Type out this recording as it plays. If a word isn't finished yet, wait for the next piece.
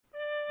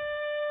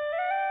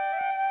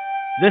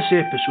This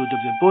episode of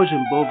the Bawz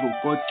and Bovril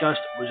podcast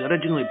was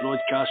originally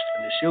broadcast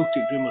on the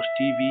Celtic Rumours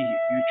TV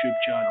YouTube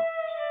channel.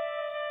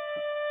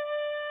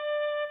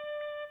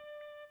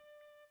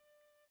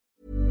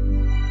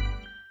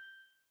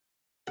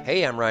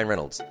 Hey, I'm Ryan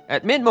Reynolds.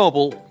 At Mint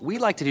Mobile, we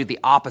like to do the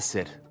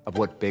opposite of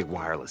what Big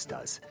Wireless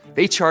does.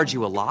 They charge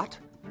you a lot,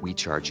 we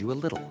charge you a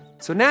little.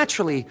 So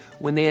naturally,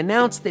 when they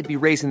announced they'd be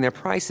raising their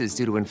prices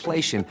due to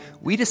inflation,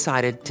 we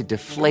decided to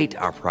deflate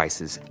our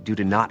prices due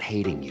to not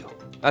hating you.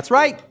 That's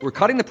right. We're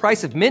cutting the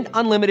price of Mint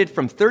Unlimited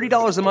from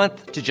 $30 a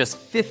month to just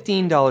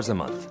 $15 a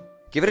month.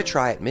 Give it a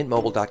try at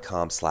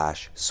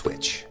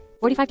mintmobile.com/switch.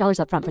 $45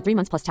 up front for 3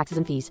 months plus taxes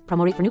and fees.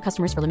 Promo rate for new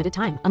customers for limited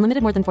time.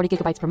 Unlimited more than 40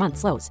 gigabytes per month.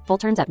 Slows full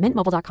terms at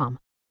mintmobile.com.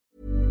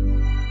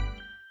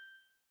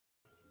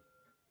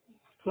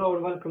 Hello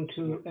and welcome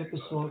to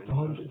episode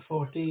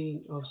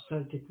 114 of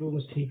Celtic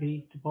Rumours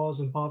TV, the Bawz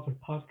and Bovril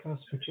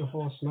podcast with your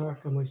host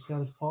Mark and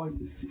myself Paul.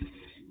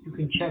 You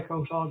can check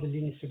out all the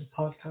links to the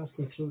podcast,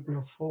 including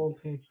our forum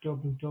page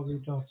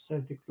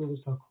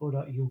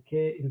www.celticrumours.co.uk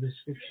in the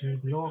description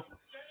below.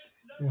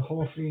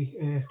 Hopefully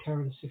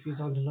Terence, if he's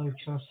on the live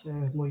chat,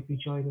 might be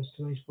joining us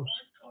tonight, but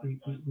we'll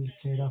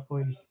play that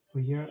by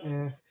year.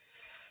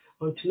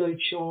 On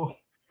tonight's show,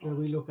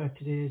 we look at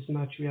today's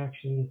match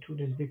reaction to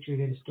the victory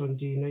against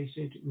Dundee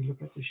United. We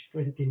look at the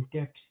strength and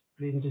depth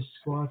in the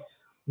squad.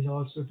 We'll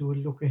also do a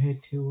look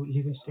ahead to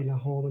Livingston at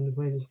home on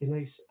Wednesday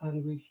night,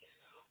 and we'll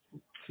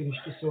finish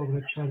this over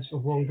with a transfer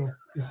window.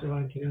 Is there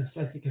anything else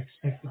Celtic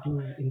expect to do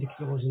in the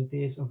closing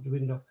days of the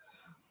window?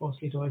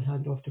 Firstly, I'll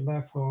hand off to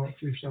Mark for a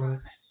few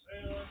shout-outs.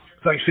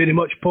 Thanks very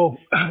much, Paul.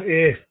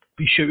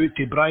 Big shout out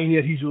to Brian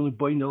here, he's the only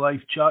boy in the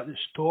live chat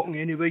that's talking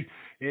anyway.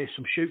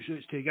 Some shouts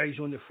outs to the guys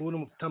on the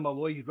forum, Tim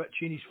Alloy,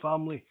 Richie and his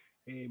family,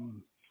 a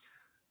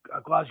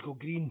Glasgow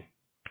Green,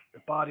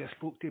 Barry, I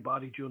spoke to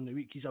Barry during the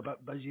week, he's a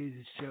bit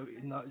busy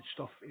and that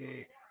stuff.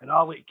 And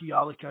Alec, give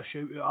Alec a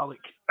shout out. Alec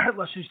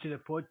listens to the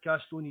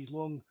podcast on his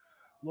long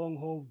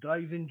haul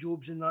driving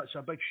jobs and that, so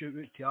a big shout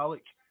out to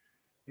Alec.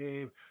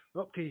 We're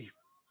up to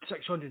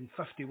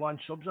 651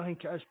 subs, I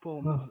think it is,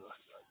 Paul.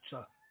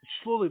 It's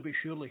slowly but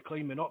surely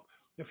climbing up.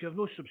 If you've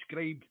not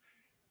subscribed,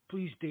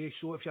 please do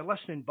so. If you're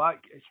listening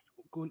back, it's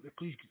going to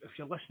please. If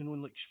you're listening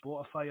on like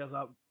Spotify or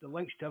that, the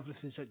links to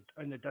everything's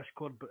in the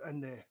Discord, but in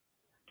the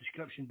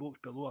description box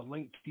below are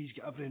linked. Please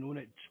get everything on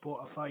it: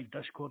 Spotify,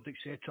 Discord,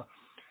 etc.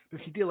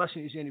 But if you do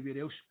listen to us anywhere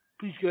else,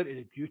 please go to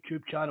the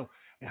YouTube channel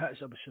and hit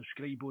us a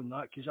subscribe on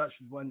that, because that's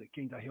the one that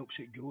kind of helps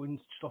it grow and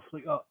stuff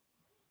like that.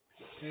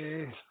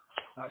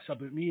 That's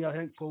about me, I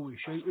think, Paul, with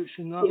shout-outs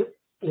and that. Yep.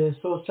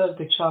 So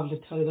Celtic travelled to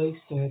Tannadice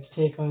to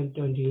take on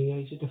Dundee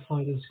United. The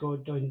final score: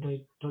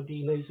 Dundee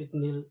United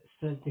 0,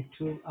 Celtic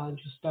 2. And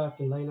to start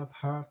the lineup: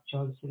 Hart,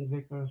 Johnson,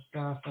 Vickers,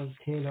 Starfelt,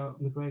 Taylor,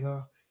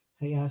 McGregor,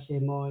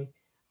 Hayase, Moy,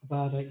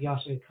 Abada,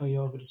 Yata and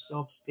Kyogo. The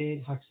subs: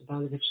 Bain,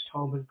 Haksabanovic,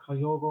 Turnbull,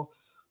 Kyogo,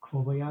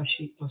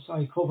 Kobayashi,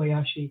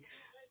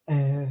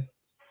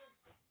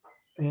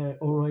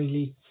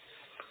 O'Reilly,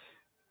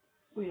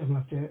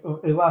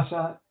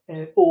 Iwasa,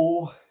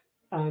 O,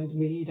 and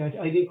Mead. I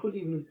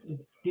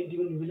didn't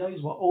even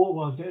realise what O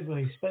was there when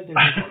I spelled it.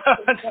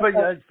 That's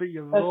where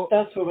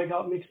I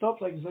got mixed up.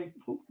 Like, it's like,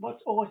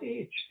 what's OH?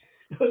 I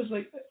was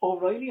like,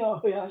 O'Reilly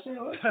or Yase.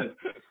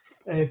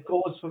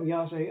 Goals from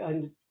Yase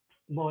and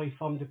Moy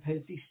from the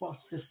penalty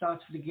spots. The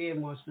stats for the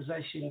game was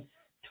possession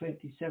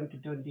 27 to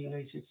Dundee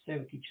United,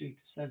 73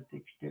 to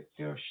Celtic.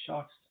 Their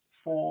shots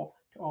 4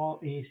 to all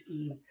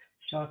 18.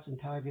 Shots on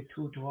target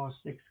 2 to all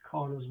 6.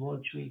 Corners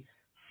 1-3.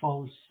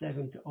 Fouls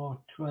 7 to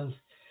all 12.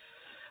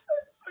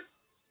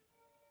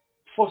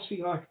 First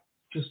thing I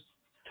just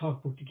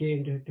talk about the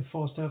game, the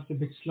first half was a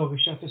bit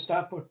sluggish at the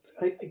start, but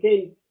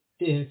again,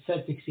 the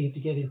Celtic seemed to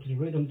get into the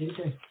rhythm, didn't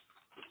they?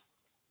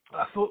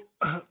 I thought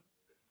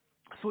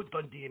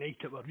Dundee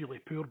United were really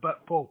poor,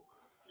 but Paul,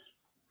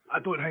 I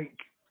don't think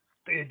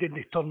they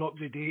didn't turn up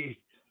the day to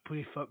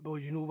play football,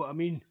 you know what I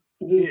mean?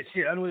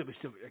 Mm-hmm. I know it was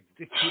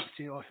they keep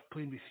saying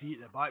playing with 3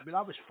 at the back, but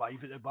that was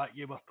 5 at the back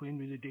you were playing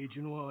with the day, do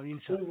you know what I mean?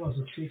 So, it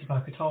wasn't 3 at the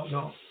back at all,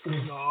 no.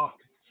 No.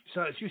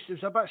 So it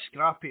was a bit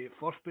scrappy at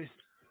first, but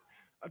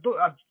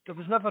there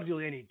was never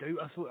really any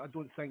doubt. I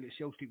don't think that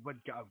Celtic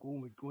would get a goal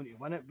and would go on to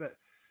win it, but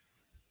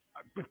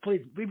we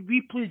played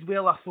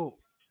well, I thought.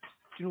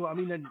 Do you know what I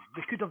mean? And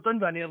we could have done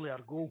with an earlier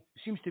goal.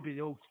 It seems to be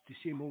the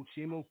same old,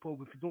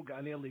 Paul. If we don't get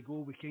an early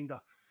goal, we kind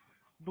of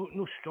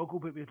no struggle,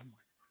 but we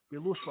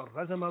lost our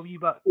rhythm a wee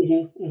bit.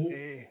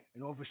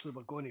 And obviously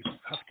we're going to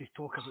have to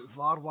talk about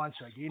VAR once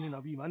again in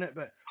a wee minute,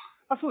 but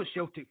I thought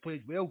Celtic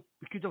played well.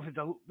 We could have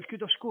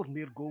scored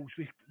more goals.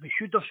 We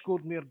should have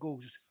scored more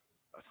goals.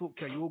 I thought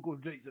Kyogo.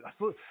 I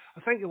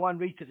think the one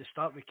right at the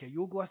start with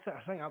Kyogo. I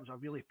think that was a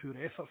really poor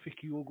effort for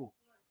Kyogo.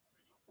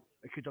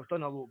 I could have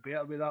done a lot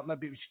better with that.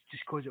 Maybe it was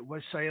just because it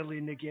was so early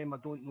in the game. I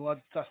don't know.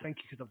 I think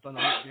he could have done a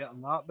lot better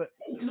than that. But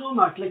no,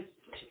 Mark. Like,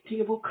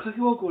 think about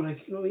Kyogo.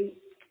 Like, you know,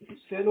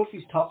 it's fair enough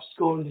he's top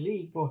scorer in the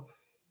league, but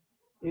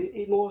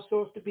it more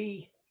starts to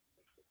be.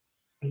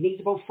 He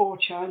needs about 4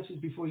 chances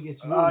before he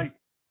gets one. Right.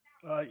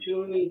 Do you know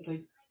what I mean?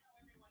 Like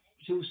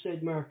you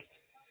said, Mark,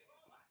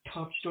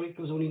 top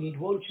strikers only need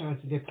one chance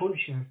and they punch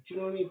you. Do you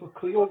know what I mean? But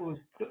Kyogo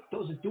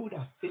doesn't do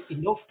that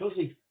enough, does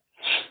he?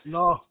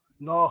 No.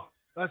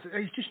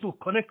 He's just not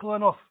clinical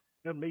enough.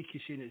 There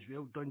Mikey's saying it as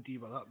well, Dundee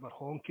with that, we're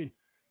honking.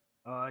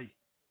 Aye.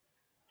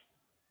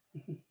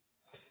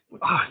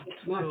 But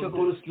Mark, they're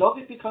going to slug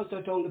it because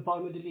they're down the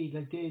bottom of the league.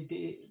 Like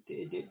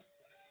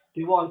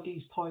they want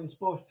these points,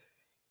 but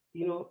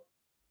you know,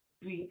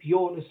 be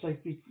honest,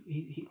 like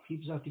he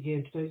was at the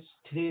game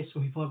today, so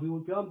he probably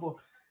won't be on. But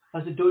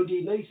as a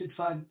Dundee United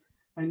fan,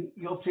 and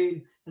you're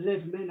playing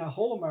 11 men at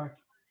home, Mark,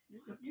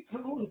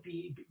 you're going to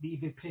be a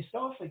bit pissed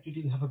off like you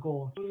didn't have a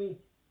goal. You know what I mean?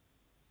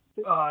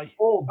 Aye.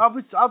 Oh. I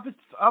would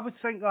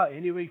think that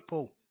anyway,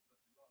 Paul.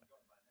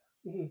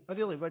 Mm-hmm. I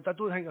really would. I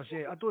don't think there's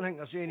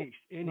any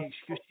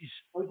excuses.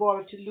 I'd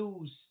rather to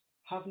lose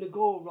having a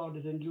goal rather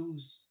than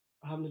lose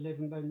having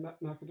 11 men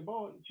mark at the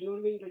ball. Do you know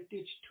what I mean? Like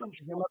they two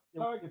shots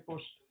target,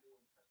 but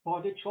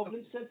are they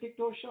troubling Celtic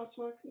those shots,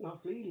 Mark?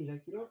 Not really,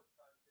 like, you know.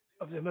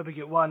 If they maybe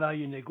get one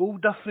eye in the goal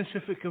difference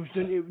if it comes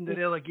down to the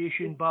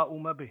relegation battle,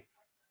 maybe.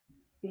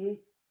 Mm-hmm.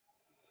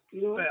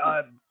 You know,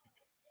 but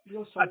you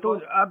know, I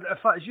don't.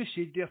 As you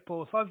said there,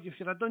 Paul, if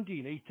you're a Dundee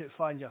United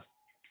fan,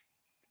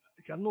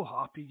 you're not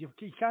happy. You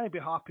can't be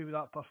happy with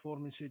that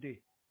performance today.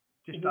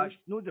 Just that's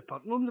not the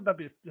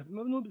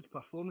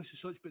performance as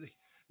such, but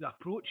the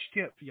approach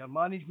to it for your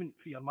management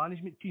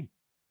team.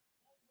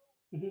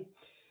 Mm-hmm.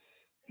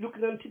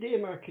 Looking on today,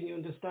 Mark, can you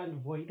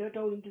understand why they're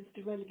down in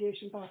the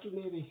relegation battle?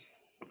 Maybe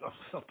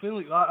they're playing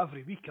like that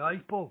every week,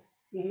 aye, Paul.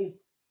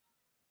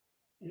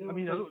 Mm-hmm. You know, I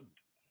mean,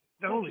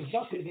 they're only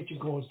not going to get you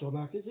goals, though,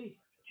 Mark, is he?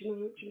 Do you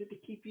know to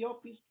keep you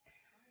up?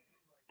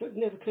 They've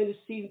never kind of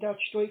seen that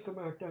striker,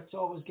 Mark, that's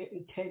always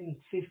getting 10,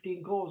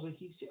 15 goals. Like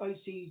I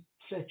see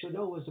Fletcher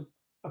now as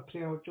a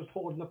player just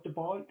holding up the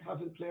ball,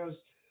 having players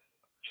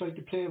trying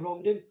to play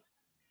around him.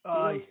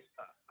 Aye.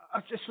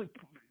 I just like,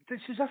 this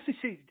is as they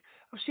say,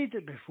 I've said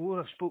it before,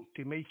 I've spoke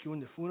to Mikey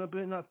on the phone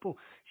about that, Paul.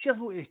 See a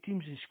lot of the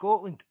teams in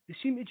Scotland, they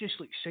seem to just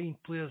like sign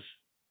players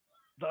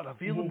that are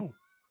available.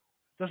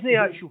 Mm-hmm. There's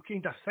no actual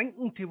kind of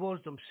thinking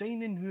towards them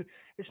signing who,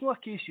 it's not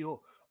a case of,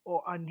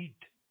 I need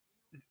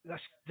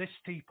this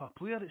type of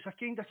player. It's a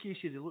kind of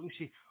case of they look and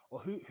say,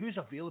 who's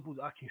available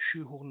that I can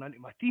shoehorn into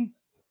my team?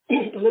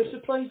 And I'm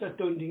surprised at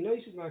Dundee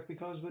United, Mark,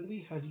 because when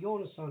we had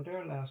Jonas on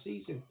there last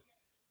season,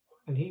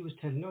 and he was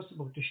telling us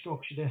about the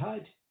structure they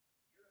had.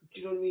 Do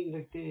you know what I mean?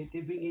 Like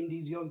they bring in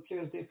these young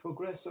players, they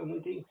progress on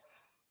and things.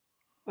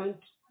 And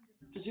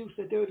as you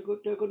said, they're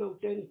going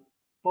out then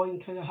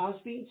buying kind of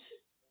has-beens.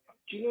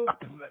 Do you know?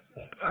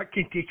 That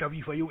can take a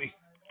wee while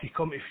to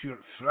come to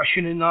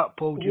fruition in that,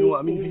 Paul. Do you know what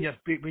I mean?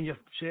 When you're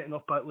setting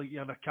up at like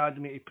your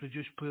academy to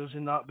produce players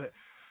and that, but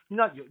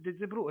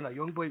they brought in a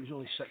young boy who was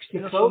only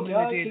 16 or something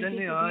today, didn't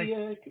they?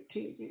 I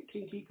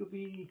think he could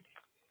be.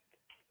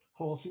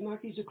 Hopefully,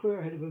 Mark, he's a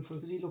career ahead of him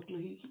because he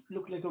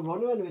looked like a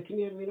runner anyway to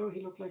me. You know,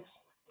 he looked like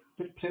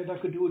a player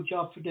that could do a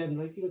job for them,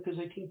 like, you know, because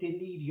I think they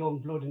need young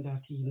blood in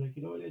that team, like,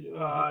 you know.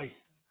 Aye.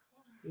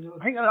 You know,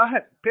 I think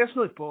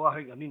personally, Paul, I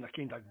think I need a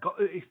kind of gut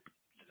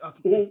out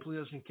of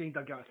players and kind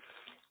of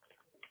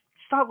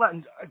start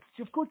letting.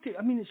 You've got to.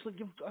 I mean, it's like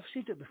I've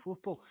said it before,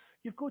 Paul.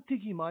 You've got to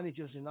give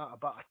managers in that a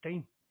bit of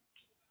time.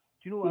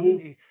 Do you know what I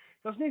mean?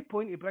 There's no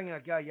point in bringing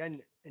a guy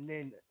in and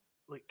then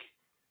like.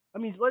 I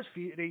mean, let's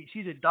face it, right,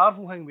 see the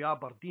Darvel thing with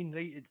Aberdeen,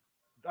 right,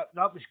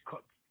 that was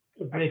cut.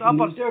 Breaking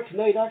news there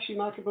tonight, actually,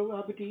 Mark,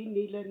 about Aberdeen.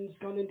 Neil Lennon's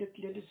gone into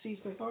the end of the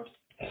season, I thought.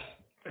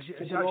 Is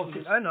it actually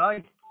in,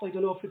 aye? I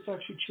don't know if it's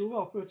actually true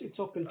or it's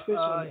up in Twitter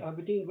on the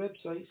Aberdeen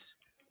website.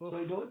 So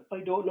I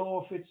don't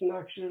know if it's an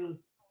actual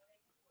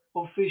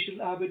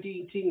official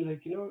Aberdeen thing,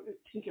 like, you know, I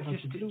think it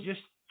has to do.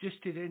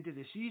 Just to the end of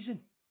the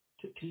season?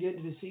 To the end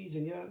of the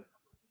season, yeah.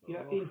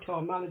 Yeah,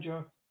 interim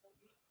manager.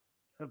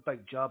 A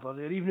big jabber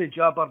there, even a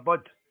jabber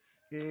bud.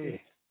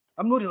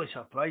 I'm not really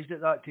surprised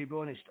at that, to be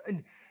honest.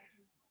 And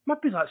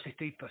maybe that's the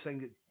type of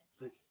thing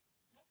that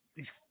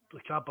these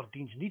like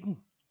Aberdeen's needing.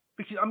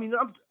 Because I mean,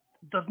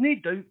 there's no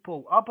doubt,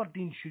 Paul,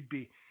 Aberdeen should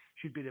be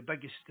the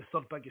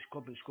third biggest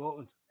club in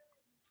Scotland.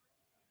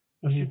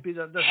 There should be.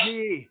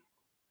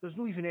 There's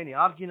no even any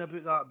arguing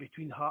about that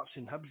between Hearts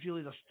and Hibs.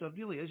 Really, there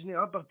really isn't.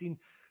 Aberdeen,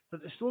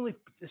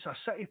 it's a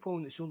city, Paul,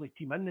 and it's the only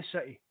team in the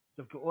city.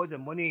 They've got all the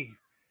money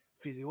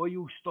for the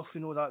oil stuff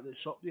and all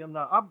that's up there and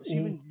that. See,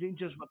 when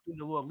Rangers were in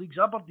the lower leagues,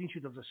 Aberdeen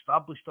should have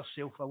established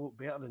themselves a lot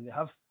better than they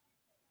have.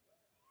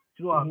 Do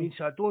you know what I mean?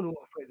 So I don't know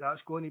if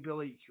that's going to be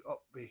like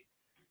up with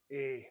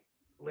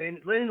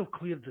Lennon will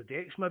clear the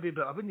decks maybe,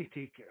 but I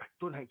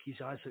don't think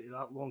he's answer to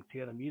that long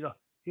term either.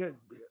 Yeah,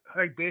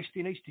 hi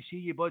Bestie, nice to see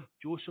you, bud.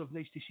 Joseph,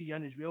 nice to see you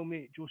in as well,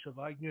 mate. Joseph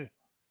Agnew.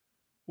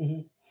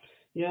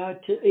 Yeah,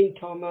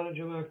 interim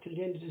manager, Mark, till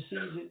the end of the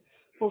season.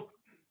 But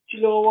do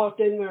you know what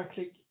then, Mark?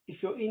 Like,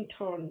 if you're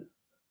intern,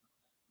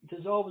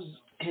 there's always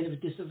kind of a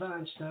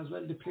disadvantage as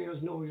well. The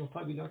players know you're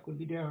probably not going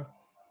to be there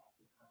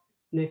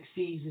next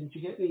season. Do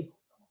you get me?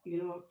 You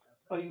know,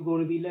 are you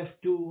going to be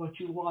left do what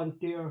you want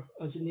there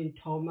as an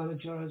interim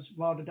manager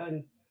rather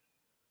than,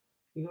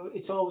 you know,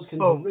 it's always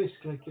kind of a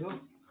risk, like, you know.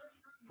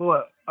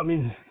 Well, I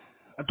mean,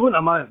 I don't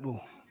imagine.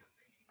 Well,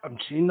 I'm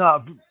saying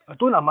that. I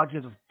don't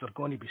imagine they're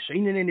going to be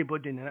signing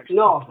anybody in the next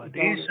couple of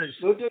days.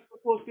 No, they're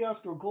supposed to be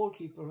after a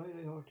goalkeeper, right?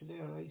 I heard today,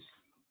 right?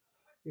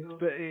 You know.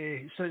 But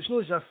so it's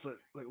not as if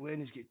like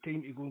Lenny's got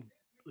time to go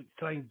like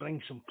try and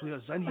bring some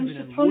players in, I'm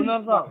even in loan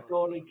or that.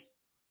 though, like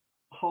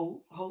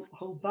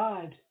how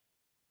bad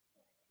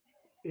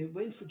it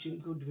went for Jim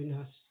Goodwin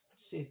at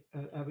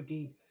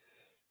Aberdeen,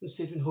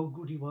 considering how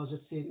good he was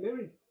at St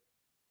Mary.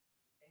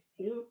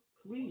 You know,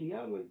 really,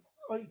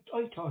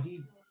 I thought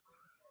he'd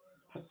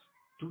have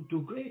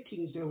do great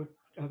things there with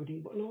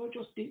Aberdeen, but no, it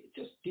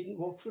just didn't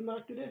work for him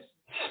after this.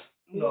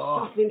 You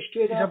know, sacking him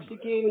straight after the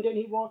game, and then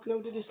he walking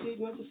out of the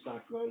stadium as a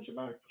sack manager,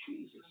 Mark.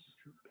 Jesus.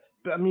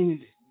 But I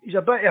mean, he's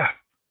a bit of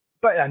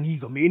an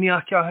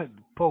egomaniac,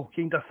 Paul,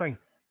 kind of thing.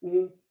 Mm-hmm.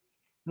 You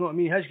know what I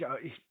mean?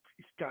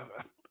 He's got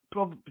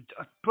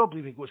probably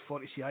even goes for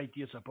to see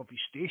ideas above his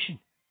station.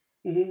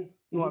 Mm-hmm.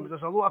 You know, I mean,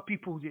 there's a lot of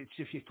people that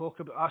if you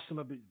ask them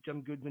about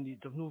Jim Goodwin,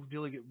 they've not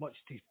really got much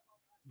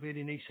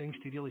very nice things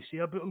to really say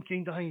about him,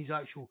 kind of thing. He's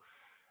actual,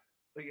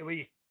 like the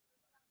way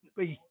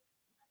he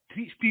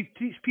treats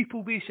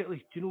people, basically.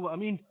 Do you know what I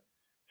mean?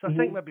 So I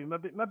think maybe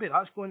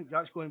that's going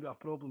to be a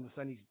problem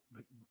within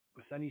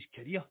his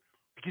career,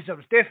 because there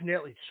was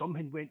definitely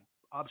something went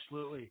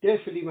absolutely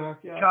Mark,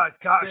 yeah,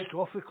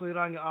 catastrophically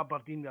wrong at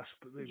Aberdeen.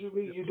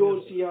 You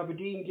don't see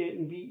Aberdeen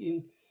getting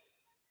beaten.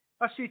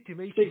 I say to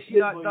Mikey, see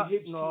that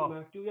no.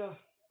 Mark, do you?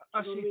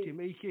 I say to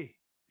Mikey,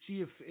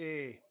 see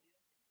if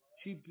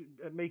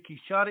at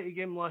Mikey's charity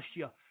game last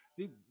year,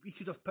 we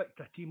could have picked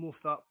a team off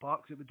that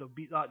park that would have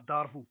beat that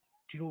Darvel.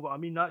 Do you know what I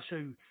mean? That's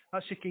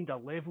the kind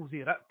of level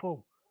they're at,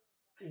 Paul.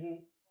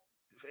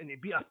 Mm-hmm. And to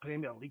beat a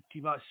Premier League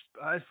team,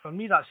 for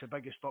me, that's the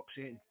biggest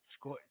upset in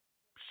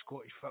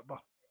Scottish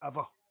football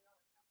ever.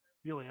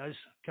 Really is.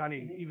 Can't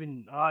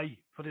even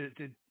for the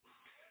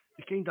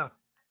kind of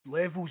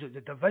levels,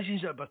 the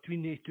divisions that are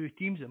between the two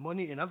teams, the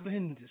money and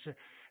everything.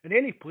 And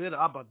any player,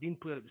 Aberdeen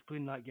player that was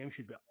playing that game,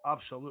 should be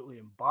absolutely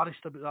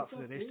embarrassed about that for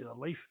the rest of their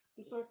life.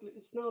 Exactly.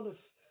 It's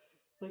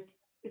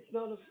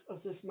not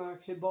as if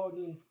Mark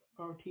Hibbard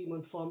our team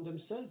informed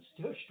themselves.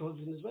 They're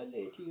struggling as well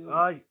lately.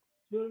 Aye.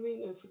 You know what I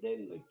mean? And for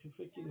them, like to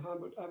freaking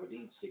hammer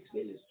Aberdeen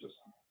 6-0 is just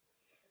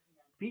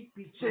beat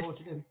to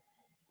them.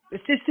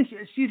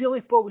 It's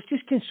really, Paul. It's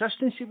just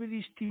consistency with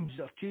these teams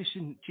that are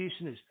chasing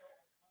us.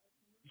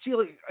 See,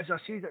 like as I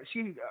said,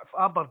 if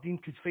Aberdeen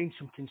could find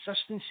some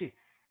consistency,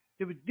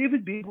 they would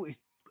be able to.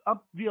 I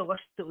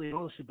realistically and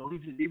honestly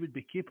believe that they would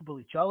be capable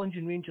of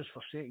challenging Rangers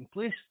for second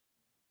place.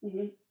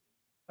 Mm-hmm.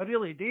 I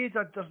really do.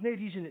 There's no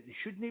reason that they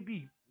shouldn't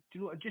be. Do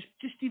you know?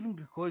 Just even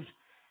because,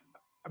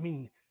 I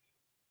mean,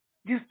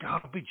 they're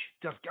garbage.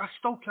 I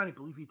still can't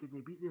believe he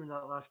didn't beat them in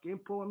that last game,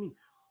 Paul. I mean,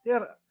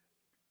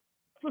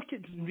 look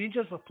at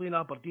Rangers were playing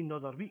Aberdeen the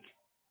other week.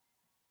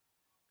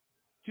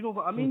 Do you know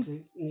what I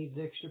mean? Needs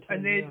extra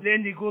time, and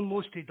then they go and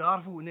lose to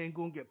Darvel and then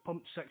go and get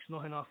pumped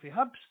 6-0 off the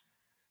Hibs.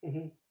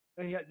 Mm-hmm.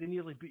 And yet they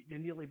nearly beat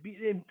them the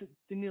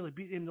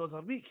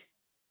other week.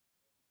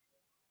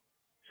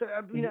 So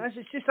I mean,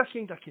 it's just a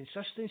kind of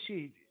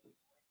consistency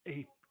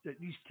that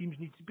these teams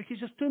need, because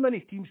there's too many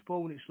teams,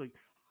 Paul, and it's like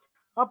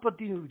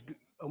Aberdeen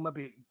will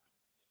maybe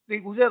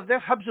their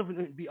Hibs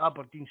have beat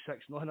Aberdeen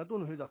 6-0. I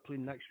don't know who they're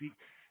playing next week.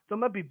 They'll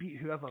maybe beat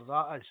whoever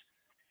that is,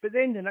 but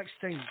then the next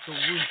time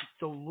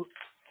they'll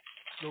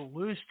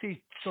lose to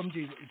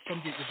somebody at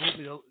the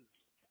bottom.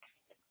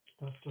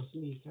 That's just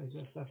me. I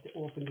just have to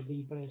open the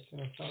knee brace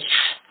there.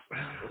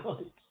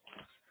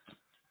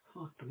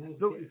 Fucking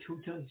hell,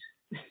 2 times.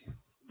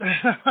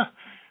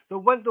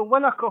 They'll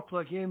win a couple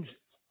of games,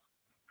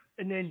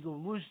 and then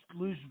they'll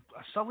lose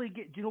a silly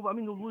game. Do you know what I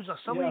mean? They'll lose a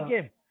silly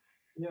game.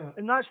 Yeah.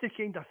 And that's the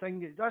kind of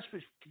thing that's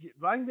what's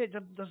wrong. There's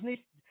no,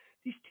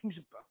 these teams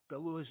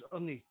below us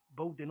aren't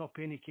building up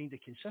any kind of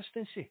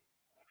consistency.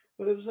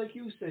 Well, it was like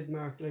you said,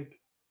 Mark. Like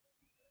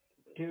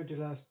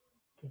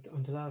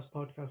on the last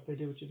podcast I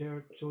did with you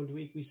there during the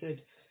week, we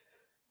said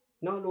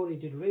not only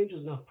did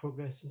Rangers not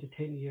progress into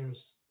 10 years,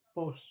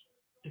 but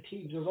the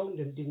teams around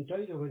them didn't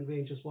either when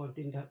Rangers weren't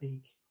in that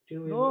league. Do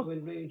you know,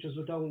 when Rangers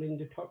were down in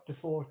the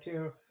fourth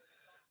tier,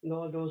 and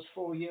all those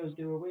 4 years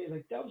they were away,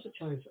 like that was a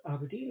chance for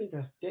Aberdeen in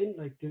that then,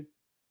 like to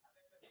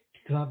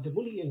grab the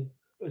money and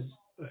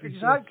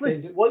exactly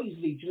spend it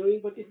wisely. Do you know what I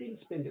mean? But they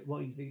didn't spend it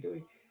wisely.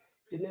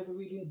 They never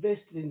really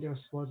invested in their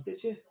squads,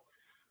 did you?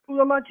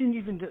 Well, imagine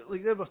even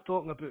like they were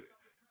talking about.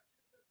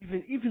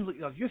 Even like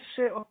their youth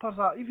set up or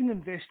that, even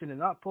investing in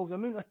that, Paul, the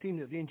amount of time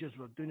that Rangers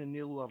were doing in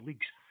the lower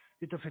leagues,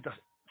 they'd have had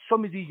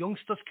some of the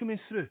youngsters coming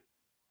through.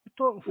 We're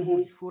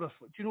talking four. Do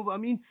you know what I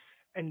mean?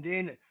 And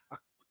then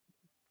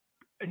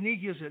in the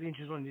years that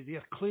Rangers were on,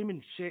 they're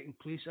claiming second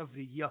place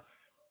every year.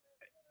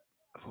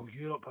 For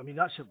Europe, I mean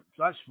that's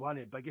one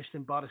of the biggest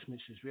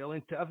embarrassments as well.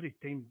 And every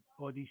time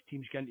all these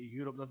teams get into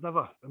Europe, they've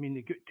never. I mean,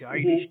 they got to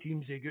Irish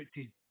teams, they got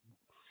to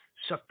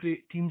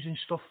separate teams and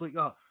stuff like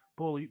that.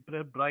 Paul,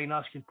 Brian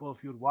asking Paul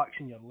if you're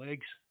waxing your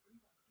legs.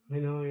 I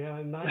know, yeah,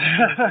 I'm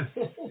mad.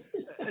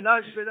 And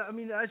I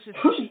mean, it's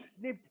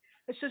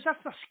as if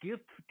they're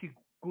scared to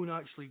go and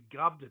actually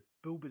grab the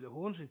bull by the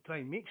horns and try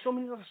and make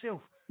something of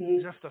themselves.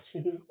 As if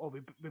there's,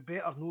 we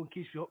better know in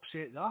case we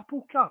upset the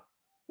apple cart.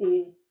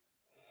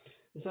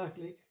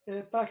 Exactly.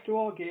 Back to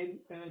our game,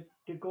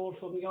 the goal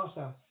from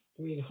Yossa.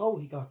 I mean, how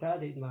he got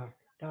that in, Mark?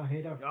 That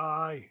header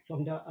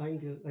from that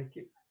angle, like,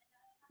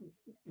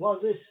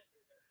 was it?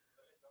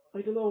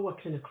 I don't know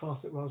what kind of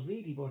cross it was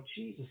really, but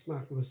Jesus,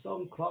 Mark, it was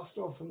some cross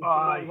stuff from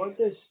like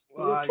this.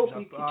 It took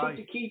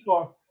the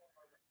keeper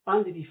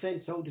and the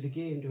defence out of the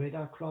game the way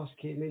that cross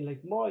came in.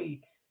 Like,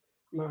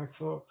 Mark,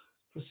 for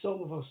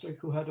some of us like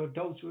who had our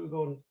doubts, we were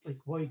going like,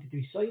 why did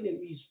we sign him?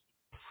 He's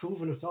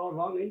proven us all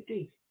wrong, isn't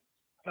he?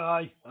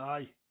 Aye.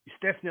 He's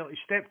definitely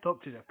stepped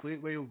up to the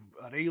plate while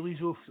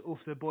O'Reilly's off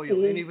the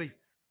boil anyway.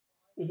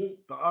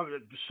 But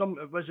it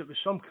was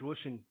some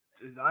crossing.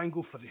 The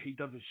angle for the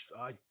header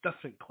was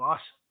different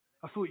class.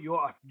 I thought you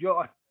ought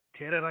to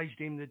terrorise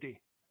them today.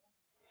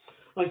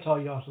 I thought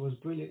Yossa was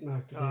brilliant,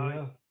 Mark, today,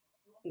 yeah.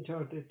 In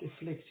terms of the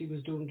flicks he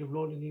was doing, the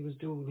running he was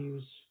doing, he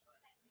was,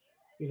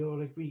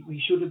 like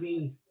we should have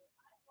been,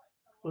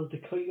 was the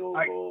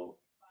Kyogo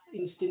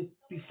instant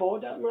before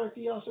that, Mark,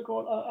 the Yossa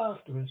goal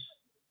after us?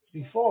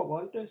 Before,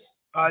 wasn't it?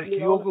 The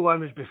Kyogo one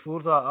was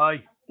before that,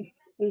 aye.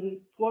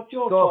 What's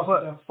your thoughts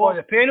on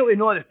that?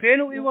 The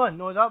penalty one.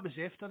 No, that was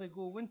after the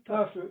goal, wasn't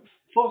it?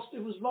 First,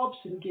 it was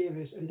Robson gave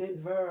us, and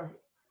then Ver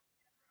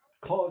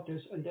called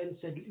us, and then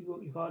said,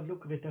 you got to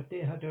look at it, that they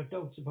had their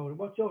doubts about it.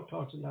 What's your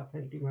thoughts on that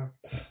penalty, Mark?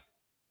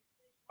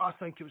 I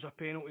think it was a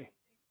penalty.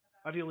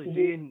 I really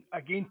do. And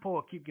again, Paul,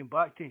 I keep going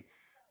back to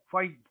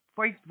why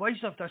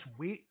is there this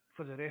wait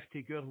for the ref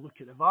to go and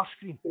look at the VAR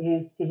screen?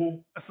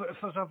 If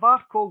there's a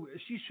VAR call,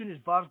 as soon as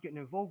VAR's getting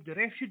involved, the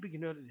ref should be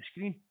going out of the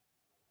screen.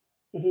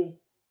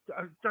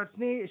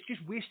 It's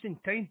just wasting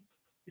time.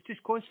 It's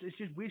just constant. It's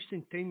just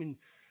wasting time and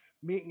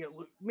making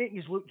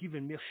us look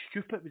even more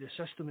stupid with the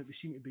system that we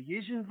seem to be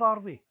using, VAR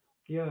with.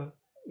 Yeah.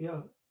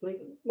 Like,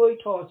 my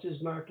thoughts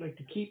is, Mark, like,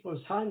 the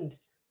keeper's hand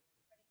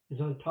is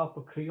on top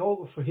of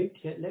Kyogo for him to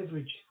get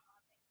leverage.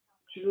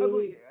 Do you know what I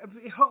mean? If he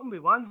hit him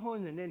with one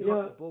hand and then hit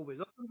the ball with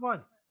the other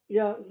one.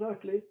 Yeah,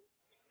 exactly.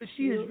 But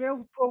see, as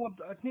well, Paul,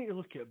 I'd need to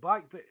look at it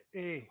back, but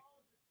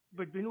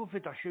we know if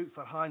it's a shout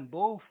for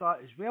handball for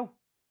that as well.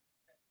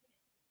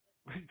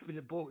 When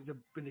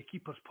the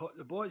keeper's put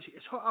the ball, it's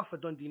hit half a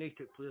Dundee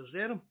United players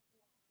there.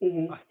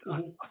 I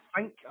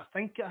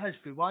think it has.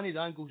 For one of the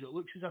angles, it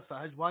looks as if it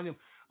has one of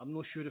them. I'm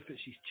not sure if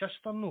it's his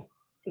chest or no.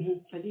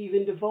 And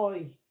even the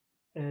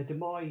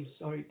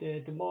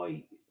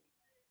Moy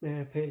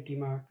penalty,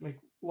 Mark. Like,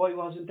 why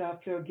wasn't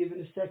that player given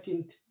a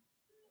second?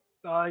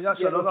 That's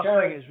another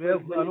thing as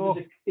well. I know.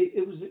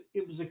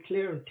 It was a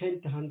clear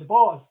intent to hand the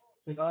ball.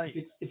 Like,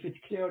 if it's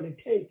clear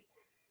intent,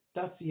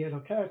 that's the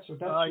yellow card. So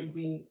that should have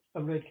been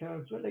a red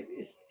card. So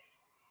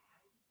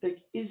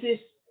is this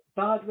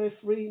bad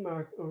referee,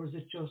 Mark, or is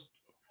it just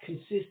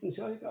consistency?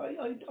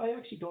 I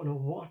actually don't know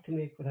what to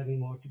make of it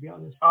anymore, to be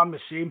honest. I'm the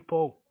same,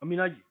 Paul. I mean,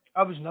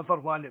 I was never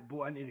one that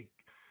bought into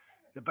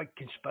the big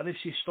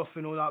conspiracy stuff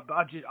and all that, but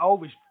I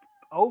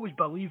always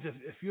believe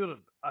if you're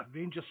a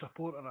Rangers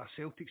supporter or a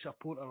Celtic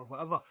supporter or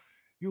whatever,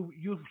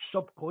 you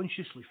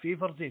subconsciously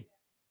favour them.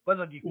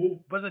 Whether you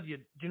do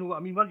you know what I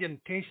mean? Whether you're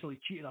intentionally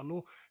cheating or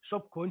no,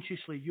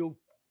 subconsciously you'll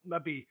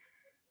maybe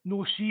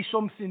see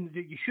something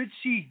that you should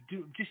see.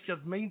 Just your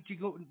mind, do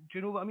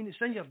you know what I mean? It's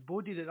in your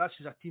body that's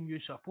as a team you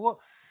support.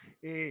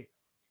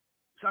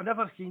 So I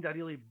never kind of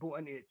really bought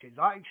into it to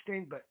that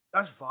extent, but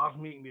this VAR's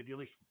making me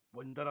really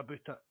wonder about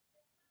it.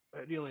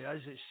 It really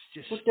is. It's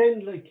just. But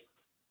then, like,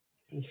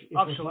 if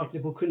we're talking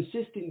about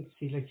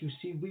consistency, like, you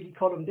see Willie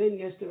Cullen then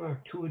yesterday are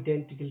two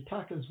identical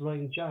tackles,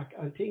 Ryan Jack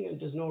and Ting,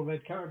 and there's no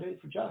red card in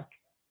for Jack.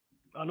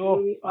 I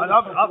know.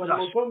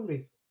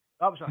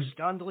 That was a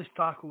scandalous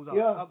tackle. That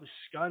was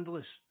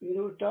scandalous. You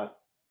know that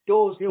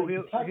those Hail,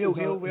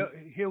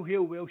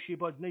 Welshie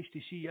bud. Nice to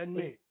see you in,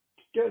 mate.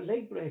 They're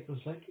leg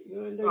breakers, like, you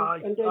know,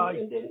 and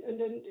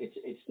then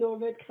it's no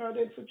red card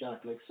in for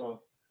Jack, like,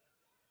 so.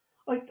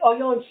 I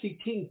honestly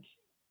think.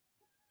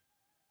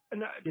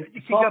 And you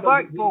can get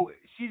back, Paul.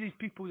 See these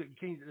people that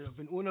kind of have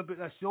been on about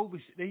this,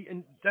 always right,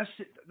 and this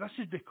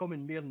is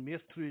becoming more and more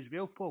true as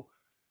well, Paul.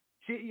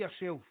 Say to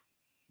yourself,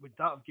 would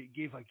that have get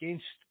gave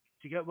against?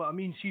 Do you get what I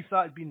mean? See if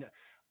that had been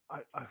a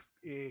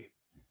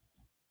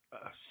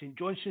St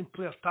Johnstone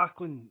player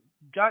tackling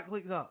Jack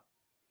like that.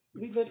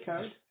 We've red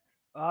card.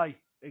 Aye,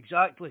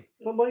 exactly.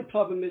 Well, my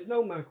problem is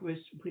now, Mark, with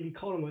Willie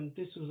Coleman.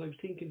 This was I was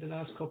thinking the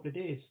last couple of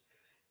days.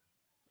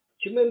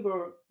 Do you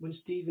remember when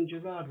Stephen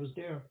Gerrard was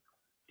there?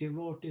 They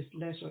wrote this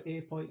letter,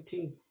 8-point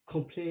thing,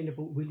 complaining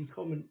about Willie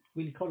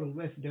Cullen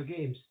ref their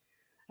games.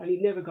 And he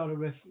never got a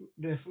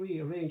referee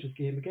a Rangers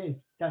game again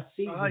that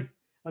season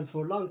and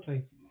for a long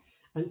time.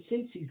 And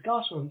since he's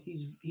got him,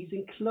 he's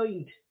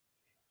inclined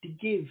to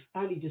give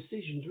any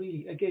decisions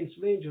really against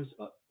Rangers.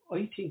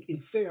 I think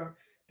in fair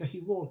that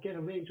he won't get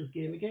a Rangers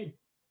game again.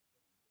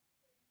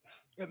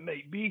 It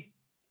might be.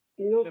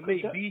 You know,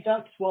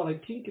 that's what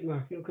I'm thinking,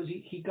 Mark, you know, because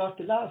he got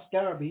the last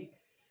derby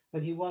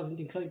and he wasn't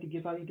inclined to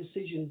give any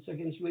decisions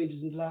against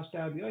Rangers in the last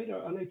derby either.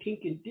 And I'm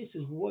thinking this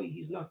is why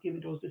he's not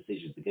giving those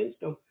decisions against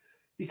them,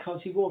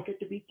 because he won't get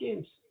to beat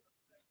games.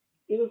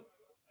 You know?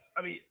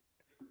 I mean,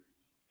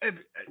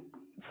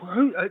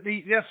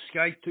 their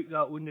Sky took that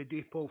on the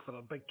day, Paul, for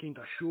a big kind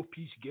of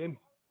showpiece game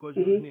because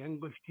it was in the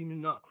English team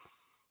and that.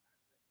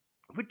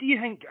 What do you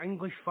think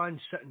English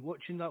fans sitting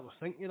watching that were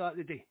thinking of that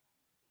today?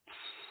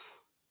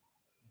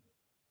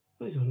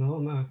 I don't know,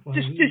 Mark.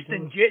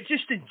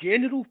 Just in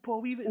general,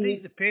 Paul. Even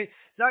the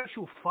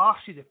actual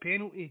farce of the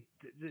penalty.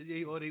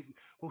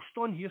 We'll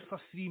stand here for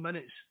 3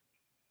 minutes,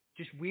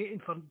 just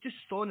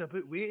standing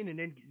about waiting, and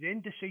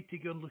then decide to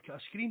go and look at a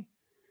screen.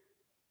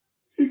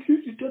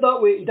 You're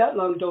not waiting that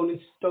long down in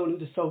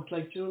the south,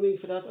 like, do you know what I mean?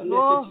 For that,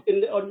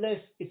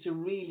 unless it's a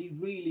really,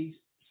 really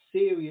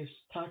serious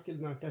tackle,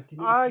 Mark, that they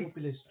need to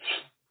populist.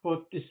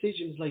 But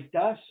decisions like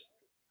that,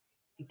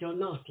 they're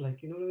not,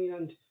 like, you know what I mean?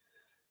 And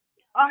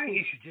I think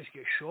you should just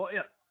get shot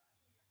at.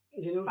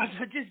 You know, I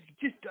think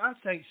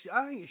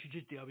you should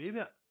just do away with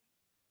it.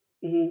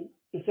 Mm-hmm.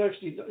 It's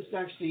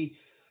actually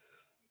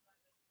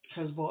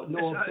has what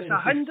no. It's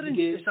a hindrance.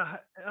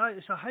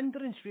 It's a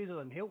hindrance rather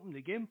than helping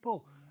the game,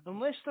 Paul.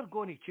 Unless they're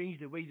going to change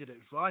the way that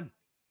it's run,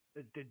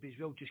 they'd be as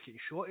well just get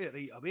shot at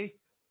right away.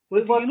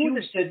 Well, what you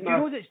Do said,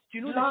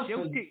 you know that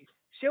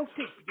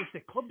Celtic, if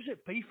the clubs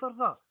that pay for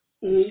that,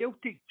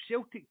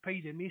 Celtic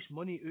pay the most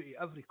money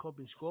out of every club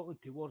in Scotland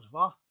towards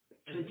VAR.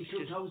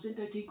 22,000,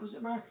 I think, was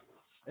it, Mark?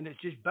 And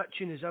it's just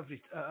bitching as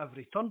every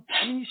turn.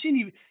 I mean,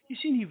 you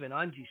seen even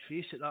Angie's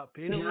face at that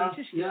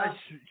penalty. He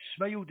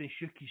smiled and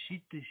shook his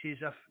head to say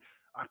as if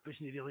I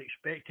wasn't really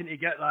expecting to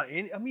get that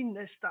in. I mean,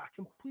 it's that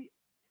complete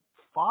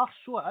farce,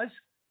 so it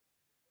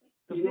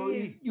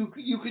is.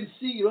 You can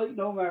see right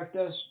now, Mark,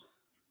 that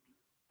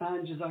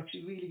Ange is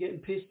actually really getting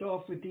pissed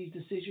off with these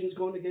decisions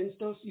going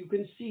against us. You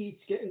can see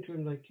it's getting to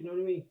him, like, you know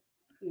what I mean?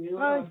 You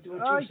know, after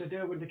what you said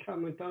there when the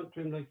camera went down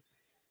to him, like,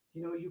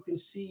 you know, you can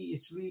see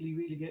it's really,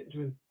 really getting to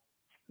him.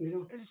 You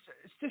know, it's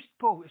just,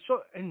 Paul. It's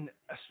so, and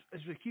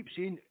as we keep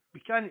saying,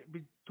 we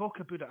talk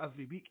about it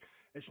every week.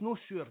 It's no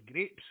sour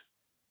grapes.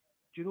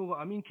 Do you know what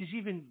I mean? Because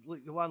even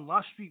like the one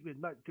last week,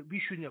 we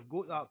shouldn't have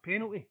got that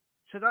penalty.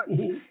 So that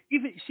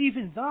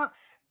even that,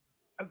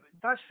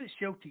 that's what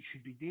Celtic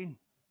should be doing.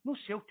 No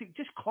Celtic,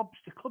 just clubs.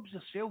 The clubs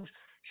themselves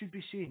should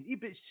be saying.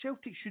 But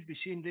Celtic should be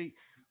saying, right,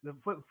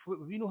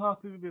 we're not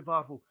happy with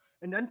Bovril.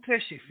 In the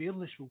interest of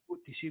fairness, we'll go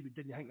to say we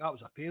didn't think that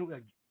was a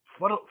penalty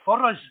for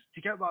us. Do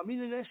you get what I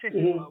mean? In this,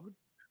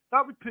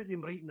 that would put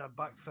them right in their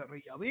back foot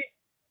right away.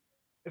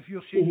 If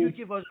you're saying you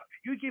gave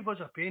us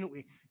a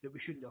penalty that we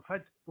shouldn't have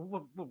had,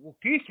 we'll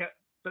take it,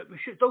 but we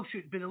should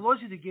by the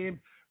laws of the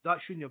game,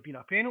 that shouldn't have been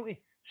a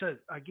penalty. So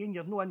again,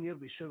 you're not in there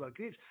with sour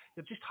grapes.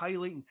 You're just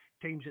highlighting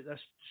times that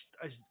this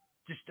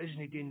just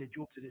isn't doing the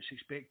job that it's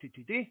expected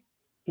to do.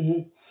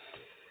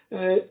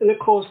 And of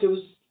course there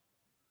was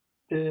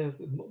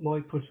my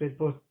put it,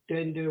 but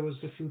then there was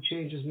a few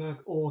changes.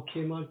 Mark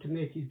came on to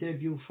make his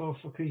debut for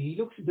he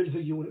looks a bit of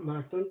a unit,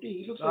 Mark, doesn't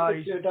he? He looks like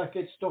a player that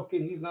gets stuck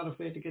in. He's not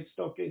afraid to get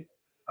stuck in.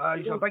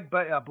 He's a big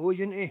bit of a boy,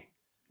 isn't he?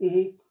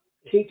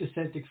 I think the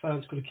Celtic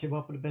fans could have came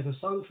up with a better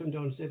song for him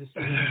down instead of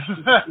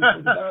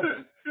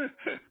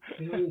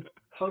singing.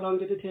 How long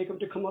did it take him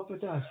to come up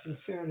with that? In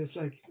fairness,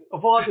 like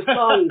of all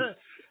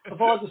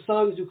the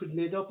songs you could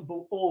made up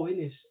about in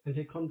it, and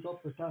he comes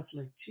up with that,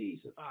 like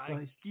Jesus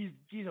Christ. Give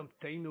him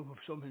time though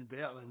for something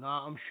better than that,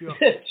 I'm sure.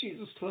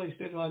 Jesus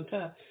Christ, I want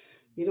that.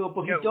 You know,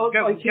 but get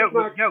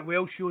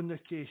Welsh on the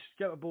case.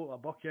 Get a bottle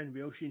of Bucky and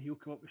Welsh, and he'll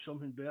come up with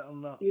something better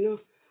than that. You know,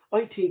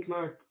 I think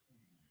Mark,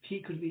 he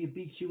could be a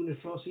big unit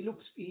for us.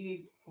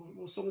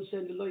 Someone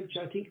said in the live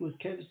chat, I think it was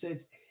Kev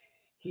said,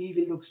 he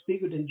even looks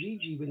bigger than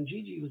Gigi when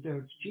Gigi was there.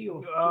 It's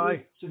Gio.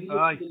 So he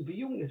looks like a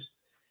unit,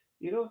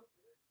 you know.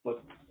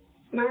 But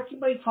Mark,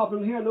 my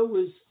problem here now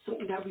is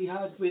something that we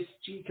had with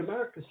G.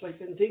 Camarcus.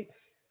 Like, and think,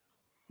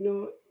 you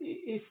know,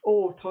 if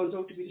turns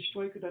out to be the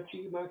striker that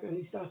G. Camarcus and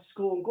he starts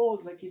scoring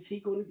goals, like, is he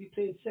going to be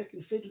playing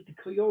second fiddle to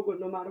Kyogo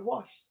no matter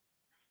what?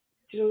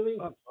 Do you know what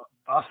I mean?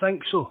 I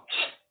think so.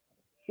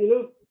 You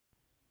know?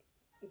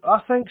 I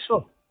think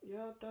so.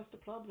 Yeah, that's the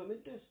problem,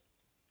 isn't it?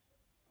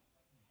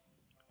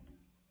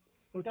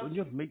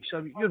 Your mic's a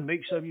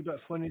wee bit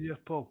funny there,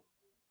 Paul.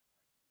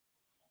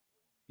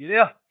 You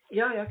there?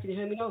 Yeah, can you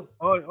hear me now?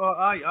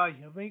 Aye.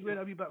 Your mic went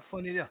a wee bit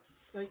funny there.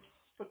 Like,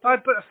 I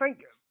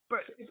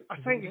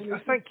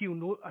think he'll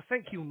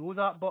know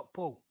that, but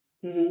Paul.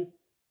 Know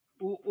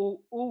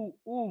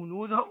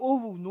that.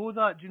 Will know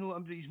that. Do you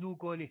know? He's not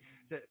going to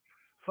that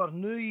for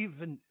now.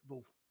 Even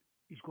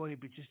he's going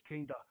to be just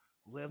kind of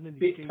learning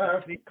his kind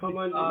of trade.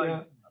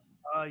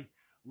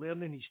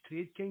 Learning his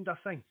trade kind of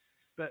thing.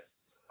 But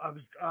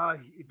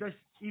it does,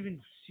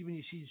 even see when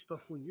you see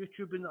stuff on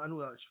YouTube, and I know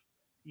that's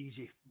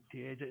easy to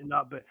edit and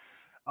that, but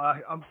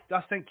I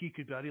think he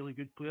could be a really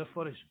good player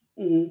for us.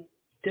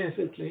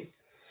 Definitely.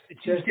 It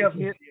seems to have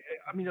made,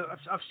 I mean,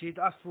 I've said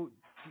I thought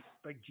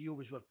Big Gio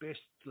was our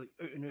best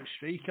out and out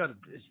striker.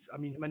 I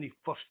mean, many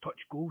first touch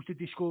goals did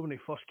he score when he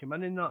first came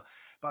in and that.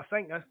 But I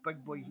think this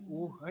big boy,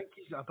 I think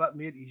he's got a bit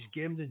more to his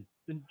game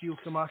than Gio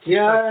Camarcus.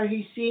 Yeah,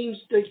 he seems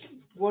like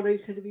what I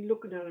kind of be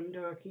looking at him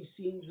there. He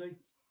seems like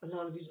a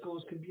lot of his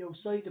goals can be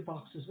outside the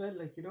box as well.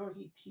 Like, you know,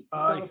 he's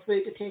not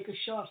afraid to take a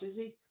shot, is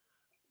he?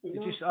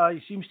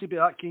 He seems to be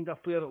that kind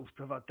of player that'll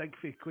have a dig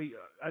for quite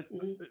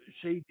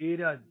outside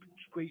area,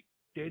 quite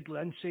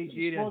deadly inside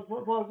area.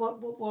 What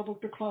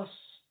about the cross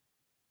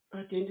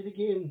at the end of the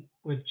game?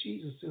 Well,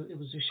 Jesus, it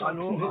was a shot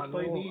missed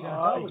by me.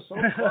 That was so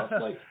cross,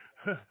 like,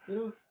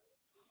 you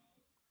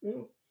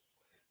know,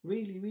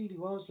 really, really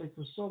was like,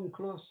 was some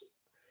cross.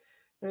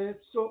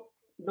 So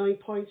 9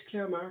 points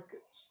clear, Mark.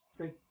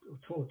 Like, I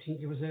don't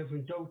think there was ever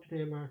in doubt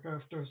today, Mark,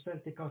 after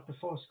Celtic got the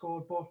first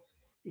goal, but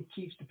it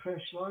keeps the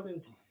pressure on.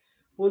 And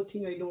one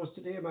thing I noticed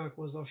today, Mark,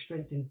 was our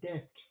strength in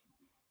depth.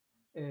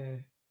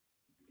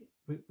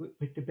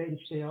 With the bench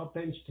there, our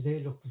bench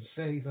today looking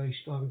very, very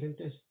strong, didn't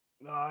it?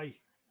 Aye.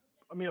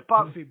 I mean,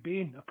 apart from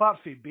Bain,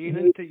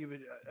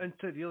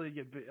 into really,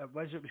 it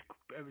was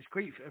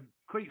quite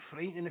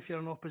frightening if you're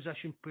an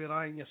opposition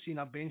player and you're seeing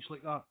a bench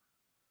like that.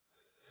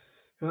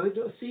 I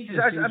don't see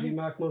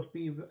Mark must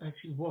be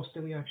actually worse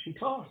than we actually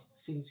thought.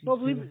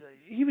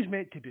 He was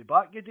meant to be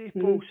back today,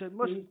 Paul. So it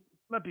must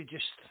maybe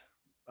just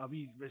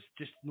was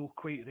just not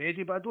quite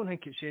ready. But I don't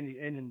think it's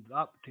anything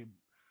that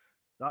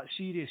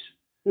serious.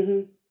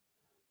 You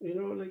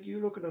know, like you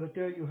looking at it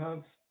there, you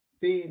have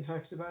Bain,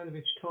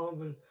 Haksabanovic,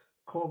 Turnbull,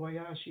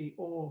 Kobayashi,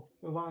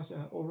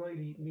 Rawasa,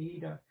 O'Reilly,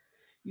 Maeda.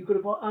 You could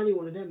have brought any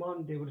one of them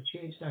on, they would have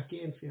changed that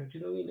game for you. Do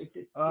you know what I mean? Like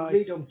the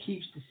rhythm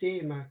keeps the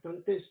same, Mark,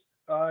 doesn't this?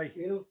 Aye.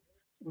 You know,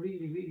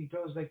 really, really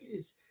does. Like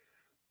it's.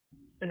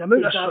 And the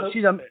amount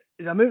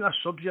of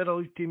subs you're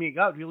allowed to make,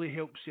 that really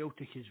helps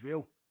Celtic as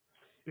well.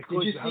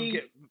 Because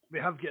we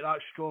have got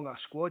that strong a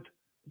squad.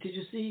 Did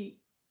you see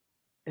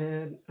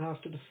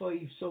after the 5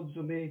 subs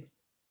were made,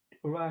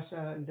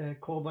 Urasa and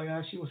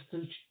Kobayashi was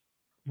still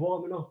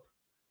warming up?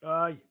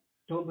 Aye.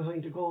 Down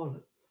behind the goal.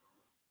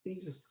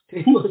 Jesus,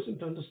 they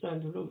mustn't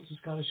understand the rules of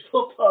Scottish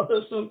football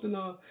or something,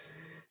 or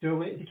they're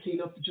waiting to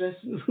clean up the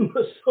dressing room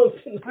or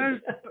something.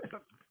 But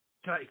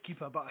try to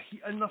keep a bit of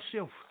heat in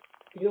themselves.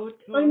 You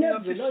know, I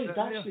never realised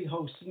actually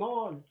how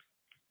small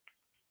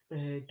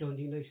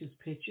Dundee United's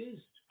pitch is.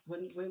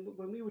 When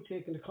we were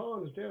taking the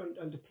corners there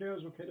and the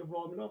players were kind of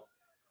warming up,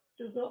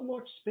 there's not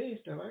much space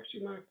there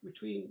actually, Mark,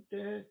 between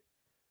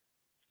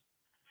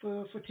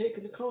for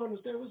taking the corners.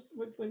 There was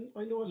when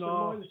I noticed when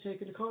I was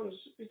taking the corners,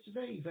 it's a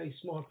very, very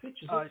small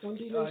pitch.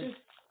 Dundee United?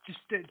 Just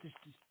the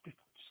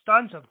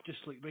stands are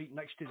just like right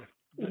next to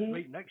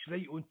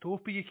right on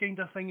top of you kind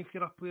of thing. If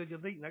you're a player, you're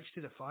right next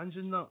to the fans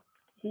and that.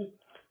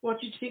 What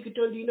do you think of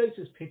Dundee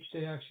United's pitch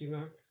day actually,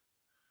 Mark?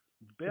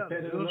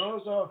 Better than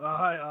ours, or?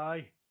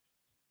 Aye.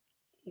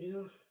 You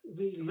know,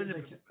 really.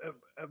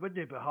 It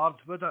wouldn't be hard,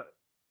 would it?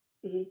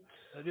 I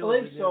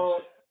saw,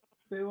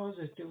 where was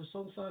it? There was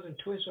some fella on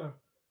Twitter,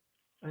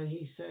 and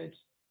he said,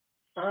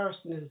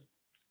 Arsenal,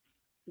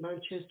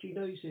 Manchester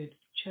United,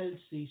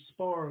 Chelsea,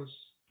 Spurs,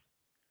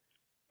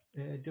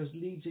 there's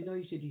Leeds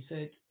United, he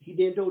said. He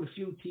named out a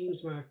few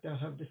teams, Mark, that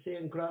have the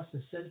same grass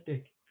as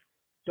Celtic,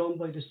 done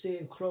by the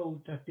same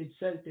crowd that did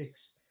Celtics.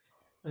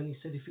 And he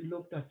said if you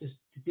looked at the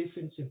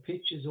difference in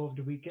pitches over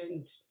the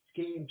weekend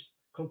games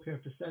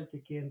compared to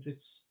Celtic games,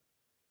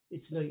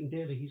 it's night and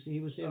day. He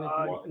was saying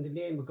like, what in the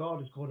name of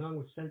God is going on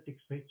with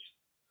Celtic's pitch?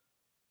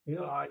 You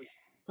know, I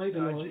don't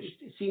know.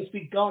 It seems to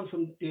be gone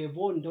from day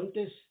one, don't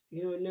this?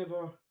 You know,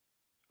 never.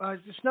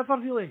 It's never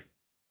really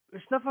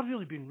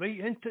been right,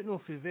 isn't it? No,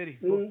 for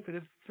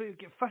to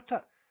get fit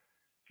it.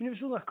 You know, it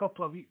was only a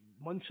couple of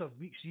months or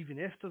weeks even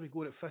after we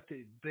got it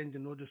fitted.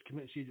 Brendan Rodgers came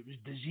out and said it was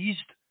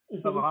diseased.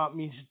 Whatever that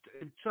means.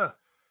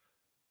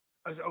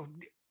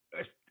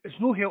 It's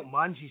no help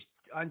Angie's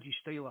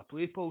style of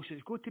play, Paul. So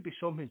it's got to be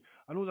something.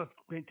 I know they're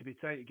meant to be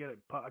trying to get it.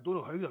 I don't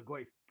know how they're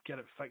going to get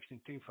it fixed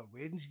in time for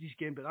Wednesday's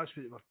game, but that's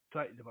what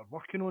they were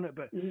working on it.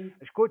 But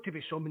it's got to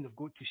be something they've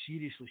got to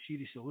seriously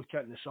look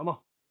at in the summer.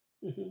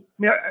 I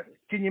mean,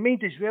 can you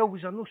mind as well?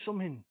 Was there no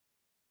something?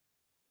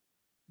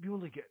 We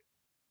only get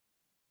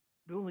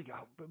half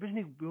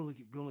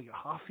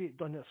of it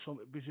done or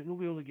something. Was it no?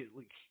 We only get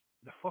like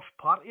the first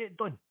part of it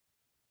done.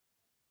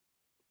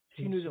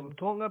 You know that I'm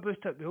talking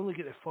about it. We only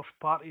get the first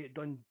part of it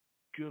done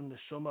during the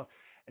summer,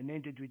 and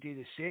then did we do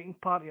the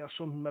second part or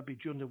something maybe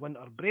during the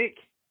winter break?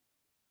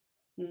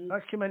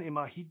 That's come into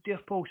my head there,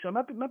 Paul. So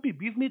maybe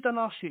we've made an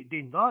arse at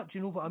doing that. Do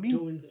you know what I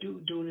mean?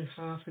 Doing it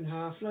half and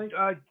half, like.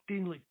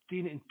 Doing it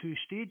in 2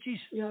 stages.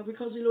 Yeah,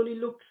 because it only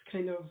looks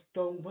kind of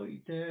down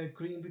by the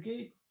Green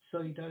Brigade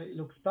side that it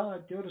looks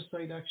bad. The other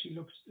side actually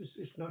looks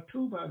it's not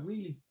too bad,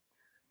 really.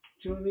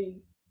 Do you know what I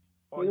mean?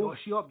 Oh no,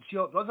 see up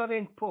the other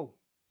end, Paul.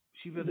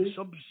 See where the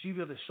subs.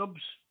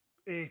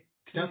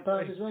 That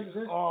bad as well, is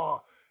it?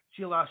 Oh,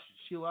 see last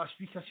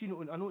week I seen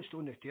it. I noticed it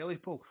on the telly,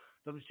 Paul.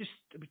 It was just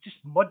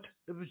mud.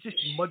 It was just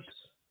mud.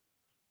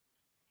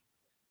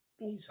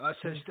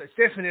 It's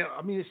definitely.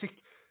 I mean, it's the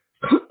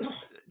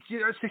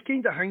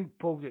kind of thing,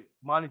 Paul, that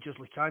managers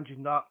like Angie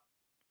and that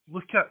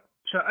look at.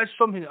 So it's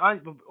something that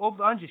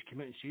Angie's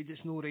come out and said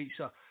it's no right.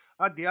 So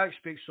I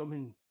expect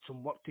some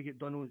work to get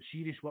done on,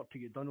 serious work to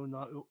get done on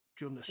that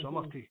during the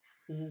summer to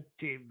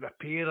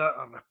repair it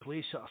or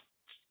replace it or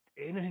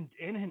anything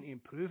to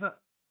improve it.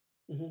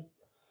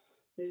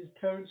 Is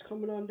Terence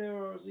coming on there,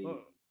 or is he?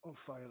 I'll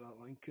fire that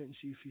link out and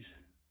see if he's.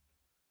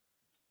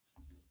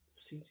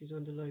 Since he's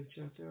on the live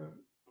chat there.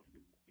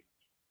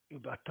 You'll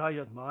be a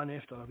tired man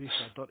after a race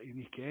a dirty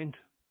weekend.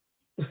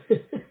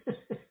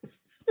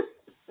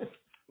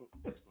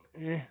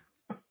 Yeah.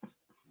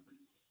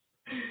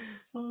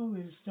 Oh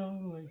my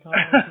God.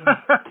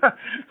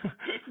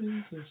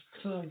 Jesus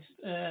Christ.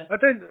 I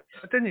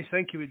didn't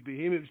think he would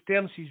be him. It was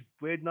Terrence's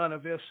wedding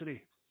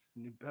anniversary.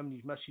 And him and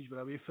his missus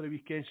were away for the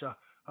weekend, so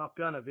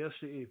happy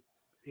anniversary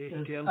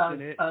to Terrence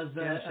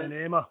and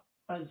Emma.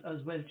 As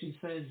Welchie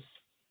says,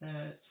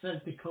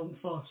 Celtic come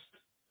first.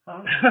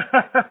 Huh?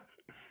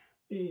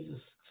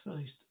 Jesus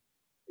Christ.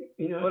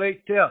 You know, all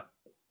right, there.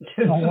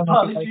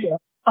 Apologies.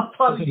 I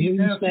could hear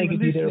you slagging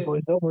me there,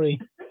 boys. Don't worry.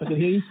 I could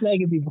hear you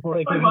slagging me before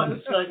I came on. I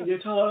was slagging you.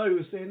 I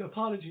was saying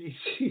apologies.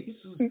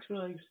 Jesus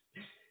Christ.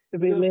 It's a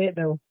bit late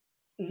now.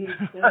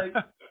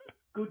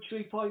 Good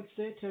 3 points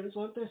there, Terence,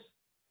 wasn't it?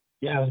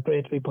 Yeah, it was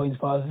great 3 points,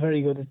 Bawz.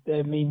 Very good.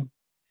 I mean,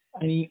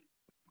 we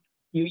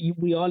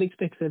all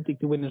expect Celtic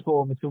to win at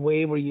home. It's a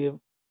way where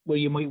you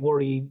might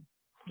worry.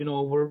 You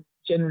know, we're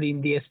generally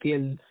in the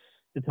SPL,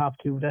 the top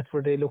two. That's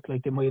where they look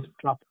like they might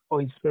drop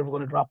points. We're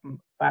going to drop them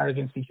far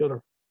against each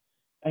other.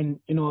 And,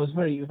 you know, it was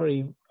very,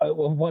 very,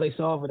 what I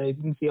saw of it, I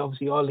didn't see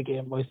obviously all the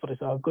game, boys, but I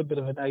saw a good bit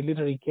of it. I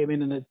literally came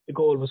in and the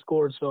goal was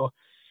scored. So,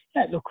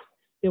 yeah, look,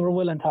 they were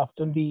well on top.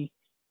 Dundee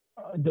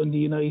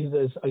United,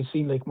 as I've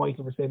seen, like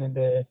Michael was saying in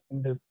the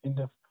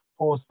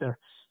post there,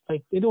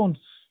 like they're not,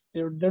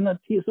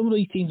 some of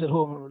these teams at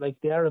home, like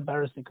they are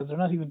embarrassing because they're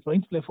not even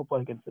trying to play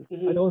football against us.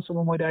 I know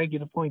someone might argue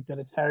the point that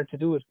it's hard to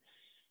do it,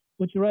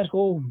 but you're at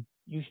home.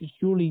 You should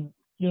surely,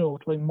 you know,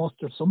 try and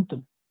muster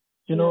something.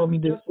 You know, I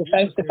mean, the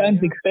fans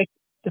expect,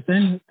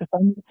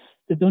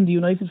 the Dundee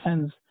United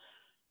fans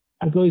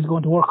are guys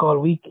going to work all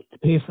week to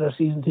pay for their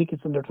season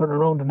tickets, and they're turning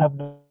around and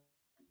having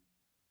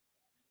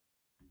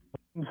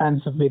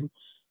fans have been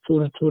through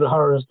the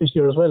horrors this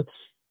year as well.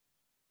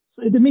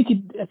 So they make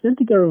it.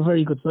 Celtic are a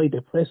very good side. They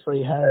press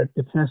very hard.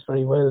 They press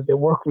very well. They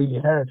work really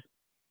hard.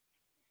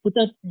 But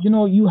that, you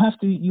know, you have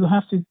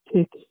to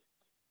take,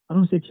 I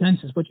don't say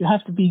chances, but you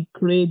have to be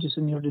courageous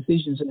in your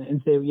decisions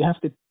and say you have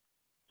to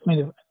kind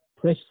of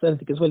press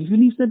Celtic as well. If you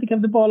leave Celtic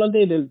have the ball all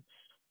day, they'll,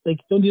 like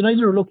Dundee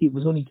United are lucky it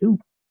was only 2.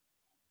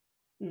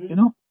 You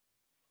know?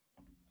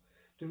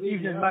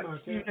 Evening,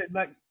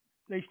 Mick.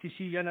 Nice to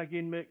see you in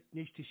again, Mick.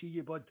 Nice to see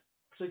you, bud.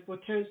 It's like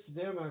what turns to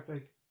there, Mark,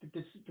 like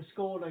the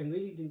scoreline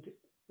really didn't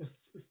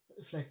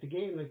reflect the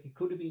game. Like it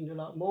could have been a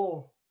lot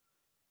more.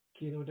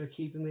 You know, their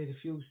keeper made a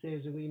few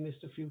saves and we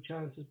missed a few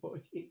chances,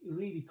 but it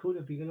really could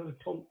have been another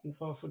thumping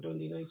for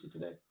Dundee United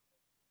today.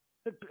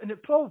 And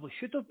it probably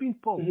should have been,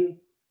 Paul. Mm-hmm.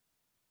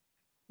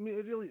 I mean,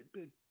 it really,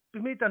 we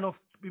made enough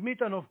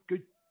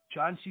good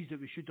chances that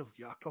we should have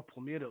got a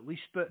couple more at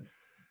least, but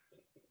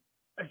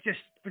it's just,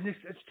 when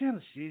it's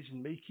Terence says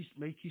and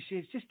Mikey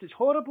says, it's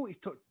horrible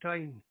to try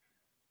and,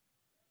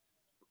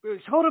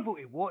 it's horrible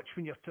to watch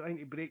when you're trying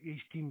to break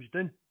these teams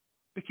down.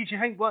 Because you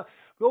think, well,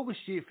 we always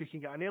say if we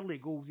can get an early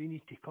goal, they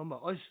need to come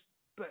at us.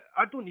 But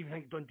I don't even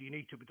think Dundee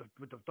United would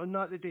have done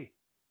that today.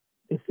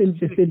 They still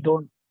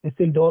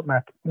don't,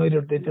 Mark.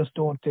 Neither, they just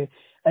don't.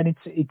 And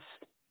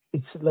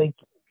it's like,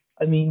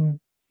 I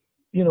mean,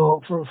 you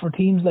know, for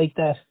teams like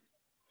that,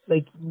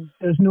 like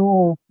there's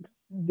no,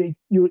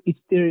 anyone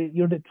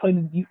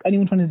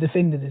trying to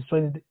defend it is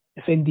trying to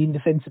defend the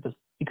indefensible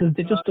because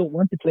they just don't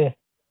want to play.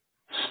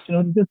 You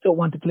know, they just don't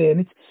want to play,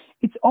 and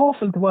it's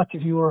awful to watch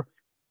if you're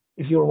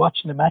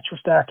watching the match for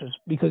starters,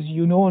 because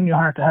you know in your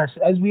heart to heart,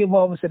 as we have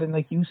always said, and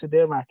like you said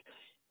there, Mark,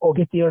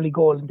 get the early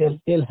goal, and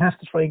they'll have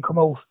to try and come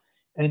out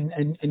and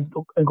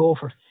go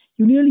for it.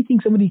 You nearly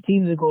think some of these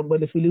teams are going,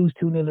 well, if we lose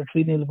 2-0 or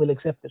 3-0, we'll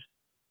accept it.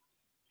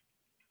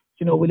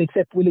 You know, we'll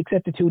accept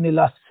the 2-0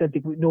 loss to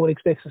Celtic. No one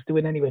expects us to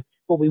win anyway,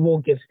 but we don't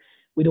want to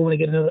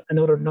get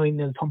another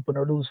 9-0 thumping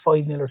or lose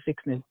 5-0 or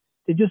 6-0.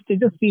 They just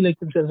feel like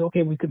themselves,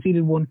 okay, we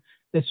conceded 1,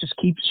 let's just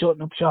keep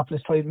shutting up shop,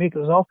 let's try and make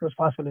it as awful as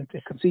possible, and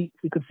if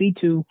we concede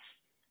 2,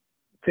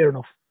 fair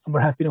enough, and we're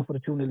happy enough with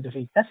a 2-0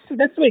 defeat. That's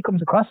the way it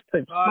comes across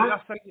at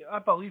times. I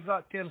believe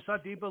that, Terence. I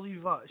do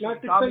believe that.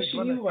 Like the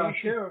question you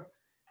asked there,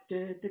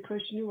 the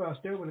question you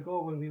asked there a while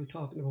ago when we were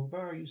talking about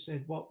VAR, you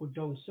said, what would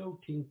Down South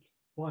think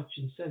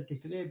watching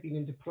Celtic today being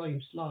in the prime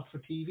slot for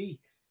TV?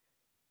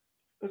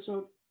 And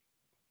so,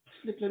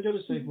 flipping on the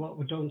other side, what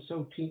would Down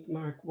South think,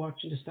 Mark,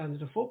 watching the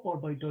standard of football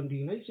by Dundee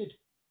United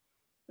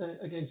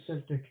against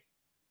Celtic?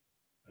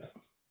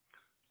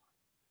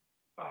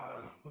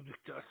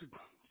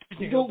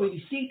 You don't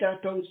really see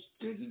that,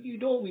 you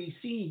don't really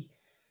see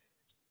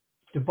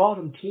the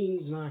bottom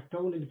teams, Mark,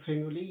 down in the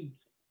Premier League,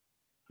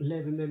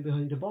 11 men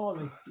behind the ball.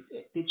 Like,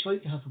 they try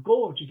to have a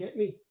goal, do you get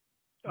me?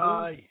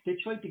 Aye. They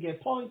try to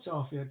get points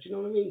off you, do you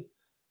know what I mean?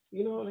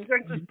 You know, like, I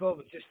think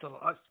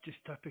that's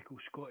just typical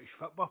Scottish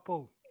football,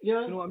 Paul.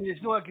 Yeah. You know what I mean?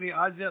 It's not a great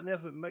advert there,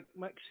 but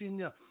Mick's saying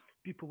there,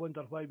 people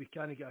wonder why we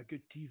can't get a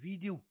good TV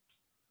deal.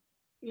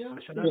 Yeah,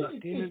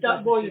 it's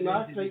that way,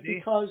 Mark, like,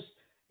 because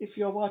if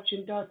you're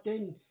watching that,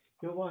 then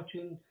you're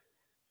watching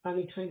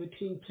any time a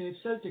team plays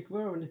Celtic,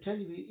 where on the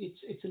telly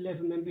it's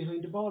 11 men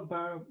behind the ball,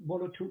 bar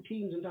 1 or 2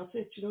 teams, and that's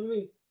it. You know what I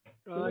mean?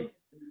 Right.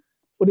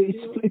 But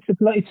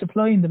it's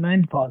supply and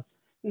demand, Paul.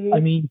 Mm-hmm. I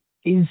mean,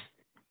 is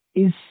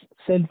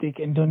Celtic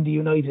and Dundee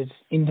United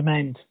in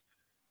demand?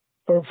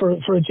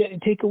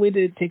 Take away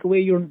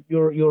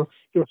your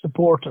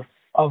supporter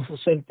of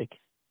Celtic,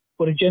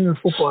 but a general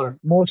footballer,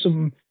 most of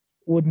them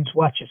wouldn't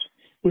watch it.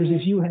 Whereas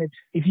if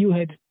you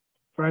had,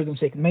 for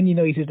argument's sake, Man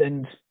United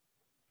and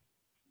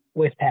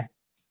West Ham,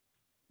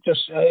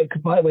 just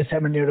combine West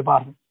Ham are near the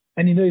bottom,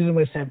 Man United and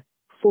West Ham,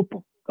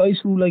 football guys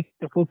who like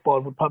the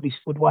football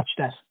would watch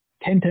that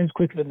 10 times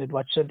quicker than they'd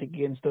watch Celtic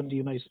against Dundee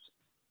United,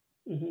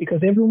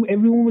 because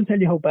everyone will tell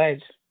you how bad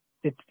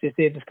they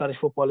say the Scottish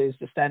football is,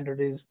 the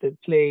standard is, the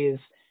play is.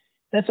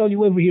 That's all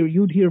you ever hear.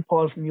 You'd hear,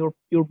 Paul, from your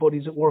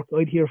buddies at work.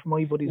 I'd hear from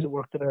my buddies at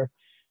work that are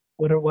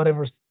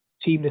whatever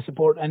team they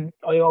support, and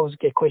I always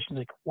get questions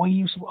like, why do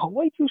you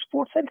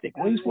support Celtic?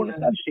 Why do you support the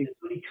Scottish team? There's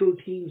only 2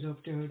 teams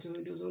up there.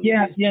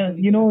 Yeah,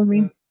 you know what I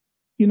mean.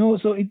 You know,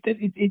 so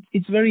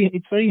it's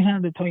very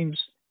hard at times.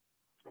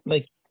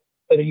 Like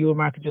you or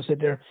Mark just said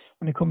there,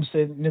 when it comes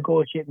to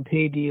negotiating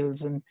pay deals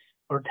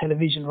or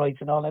television rights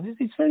and all that,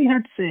 it's very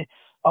hard to say,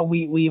 oh,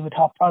 we have a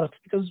top product,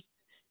 because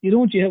they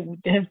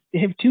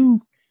have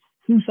two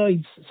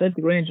sides,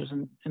 Celtic Rangers,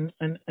 and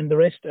the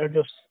rest are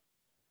just,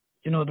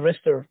 the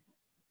rest are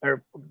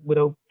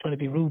without trying to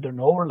be rude, they're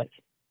nowhere like.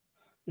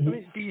 I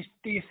mean,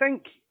 do you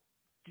think,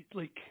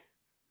 like,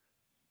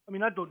 I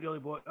mean, I don't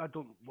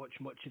watch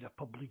much of the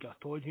pub league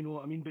at all, you know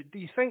what I mean? But do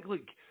you think,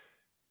 like,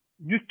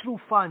 neutral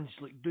fans,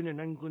 like down in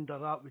England or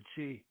that, would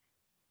say,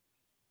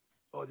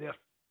 oh,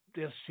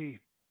 there's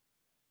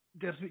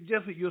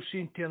what you're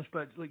saying, Terence,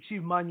 but like, see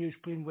if Man U's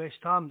playing West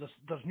Ham,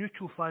 there's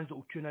neutral fans that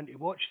will tune in to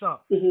watch that.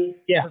 Mm-hmm.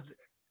 Yeah.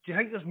 Do you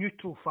think there's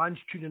neutral fans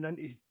tuning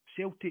into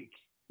Celtic?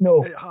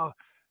 No.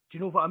 Do you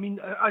know what I mean?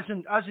 As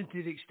in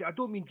to the extent, I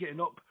don't mean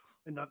getting up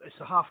and it's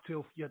a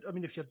 12:30. I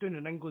mean, if you're down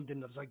in England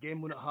and there's a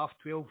game on at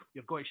 12:30,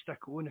 you've got to stick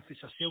it on. If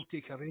it's a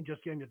Celtic or Rangers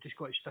game, you've just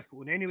got to stick it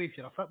on anyway if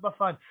you're a football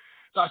fan.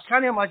 But I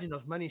can't imagine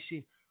there's many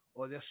saying,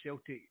 oh, there's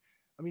Celtic.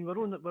 I mean, we're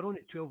on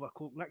at 12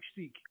 o'clock next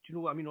week. Do you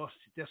know what I mean? Oh,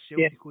 there's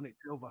Celtic on at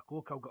 12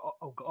 o'clock.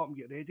 I'll get up and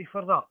get ready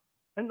for that.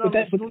 And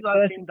that's what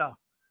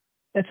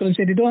I'm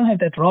saying. They don't have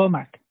that draw,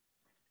 Mark.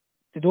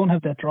 They don't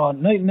have that draw.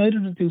 Neither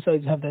of the two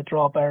sides have that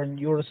draw, Baron.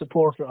 You're a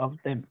supporter of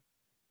them,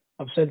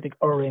 of Celtic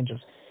or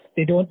Rangers.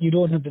 You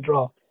don't have the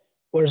draw.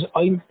 Whereas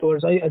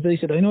as I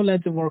said, I know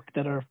lads at work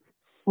that are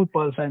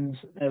football fans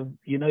of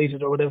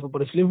United or whatever,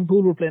 but if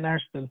Liverpool were playing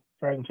Arsenal,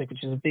 for argument's sake,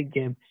 which is a big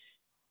game,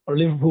 or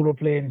Liverpool were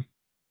playing,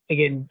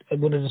 again,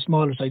 one of the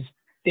smaller sides,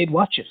 they'd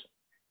watch it.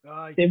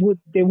 Right.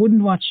 They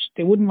wouldn't watch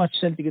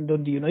Celtic and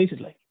Dundee United.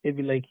 Like, they'd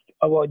be like,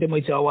 they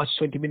might say, I watched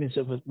 20 minutes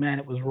of it, man,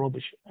 it was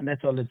rubbish, and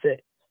that's all they'd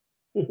say.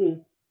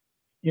 Mm-hmm.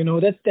 You know,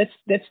 that's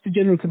the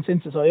general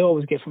consensus I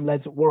always get from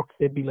lads at work.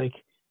 They'd be like,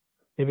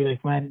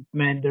 man,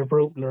 they're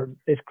brutal, or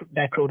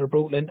that crowd are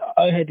brutal. And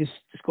I had this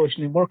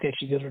discussion in work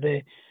actually the other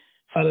day.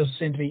 Fellas were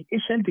saying to me,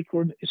 if Celtic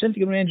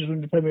and Rangers were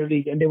in the Premier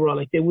League, and they were all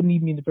like, they wouldn't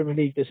even be in the Premier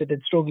League, they said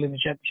they'd struggle in the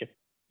Championship.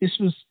 This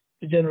was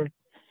the general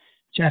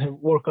chat at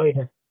work I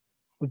had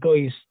with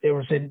guys. They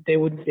were saying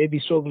they'd be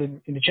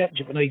struggling in the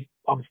Championship, and I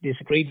obviously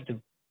disagreed with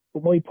them.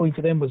 But my point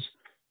to them was,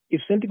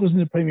 if Celtic was in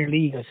the Premier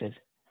League, I said,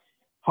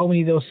 how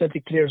many of those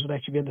Celtic players would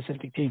actually be on the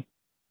Celtic team?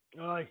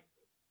 Aye,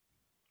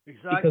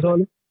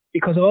 exactly.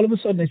 Because all of a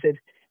sudden, I said,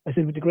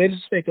 with the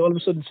greatest respect, all of a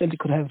sudden Celtic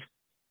could have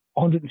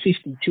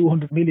 150,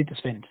 200 million to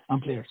spend on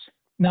players,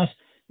 not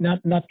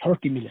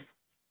 30 million.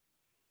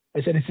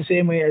 I said it's the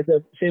same way as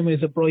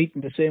a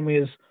Brighton, the same way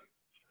as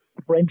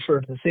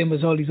Brentford, the same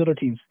as all these other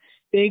teams.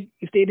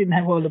 If they didn't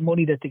have all the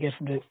money that they get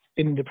from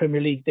in the Premier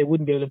League, they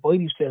wouldn't be able to buy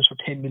these players for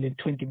 10 million,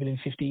 20 million,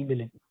 15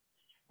 million.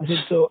 I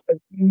said, so the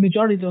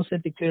majority of those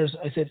Celtic players,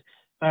 I said,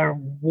 are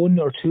 1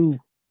 or 2,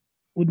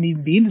 wouldn't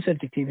even be in the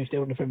Celtic team if they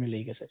were in the Premier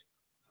League, I said.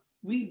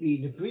 We'd be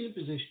in a brilliant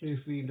position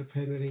if we were in the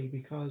Premier League,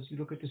 because you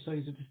look at the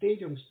size of the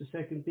stadiums, the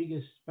second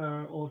biggest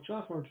bar Old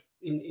Trafford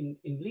in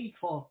League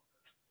 4.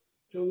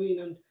 Do you know what I mean?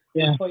 And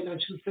yeah,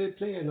 financial fair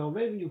play and our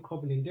revenue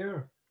coming in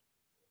there.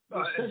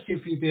 If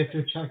you'd be able to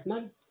attract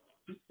man.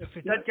 If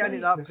we did get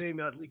into that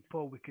Premier League,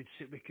 Paul, we could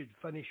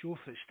finish off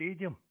at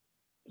stadium.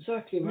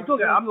 Exactly. I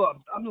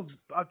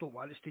don't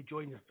want us to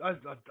join. I've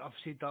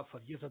said that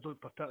for years. I don't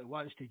particularly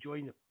want us to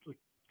join. Go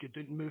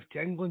down and move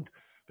to England.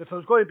 But if it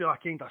was going to be like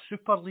a kind of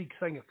Super League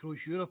thing across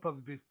Europe,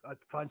 I'd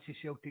fancy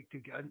Celtic to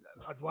get in.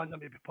 I'd want them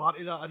to be part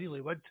of that. I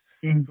really would.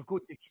 Mm-hmm.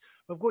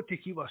 We've got to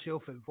keep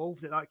ourselves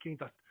involved at that kind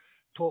of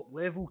top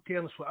level,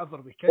 Terence, whatever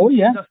we can. Oh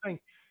yeah. Kind of thing.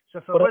 So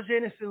if there was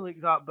anything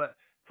like that, but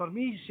for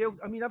me,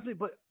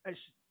 but it's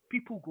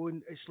people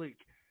going. It's like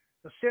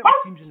there's certain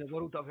teams in the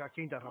world that have a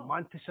kind of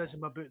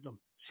romanticism about them.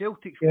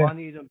 Celtic's one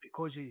of them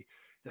because of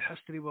the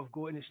history we've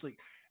got, and it's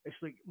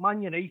like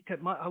Man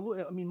United.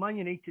 Man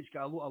United's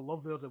got a lot of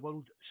love out of the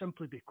world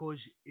simply because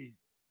of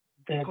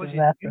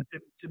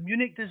the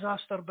Munich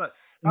disaster. But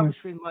that was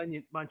when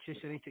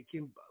Manchester United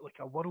came like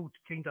a world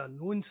kind of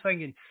known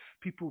thing, and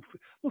people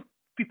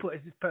people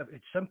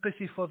it's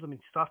sympathy for them and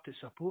started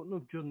supporting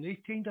them during these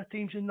kind of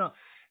times and that.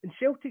 And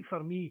Celtic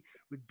for me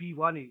would be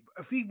one of,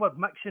 if we were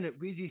mixing it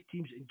with these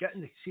teams and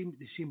getting the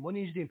same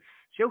money as them,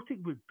 Celtic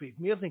would be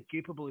more than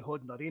capable of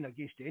holding their own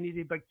against any of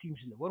the big teams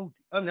in the world.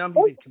 I mean,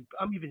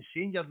 I'm even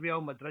saying your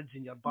Real Madrids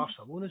and your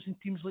Barcelonas and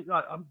teams like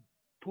that. I'm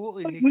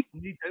totally no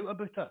doubt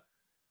about it.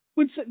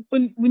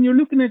 When you're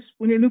looking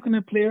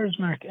at players,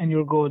 Mark, and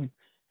you're going,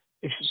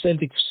 if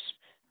Celtics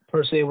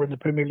per se were in the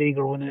Premier League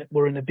or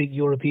were in a big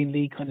European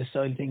league kind of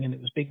style thing and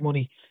it was big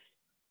money,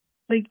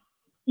 like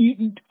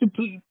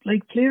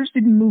players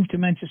didn't move to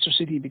Manchester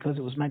City because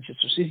it was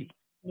Manchester City.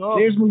 No,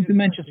 players moved to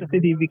Manchester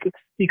City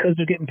because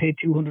they're getting paid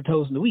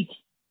 $200,000 a week,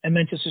 and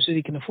Manchester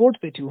City can afford to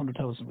pay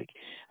 $200,000 a week.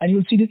 And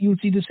you'll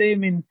see the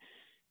same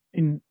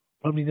in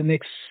probably the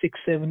next 6,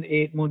 7,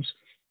 8 months,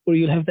 where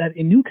you'll have that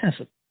in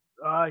Newcastle.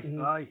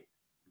 Aye.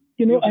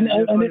 You know, and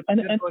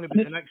going to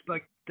be the next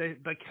big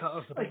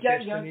hitters.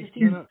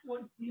 Again,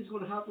 what is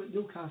going to happen with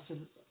Newcastle,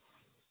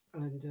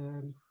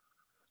 and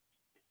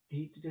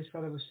this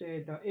fellow was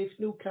saying that if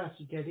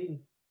Newcastle get in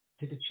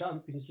to the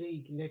Champions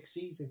League next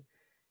season,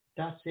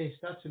 that's it.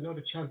 That's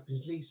another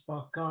Champions League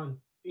spot gone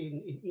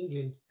in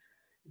England.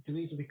 The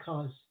reason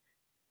because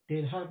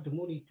they'll have the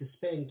money to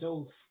spend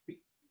out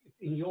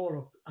in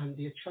Europe and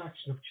the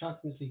attraction of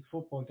Champions League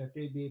football that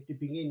they'll be able to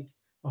bring in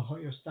a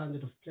higher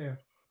standard of player.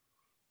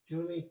 Do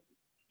you know what I mean?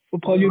 Well,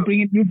 Paul,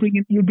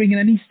 you're bringing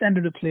any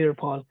standard of player,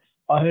 Paul,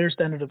 a higher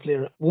standard of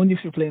player. One,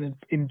 if you're playing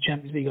in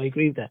Champions League, I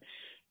agree with that.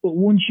 But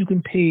once you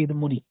can pay the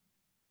money,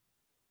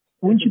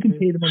 like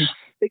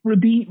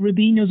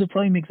Robinho's a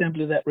prime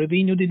example of that.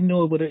 Robinho didn't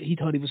know whether he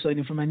thought he was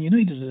signing for Man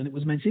United, and it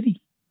was Man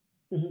City.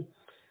 Mm-hmm.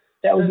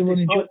 That was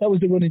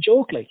the running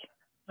joke, like.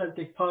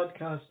 Celtic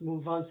podcast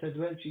move on said,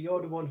 well,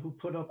 you're the one who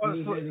put up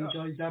Neil Lennon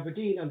joins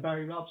Aberdeen and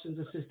Barry Robson's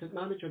assistant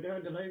manager there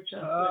in the live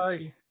chat.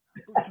 Do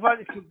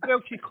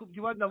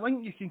you want the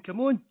link? You can come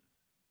on.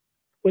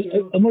 Well,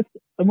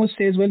 I must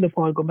say as well,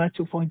 Paul, go back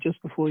to a point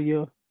just before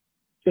you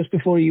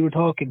were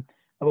talking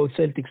about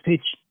Celtic's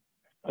pitch.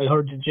 I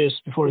heard it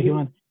just before you came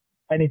on,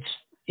 and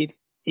it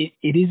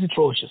is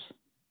atrocious.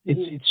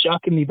 It's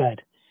shockingly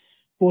bad.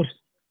 But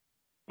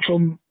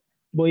from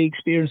my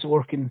experience of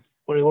working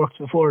where I worked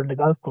before in the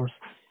golf course,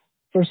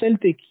 for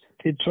Celtic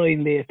to try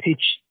and lay a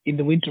pitch in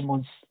the winter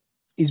months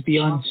is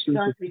beyond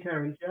stupid. Exactly,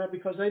 Terence. Yeah,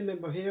 because I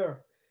remember here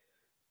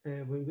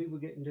when we were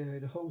getting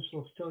the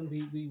houseworks done,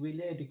 we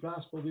laid the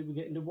grass, but we were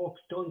getting the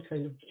works done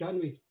kind of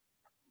January.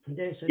 And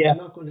they said they're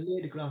not going to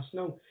lay the grass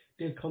now.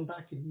 They'll come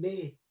back in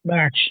May.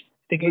 March.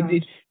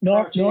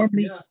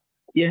 Normally,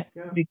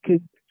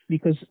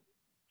 because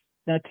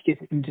not to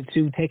get into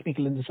too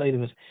technical in the side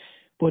of it,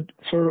 but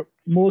for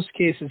most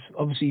cases,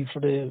 obviously for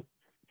the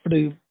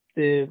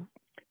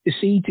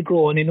seed to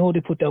grow, and I know they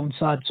put down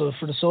sod, so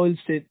for the soils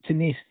to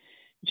knit,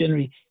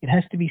 generally it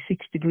has to be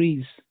 6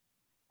 degrees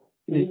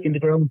in the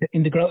ground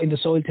in the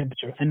soil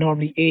temperature, and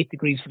normally 8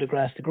 degrees for the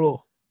grass to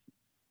grow.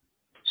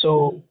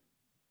 So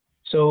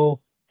for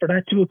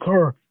that to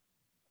occur,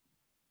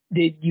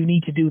 you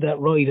need to do that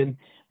right, and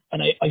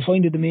I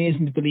find it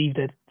amazing to believe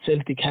that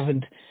Celtic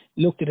haven't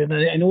looked at it.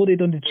 And I know they've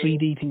done the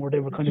 3D thing where they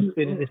were kind of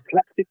putting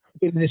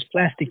this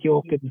plastic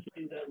yoke and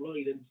do that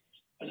right, and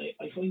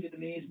I find it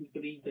amazing to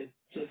believe that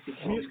Celtic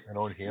haven't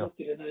looked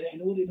at it. I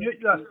know they've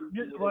mute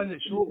the one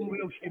that's open,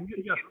 Welsh.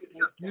 Mute your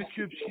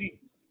YouTube screen.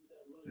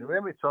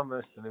 Let me turn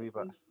this in a wee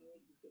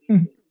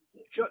bit.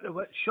 Shut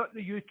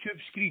the YouTube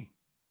screen.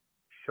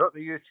 Shut the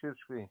YouTube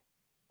screen.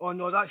 Oh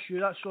no, that's you.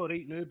 That's all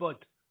right now,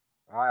 bud.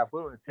 Aye, I've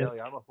got to tell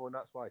you, I'm a phone.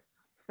 That's why.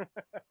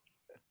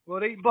 All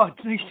right, bud.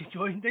 Nice to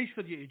join. Nice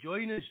for you to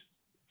join us.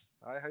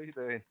 Hi, how you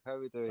doing? How are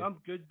we doing? I'm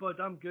good, bud.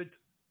 I'm good.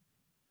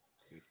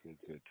 Good.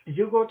 Did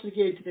you go to the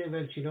game today,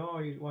 Welch?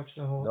 Or you watched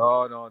the whole?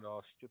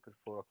 No. Stupid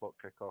 4 o'clock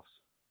kickoffs.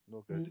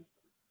 No good.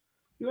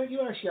 You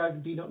actually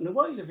haven't been up in a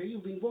while, have you?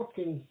 You've been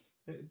working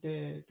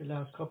the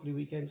last couple of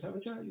weekends,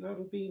 haven't you? You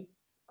haven't been.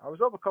 I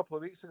was up a couple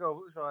of weeks ago.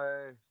 What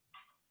was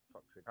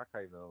I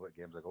can't even know what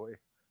games I go to.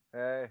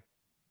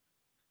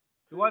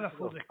 The one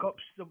for the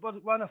cups. The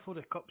one for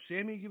the cup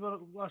semi. You were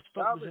last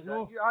up, was it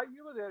no?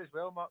 You were there as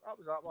well, Mark. That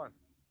was that one.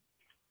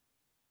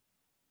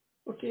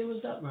 What game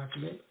was that, Mark?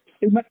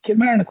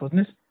 Kilmarnock,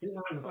 wasn't it?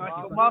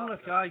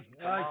 Kilmarnock, aye.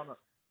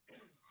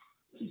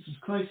 Jesus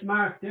Christ,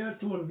 Mark, they're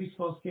two of his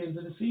first games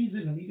of the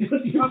season, and you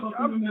don't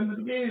remember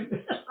the game.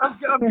 I'm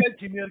getting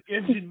to more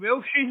games in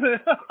Welsh.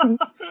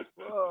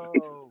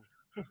 Whoa.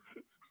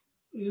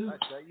 Yeah.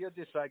 That's right. You're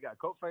just trying to get a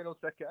cup final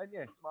ticket, aren't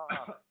you? Smart.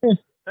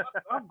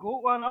 I've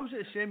got one. I was at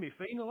the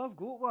semi-final. I've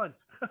got one.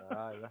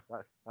 Aye,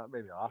 that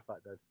made me laugh,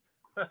 that did.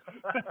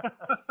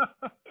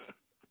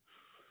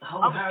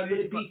 How hard would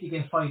it be to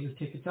get final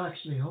tickets,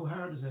 actually? How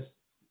hard is it?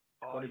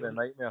 It's going to be a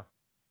nightmare.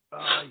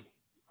 Aye.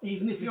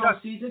 Even if you're a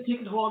season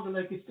ticket holder,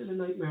 like, it's still a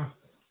nightmare.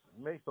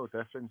 It makes no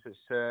difference. It's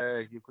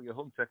you've got your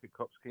home ticket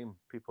cup scheme.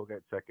 People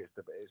get tickets,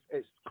 but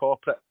it's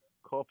corporate.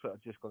 Corporate are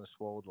just going to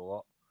swallow the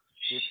lot.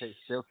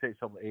 They'll take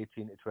something like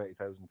 18 to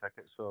 20,000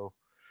 tickets. So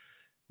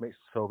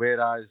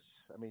whereas,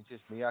 I mean,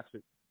 just me, what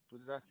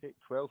did I take?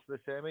 12 for the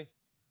semi.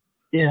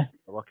 Yeah.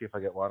 I'm lucky if I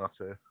get 1 or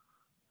 2.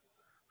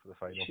 for the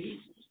final.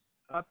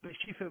 But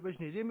see, if it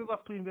wasn't them we were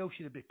playing well,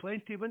 should there be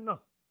plenty, wouldn't there?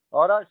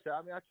 Oh, that's it.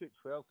 I mean, I took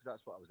 12 because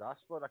that's what I was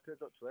asked for. I could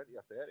have got 20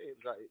 or 30. It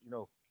was like,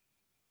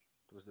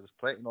 there was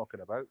plenty knocking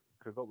about.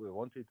 Could have got what we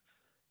wanted,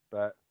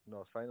 but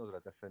no, finals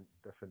are a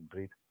different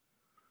breed.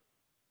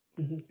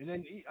 And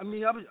then, I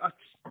mean, I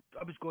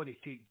was going to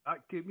take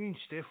back to it. Me and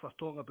Steph were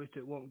talking about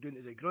it walking down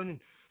to the ground,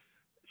 and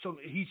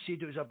he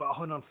said it was about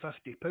 £150,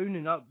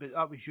 and that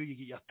was you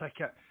get your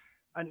ticket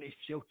into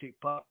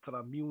Celtic Park for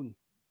a meal and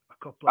a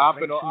couple of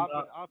drinks.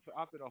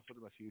 I've been offered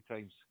them a few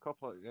times.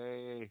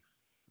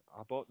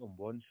 I bought them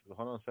once for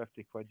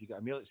 £150. You get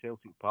a meal at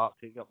Celtic Park,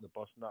 take you up in the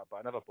bus and that, but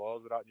I never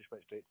bothered with that. Just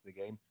went straight to the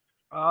game.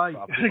 Aye,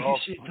 you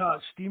see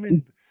that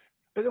steaming.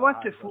 But they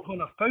wanted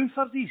 £400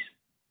 for these.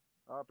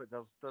 But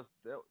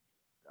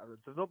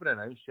there's not been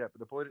announced yet. But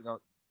the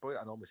boy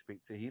I normally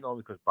speak to, he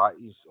normally goes back.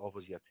 He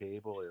offers you a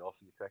table, he offers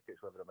you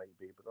tickets, whatever it might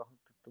be. But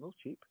they're not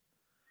cheap.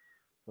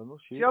 They're not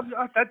cheap. See,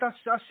 I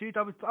said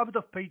I would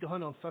have paid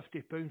 £150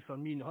 for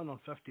me and £150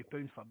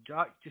 for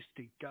Jack just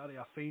to carry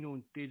a final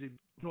and do the.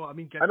 You know what I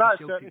mean? And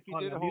that's it. If you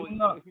do the whole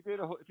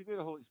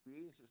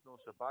experience, it's not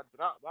so bad.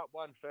 But that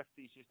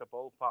 150 is just a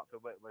ballpark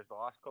for what it was the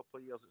last couple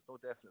of years. It's no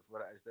definite for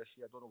what it is this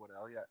year. I don't know what it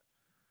is yet.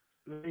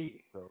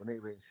 Right. So we need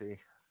to wait and see.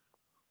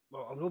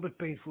 Well, I'll not be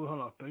paying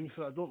 £400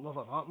 for it. I don't love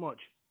her that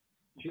much.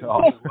 No.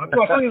 I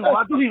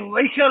don't even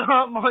like her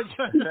that much.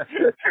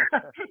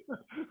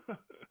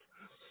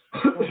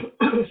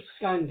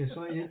 Scandalous,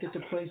 I didn't get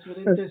the price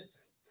within this.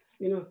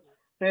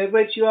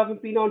 Rich, you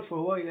haven't been on for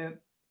a while.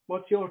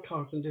 What's your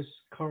thoughts on this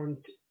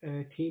current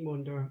team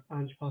under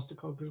Ange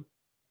Postecoglou?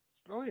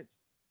 Brilliant.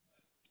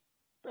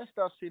 Best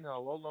I've seen in a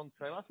long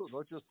time. I thought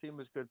Rodgers' team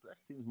was good, but this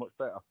team's much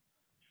better.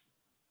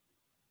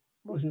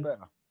 Much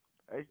better.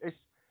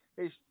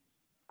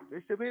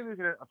 It's the way we're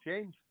going to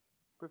change.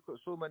 We've got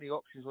so many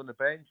options on the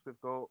bench. We've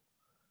got,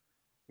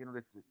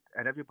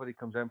 and everybody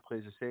comes in and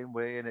plays the same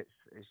way, and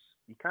it's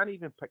you can't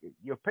even pick.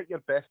 You'll pick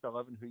your best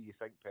 11 who you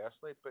think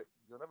personally, but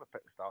you'll never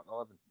pick the starting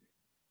 11.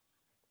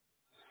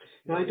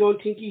 No, I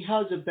don't think he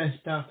has a best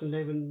starting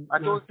 11. I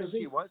don't think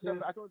he wants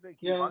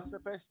the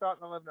best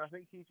starting 11. I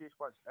think he just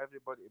wants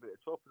everybody to be at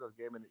the top of their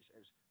game, and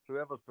it's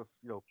whoever's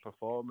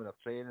performing or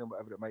training,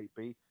 whatever it might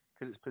be,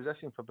 because it's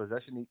position for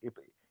position.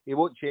 He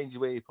won't change the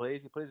way he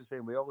plays. He plays the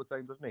same way all the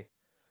time, doesn't he?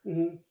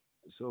 Mm-hmm.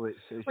 So it's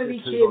well, he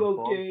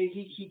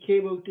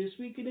came out this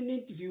week in an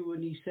interview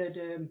and he said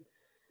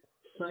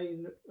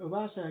Sign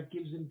Arasa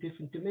gives him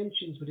different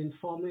dimensions within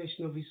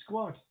formation of his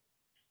squad.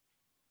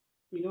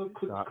 Could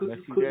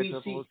we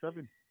see?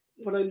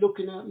 But I'm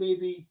looking at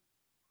maybe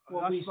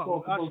what we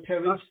spoke about,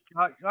 Terry.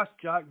 That's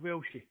Jack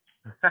Welshie.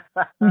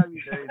 How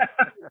you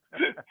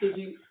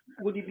doing?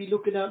 Would he be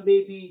looking at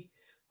maybe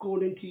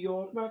going into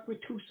York, Mark,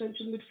 with two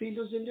central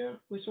midfielders in there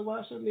with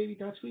Arasa? Maybe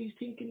that's what he's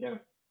thinking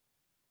there.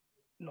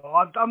 No,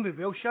 I'm with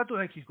Welsh. I don't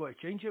think he's got to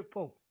change it,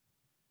 Paul.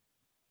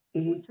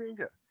 He won't change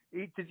it.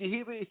 Did you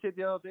hear what he said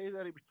the other day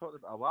there? He was talking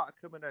about Awata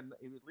coming in.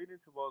 He was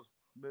leaning towards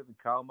moving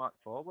Kalmak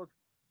forward,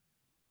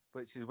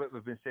 which is what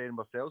we've been saying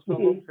ourselves for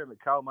a long time. That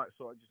Kalmak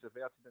sort of just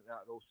averted into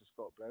that role so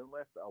Scott Brown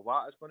left. But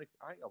I think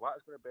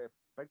Awata's going to be a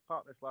big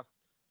part of this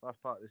last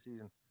part of the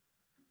season.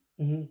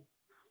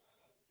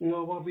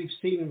 What we've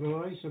seen in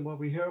Rice and what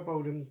we hear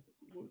about him,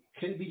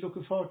 can be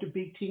looking forward to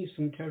big things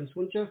from Terence,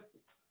 wouldn't you?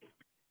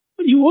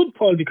 Well, you would,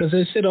 Paul, because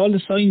I said all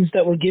the signs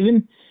that were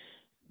given,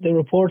 the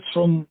reports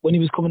from when he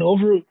was coming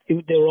over,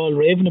 they were all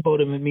raving about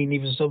him. I mean, he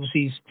was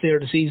obviously player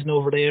of the season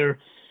over there.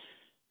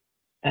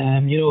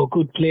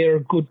 Good player,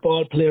 good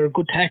ball player,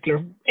 good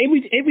tackler.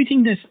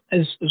 Everything that,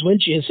 as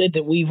Welchie has said,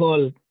 that we've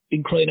all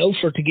been crying out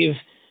for to give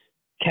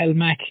Cal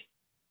Mack,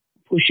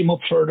 push him up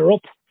further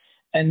up,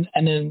 and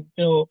then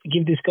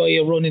give this guy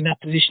a run in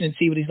that position and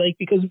see what he's like.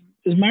 Because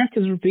as Mark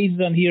has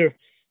repeated on here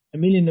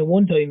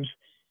 1,001 times,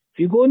 if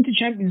you go into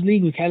Champions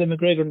League with Callum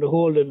McGregor in the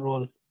holding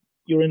role,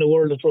 you're in a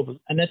world of trouble.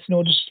 And that's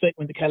no disrespect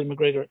to Callum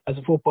McGregor. As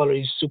a footballer,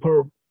 he's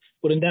superb.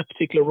 But in that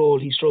particular role,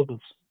 he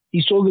struggles.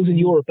 He struggles in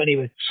Europe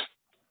anyway.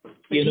 But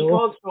I think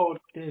also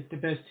the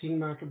best thing,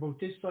 Mark, about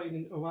this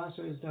signing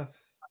Owasa is that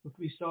what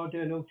we saw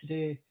there now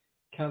today,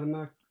 Callum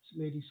Mack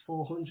made his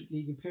 400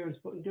 league appearance,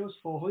 but in those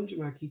 400,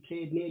 Mark, he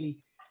played nearly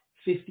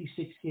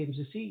 56 games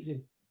a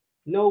season.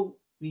 Now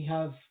we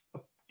have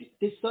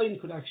this signing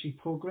could actually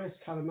progress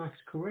Callum Mack's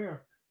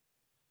career,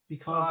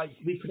 because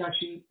we could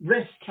actually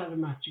rest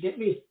Callum Mack. Do you get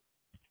me?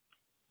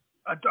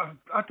 I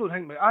don't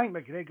think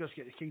McGregor's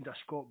got the kind of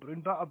Scott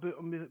Brown bit about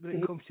him when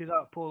it comes to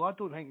that, Paul. I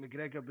don't think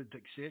McGregor would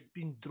accept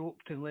being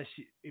dropped unless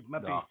he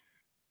maybe. No.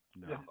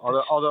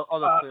 Other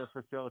players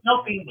facilitate.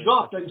 Not being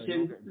dropped, I'm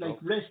saying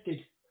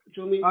rested.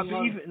 Do you know what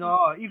I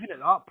mean? Even at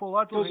that, Paul,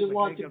 I don't think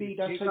want to be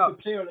that type of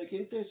player like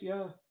this,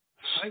 yeah.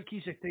 I think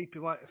he's the type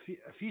of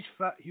if he's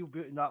fit, he'll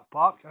be out in that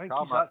park. I think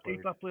he's that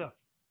type of player.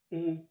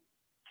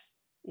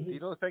 You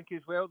don't think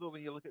as well, though,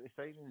 when you look at the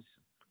signings,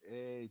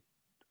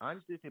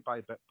 Ange doesn't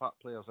buy bit part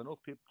players. I know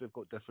people have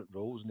got different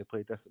roles and they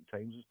play different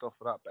times and stuff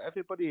like that, but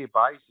everybody he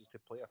buys is to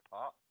play a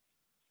part.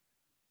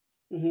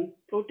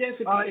 Oh,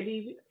 definitely.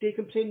 And they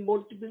can play in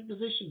multiple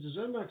positions as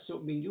well, Max. So,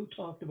 I mean, you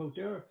talked about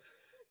there,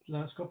 the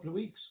last couple of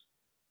weeks.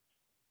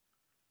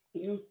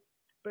 You know?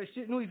 But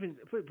it's not even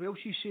what else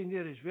he's saying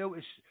there as well.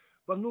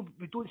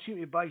 We don't seem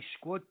to buy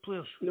squad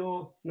players.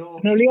 No. They're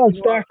nearly all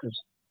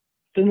starters.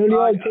 They're nearly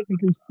all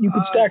technically. You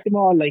could start them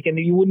all, like, and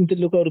you wouldn't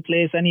look out of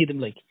place any of them,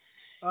 like.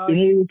 You're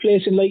nearly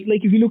replacing, like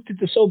if you looked at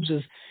the subs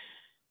as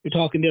you're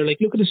talking there, like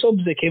look at the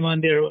subs that came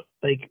on there,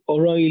 like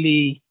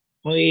O'Reilly,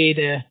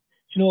 Maeda.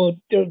 You know,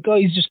 there are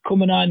guys just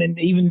coming on, and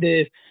even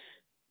the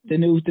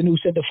new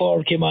centre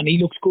forward came on. He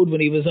looks good when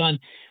he was on,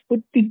 but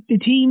the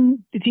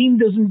team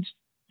doesn't.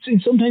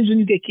 Sometimes when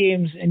you get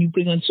games and you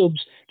bring on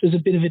subs, there's a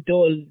bit of a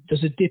dull,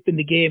 there's a dip in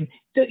the game.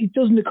 It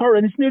doesn't occur,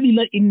 and it's nearly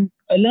like in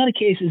a lot of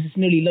cases it's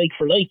nearly like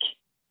for like,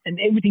 and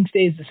everything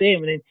stays the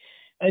same.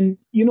 And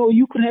you know,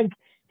 he could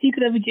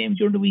have a game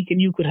during the week, and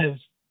you could have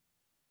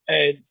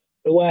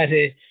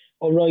Iwata,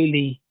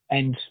 O'Reilly,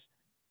 and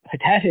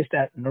Hatate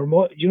starting, or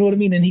more, you know what I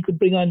mean? And he could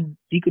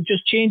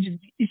just change.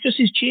 It's just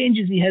his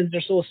changes he has.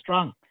 They're so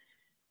strong,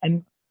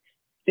 and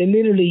they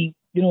literally.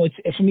 You know,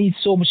 for me,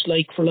 it's so much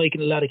like for like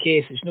in a lot of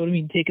cases. You know what I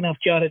mean? Taking off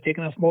Jota,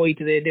 taking off Moy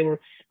today,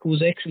 who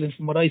was excellent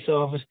from what I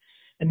saw of it,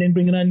 and then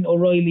bringing on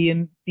O'Reilly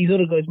and these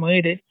other guys,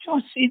 Maeda.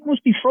 It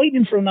must be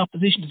frightening for an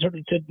opposition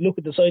to look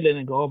at the sideline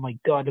and go, "Oh my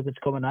God, look what's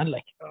coming on!"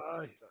 Like,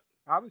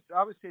 I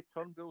would say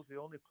Turnbull's the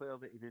only player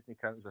that he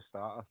didn't count as a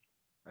starter,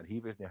 and he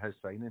wasn't his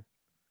signing.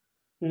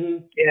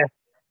 Mm-hmm. Yeah.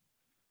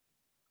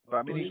 But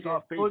I mean, he's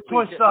not. Don't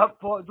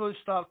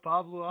start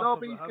Pablo. No,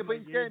 but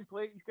he's getting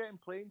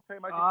playing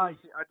time. I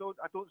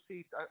don't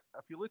see.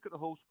 If you look at the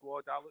whole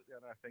squad, I look there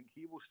and I think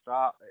he will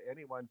start at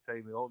any one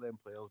time with all them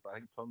players. But I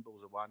think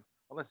Turnbull's the one,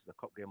 unless it's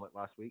a cup game like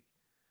last week.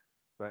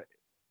 But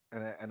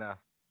in a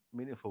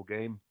meaningful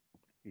game,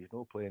 he's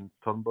not playing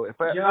Turnbull.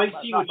 I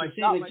see what you're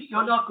saying.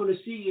 You're not going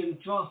to see him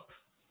drop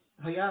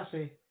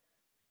Hayase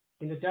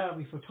in the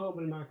derby for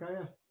Turnbull, Mark, are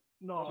you?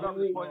 No, that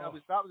was the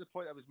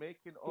point I was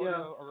making. All the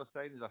other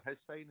signings are his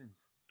signings.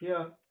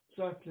 Yeah,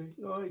 exactly.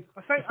 No,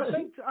 I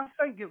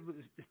think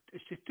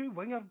it's the two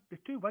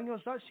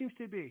wingers that seems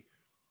to be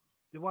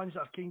the ones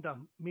that are kind of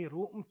more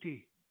open to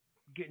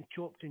getting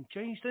chopped and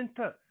changed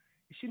into it.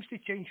 It seems to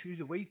change who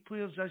the wide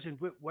players is and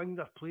what wing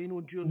they're playing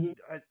on during. Do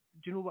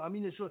you know what I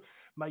mean? It's like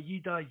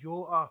Maeda,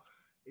 Jota,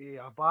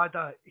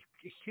 Abada.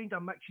 It kind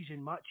of mixes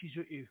and matches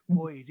out of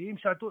all of them.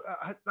 So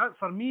that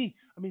for me.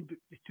 I mean,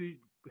 the two.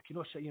 We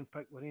cannot sit here and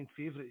pick our own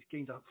favourite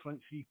kind of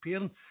front three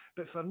pairing,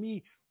 but for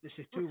me, it's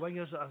the two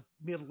wingers that are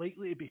more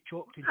likely to be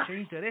chopped and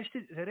changed. The rest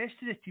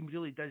of the team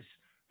really does.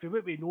 For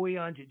what we know,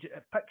 and it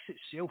picks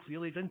itself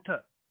really, doesn't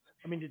it?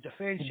 I mean, the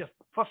defence, your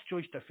first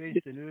choice defence,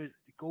 the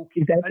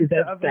goalkeeper,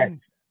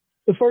 everything.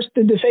 The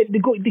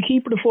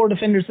keeper, the four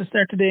defenders that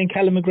start today, and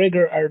Callum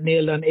McGregor are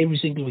nailed on every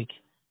single week.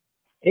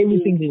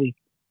 Every single week.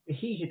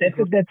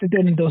 That's a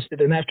done and dusted.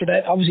 And after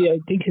that, obviously, I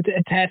think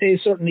Hatate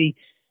is certainly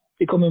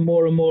becoming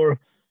more and more,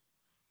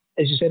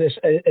 as you said,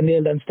 a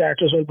nailed on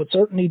starter as well. But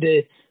certainly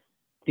the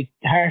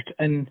Hart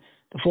and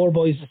the four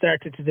boys that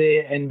started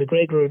today, and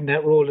McGregor in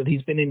that role that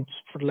he's been in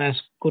for the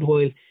last good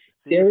while,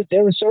 they're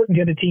a certainty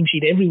on the team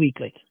sheet every week.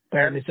 Like,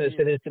 regardless as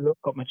to look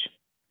up much.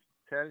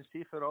 Terence, see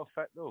if they're all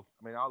fit though.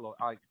 I mean, I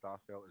like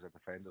Starfelt as a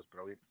defender, is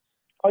brilliant.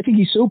 I think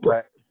he's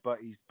super. But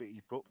he's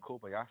broke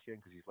Kobayashi in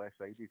because he's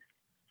left-sided,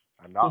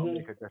 and that'll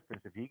make a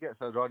difference if he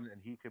gets a run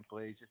and he can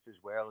play just as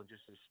well and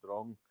just as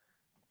strong.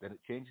 Then it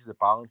changes the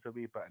balance a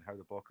wee bit and how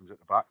the ball comes out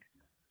the back.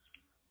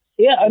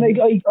 Yeah, and I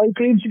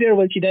agree with you there,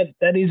 Welchie.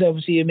 That is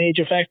obviously a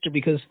major factor,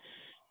 because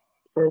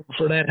for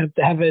that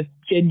to have a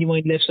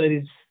genuine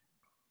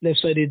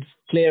left-sided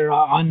player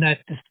on that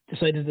the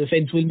side of the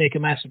defence will make a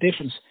massive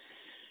difference.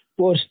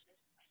 But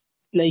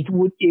like,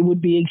 it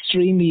would be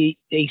extremely,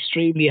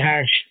 extremely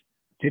harsh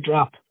to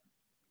drop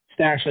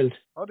Starfelt,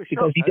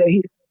 because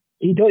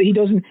he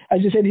doesn't.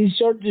 As I said,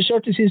 the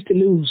short is his to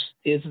lose.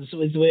 Is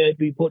the way I'd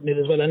be putting it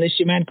as well. Unless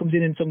your man comes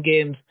in some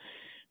games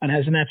and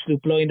has an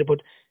absolute blinder,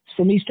 but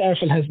for me,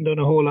 Starfelt hasn't done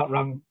a whole lot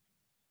wrong.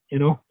 You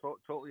know.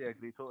 Totally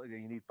agree.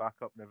 You need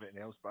backup and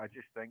everything else, but I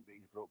just think that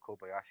he's broke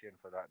Kobayashi in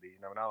for that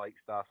reason. I mean, I like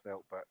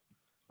Starfelt, but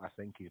I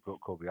think he's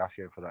broke Kobayashi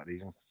in for that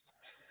reason.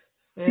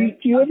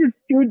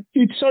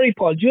 Sorry,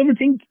 Paul. Do you ever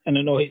think? And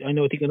I think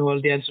I know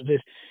all the answer to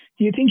this.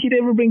 Do you think he'd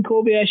ever bring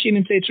Kobayashi in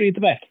and play three at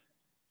the back?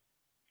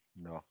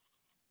 No.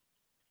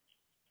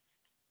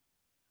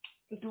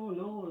 I don't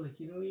know. Like,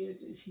 you know,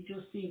 he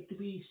just seems to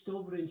be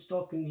stubborn and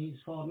stuck in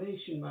his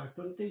formation, Mark,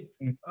 don't he?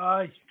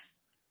 Aye.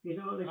 You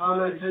know, like how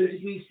many times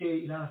did we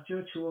say last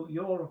year to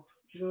Europe?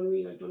 Do you know what I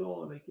mean? I don't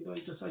know. Like, you know,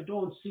 I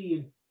don't see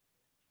him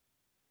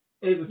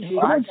ever change.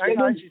 I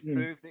just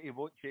proved that he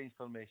won't change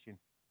formation.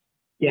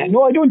 Yeah,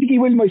 no, I don't think he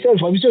will myself.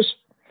 I was just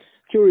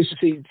curious to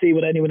see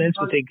what anyone else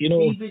would think. You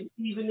know,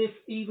 even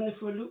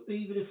if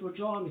we're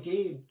drawing the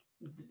game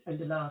in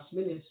the last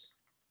minute,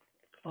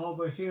 all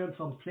we're hearing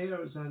from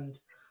players and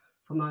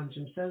from Ange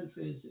himself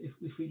is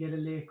if we get a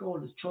late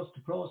goal, it's trust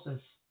the process.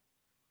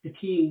 The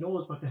team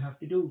knows what they have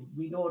to do.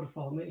 We know the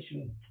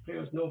formation.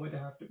 Players know where they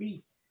have to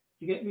be.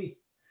 You get me?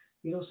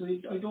 You know, so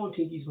I don't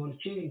think he's going to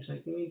change.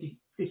 Like, I mean,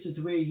 this is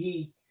the way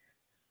he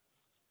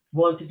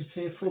wanted to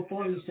play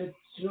football. He said,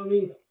 you know what I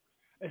mean?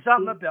 Is that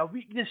maybe a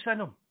weakness in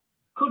him?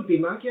 Could be,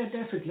 Mark. Yeah,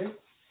 definitely.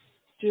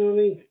 Do you know what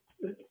I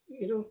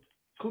mean?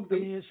 Could be. I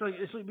mean,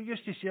 it's like we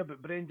used to say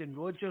about Brendan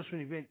Rodgers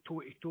when he went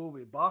toe-to-toe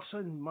with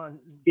Barca, man.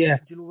 Yeah.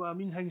 Do you know what I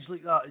mean? Things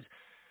like that.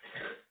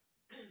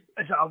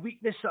 Is it a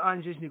weakness that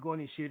Ange isn't going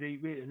to say, right,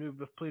 wait, now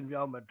we're playing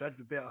Real Madrid,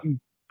 we better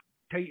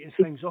tighten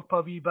things up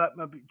a wee bit,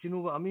 maybe? Do you know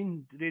what I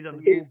mean? Rather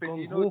than go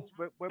gung-ho.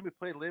 When we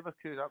played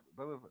Leverkusen,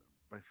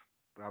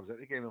 I was at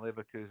the game in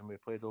Leverkusen, we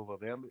played over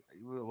there. We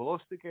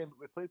lost the game, but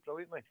we played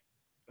brilliantly.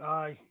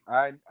 Aye.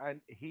 And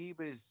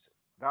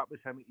that was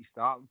him at his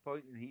starting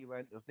point, and he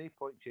went, there's no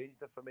point changing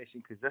the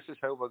formation because this is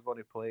how we're going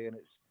to play, and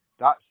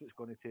that's what's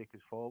going to take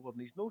us forward.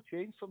 And there's no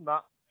change from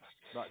that.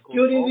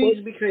 The only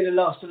reason we kind of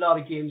lost a lot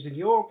of games in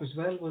Europe as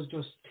well was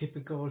just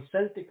typical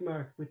Celtic,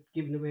 Mark, with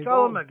giving away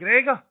Callum goals.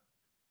 McGregor.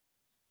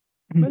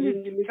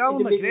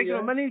 Callum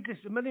McGregor,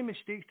 many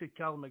mistakes did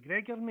Callum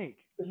McGregor make?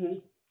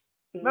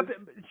 Maybe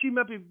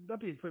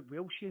what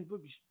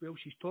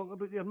Welsh's talking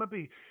about there,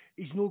 maybe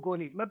he's not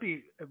going to,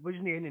 maybe it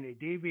wasn't the end of the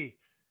day with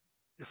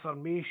the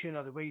formation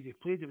or the way they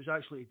played, it was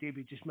actually the day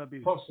we just maybe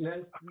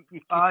personnel.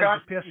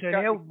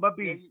 Personnel,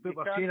 maybe we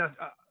were saying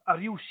a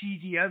real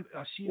CDM,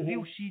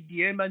 real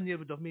CDM in there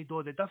would have made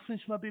all the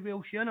difference, maybe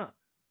Welsh, innit?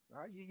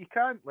 You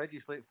can't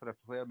legislate for a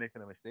player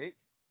making a mistake.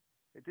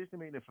 It doesn't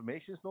mean the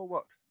formation's no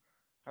work.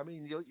 I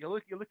mean, you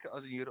look at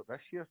us in Europe this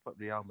year, like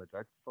Real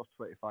Madrid, first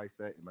 25,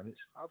 30 minutes,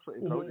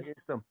 absolutely brilliant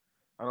against them.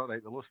 I don't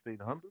like the lost 3-1,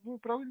 but we were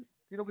brilliant.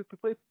 You know, we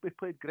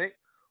played great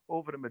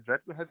over in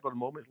Madrid. We had our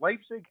moments.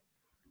 Leipzig,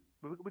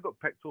 we got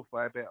picked off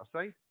by a better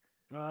side.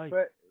 Right.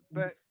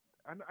 But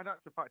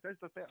that's the fact is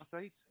they're better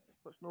sides.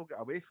 Let's not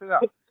get away from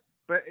that.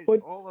 But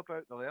it's all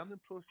about the learning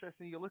process.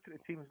 And you look at the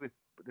teams with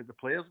the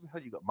players we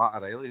had. You got Matt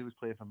O'Reilly, who was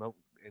playing for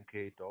Milton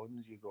MK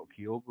Dons. You got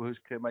Kyogo, who's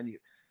come in.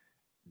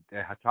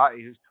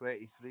 Hatati, who's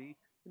 23.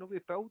 You know, we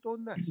build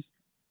on this.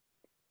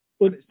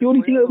 But the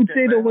only thing I would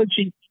say, though,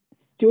 Welchie,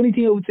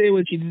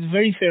 is a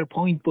very fair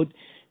point. But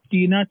do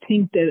you not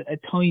think that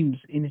at times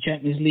in the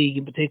Champions League,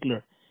 in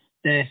particular,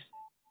 that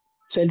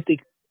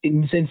Celtic,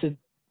 in the sense that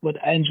what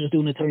Ange was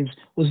doing at times,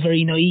 was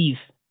very naive?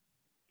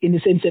 In the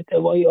sense that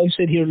I've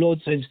said here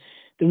loads of times,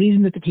 the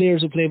reason that the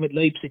players are playing with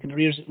Leipzig and the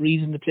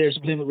reason the players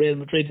are playing with Real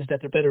Madrid is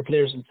that they're better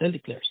players than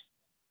Celtic players.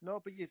 No,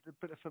 but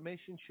the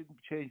formation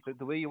shouldn't change.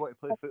 The way you want to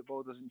play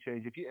football doesn't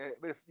change. If you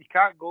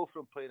can't go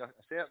from playing a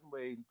certain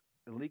way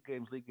in league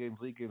games, and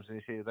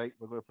you say, right,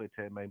 we're going to play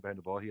 10 men behind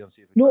the ball here and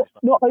see if we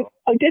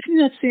I'm definitely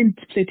not saying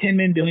to play 10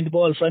 men behind the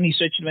ball for any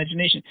stretch of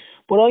imagination.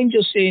 But I'm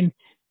just saying,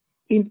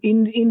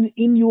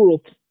 in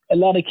Europe, a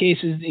lot of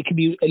cases it can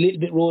be a little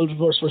bit role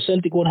reverse where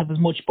Celtic won't have as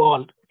much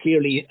ball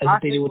clearly as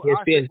they do with the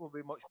SPL. I think we'll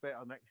be much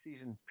better next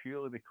season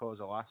purely because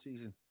of last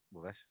season.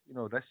 Well,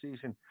 this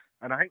season.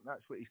 And I think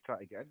that's what he's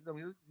trying to get. I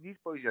mean, these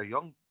boys are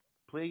young.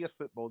 Play your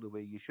football the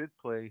way you should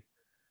play.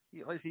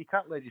 You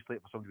can't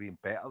legislate for somebody being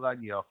better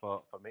than you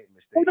for making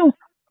mistakes. Oh, no,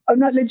 I'm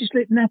not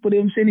legislating that, but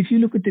I'm saying if you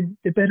look at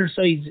the better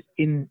sides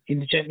in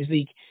the Champions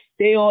League,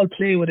 they all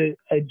play with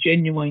a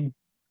genuine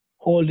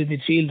holding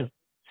midfielder.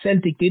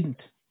 Celtic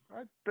didn't.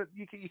 But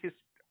you can.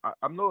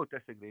 I'm not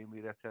disagreeing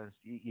with that.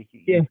 You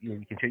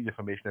can change the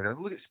formation.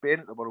 Look at Spain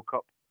at the World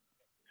Cup.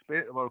 Spain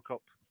at the World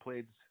Cup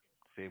played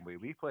the same way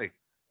we play.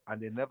 And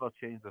they never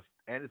changed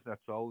anything at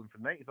all. And for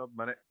the 93rd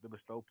minute, they were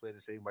still playing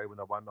the same way when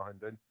they're 1-0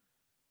 down.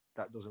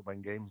 That doesn't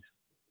win games.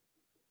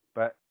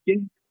 But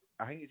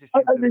I think it's just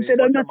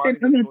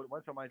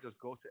once a manager's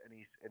got it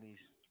in his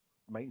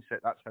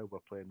mindset, that's how we're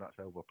playing.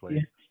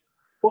 Yeah.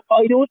 Well,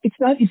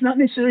 it's not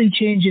necessarily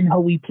changing how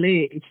we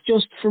play. It's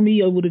just, for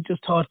me, I would have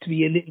just thought to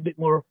be a little bit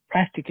more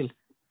practical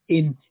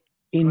in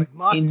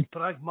pragmatic.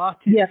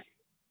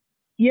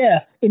 Yeah,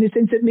 in the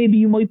sense that maybe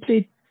you might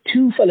play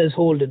two fellas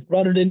holding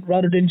rather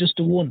than just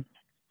the one.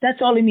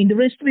 That's all I mean. The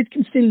rest of it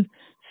can still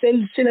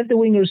have the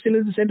winger, still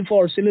have the centre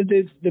forward, still have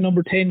the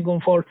number 10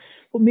 going forward,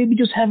 but maybe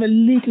just have a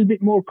little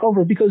bit more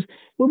cover, because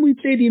when we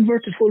play the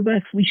inverted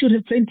full-backs, we should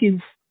have plenty of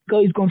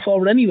guys going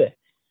forward anyway.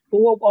 But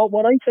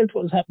what I felt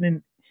what was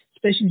happening,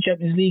 especially in the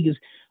Champions League, is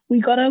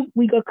we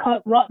got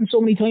caught rotten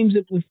so many times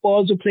that with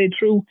balls were played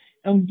through,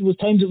 and there was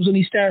times it was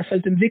only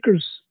Starfelt and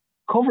Vickers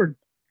covered.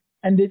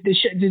 And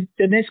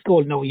the next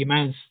goal, no,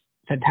 Yaman's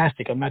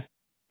fantastic. I'm not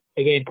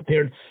again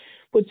comparing,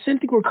 but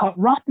Celtic were caught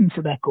rotten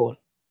for that goal,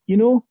 you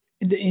know,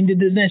 in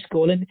the next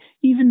goal, and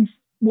even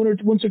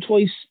once or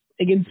twice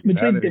against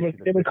Madrid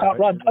they were caught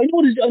rotten. I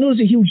know there's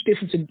a huge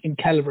difference in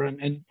caliber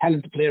and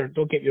talent of player.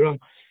 Don't get me wrong,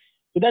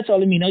 but that's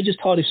all I mean. I just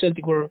thought if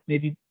Celtic were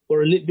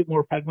a little bit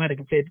more pragmatic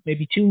and played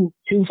maybe two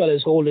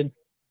fellas holding,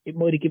 it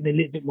might have given a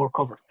little bit more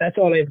cover. That's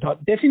all I ever thought.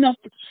 Definitely not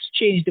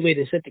change the way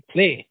they Celtic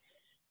play,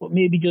 but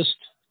maybe just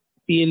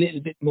be a little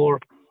bit more,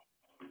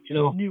 you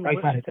know,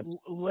 pragmatic.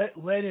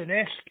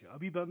 Lennon-esque, a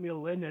wee bit more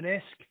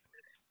Lennon-esque.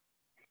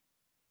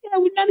 Yeah,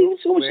 we're not even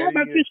so much that,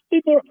 but just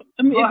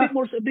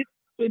a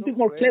bit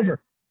more clever.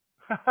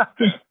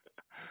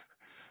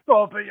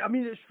 No, but I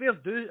mean, it's fair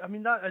do. I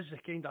mean, that is the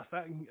kind of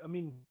thing. I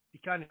mean, you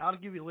can't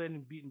argue with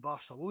Lennon beating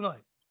Barcelona.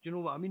 Do you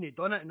know what I mean? He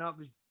done it, and that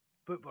was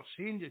what we're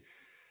saying.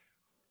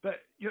 But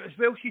as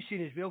well, she's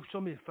saying as well,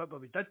 some of the football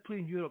we did play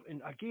in Europe,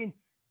 and again,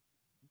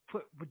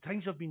 would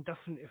things have been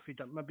different if we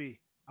had maybe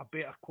a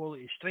better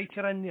quality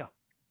striker in there?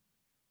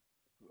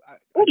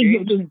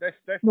 Again,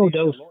 this no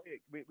doubt.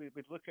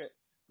 We'd look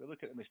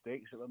at the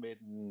mistakes that were made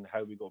and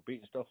how we got beat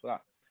and stuff like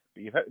that.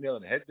 But you've hit the nail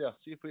on the head there.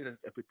 See if we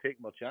take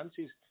more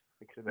chances,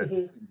 we could have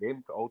been the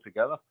game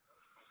altogether.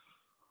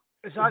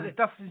 Is that the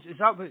difference? Is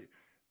that what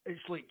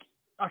it's like?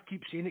 I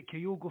keep saying it,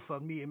 Kyogo for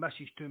me, he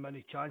misses too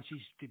many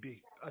chances to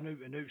be an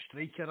out-and-out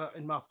striker,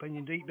 in my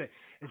opinion, right? But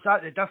is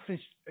that the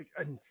difference?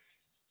 And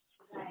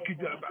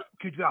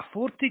could we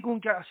afford to go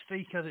and get a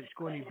striker that's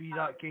going to be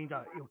that kind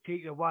of, he'll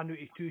take the 1 out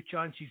of 2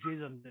 chances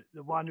rather than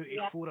the 1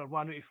 out of 4 or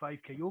 1 out of 5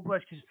 Kyogo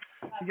is?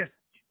 Because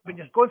when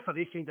you're going for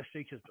these kind of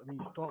strikers, I mean,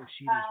 you're talking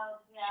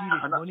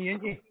serious money,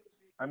 ain't you?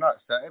 And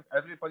that's it.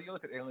 Everybody, you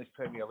look at the English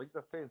Premier League,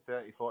 they're paying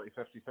 30, 40,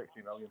 50,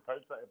 60 million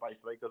pounds to buy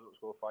strikers that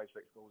score 5,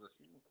 6 goals a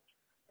season.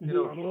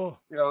 You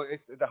know,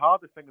 it's the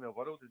hardest thing in the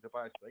world is to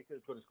buy a striker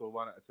that's going to score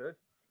 1 out of 2.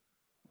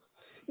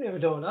 You never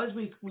know, lads.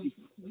 We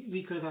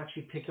could have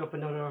actually picked up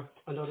another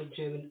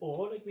German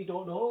like we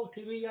don't know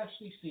till we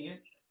actually see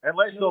it. And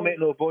let's not make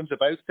no bones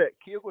about it.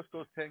 Kyogo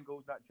scores 10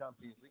 goals in that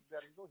Champions League.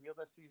 There, he's not here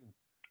this season.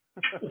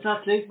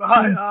 Exactly.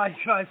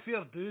 Aye,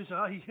 fair dues,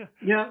 aye.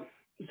 Yeah,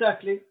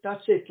 exactly.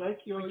 That's it. Like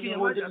you're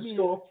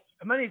scope.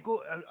 A many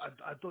goal.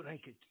 I don't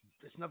think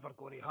it's never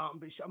going to happen.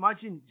 But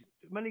imagine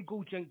how many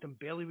goals you think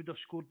Dembele would have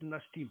scored in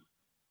this team.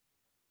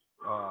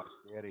 Oh,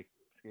 scary.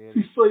 It'd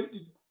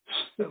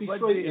be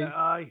frightening.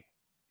 Aye.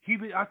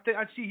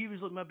 I'd say he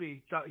was like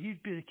maybe that.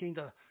 He'd be the kind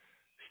of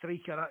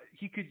striker.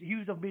 He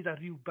would have made a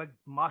real big,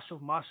 massive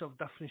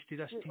difference to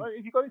this team.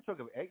 If you're going to talk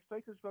about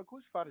ex-strikers, well, go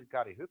as far as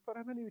Gary Hooper.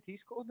 How many would he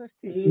score in this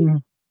team? Mm-hmm.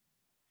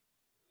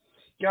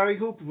 Gary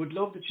Hooper would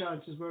love the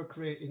chances we're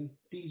creating.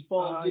 These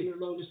balls in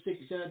around the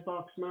 6-yard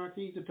box mark.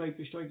 He's the type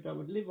of striker that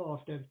would live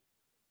off them.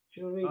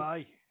 Do you know what I mean?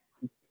 Aye.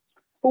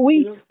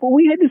 But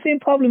we had the same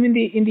problem in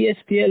the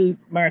SPL,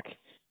 Mark,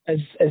 as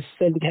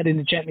Celtic had in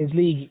the Champions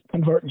League,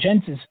 converting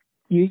chances.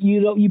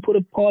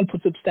 Paul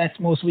puts up stats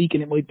most week,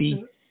 and it might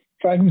be,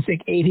 for argument's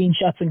sake, 18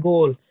 shots on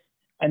goal,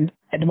 and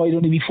there might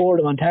only be 4 of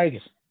them on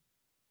target.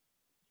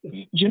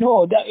 You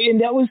know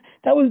that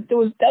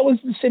was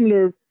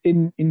similar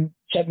in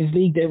Champions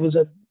League. There was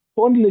a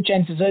bundle of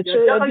chances. That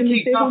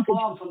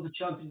form from the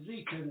Champions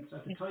League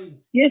at the time.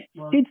 Yes,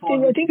 I think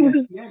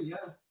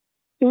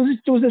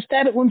there was a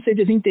stat at one stage.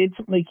 I think they had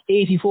something like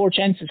 84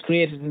 chances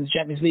created in the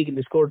Champions League, and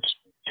they scored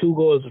 2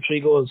 goals or 3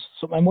 goals.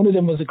 And one of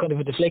them was a kind of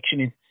a deflection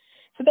in.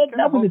 So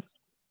that was a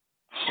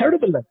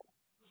terrible.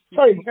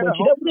 Sorry, that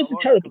was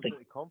a terrible thing.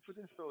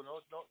 Confidence, though,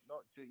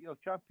 not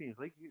Champions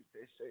League.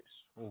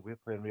 We're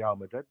playing Real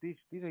Madrid. These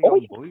are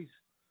young boys.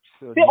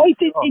 So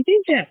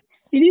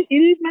it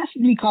is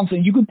massively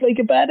confident. You could play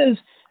Abada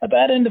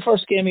in the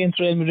first game against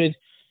Real Madrid.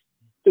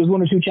 There was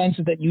 1 or 2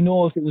 chances that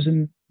if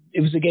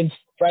it was against,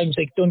 for argument's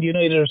sake, Dundee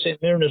United or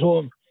St Mirren at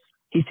home,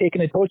 he's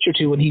taken a touch or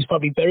 2 and he's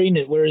probably burying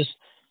it. Whereas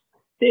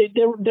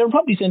they're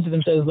probably saying to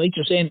themselves, like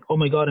you're saying, oh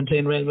my God, I'm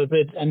playing Real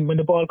Madrid. And when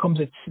the ball comes,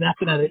 it's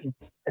snapping at it and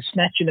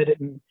snatching at it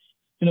and,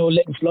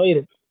 letting fly at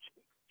it.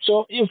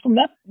 So from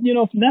that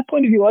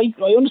point of view, I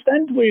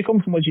understand where you're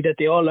coming from, Wilgie, that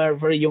they all are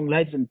very young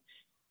lads, and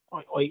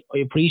I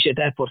appreciate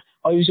that. But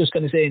I was just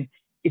kind of saying,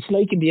 it's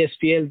like in the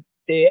SPL,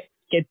 they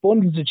get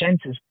bundles of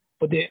chances,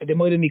 but they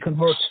might only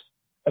convert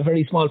a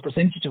very small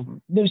percentage of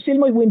them. They still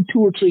might win 2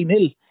 or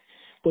 3-0,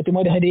 but they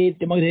might have had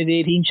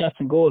 18 shots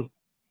on goal.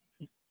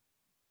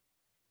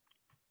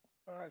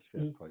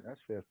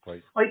 That's fair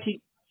point. I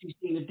think she's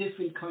seen a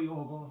different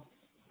Kyogo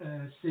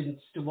since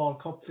the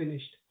World Cup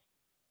finished.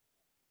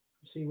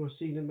 We're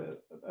seeing him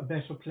a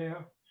better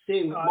player.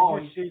 Same with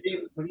Bawz.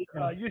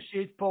 You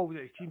said, Paul,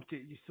 that he seemed to,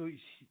 you thought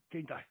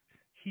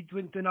he'd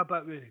went down a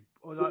bit with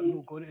all that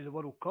not going to the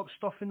World Cup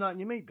stuff and that, and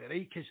you might be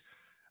right, because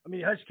I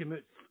mean, he has come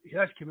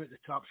out the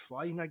traps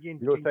flying again.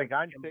 You don't think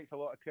Ange takes a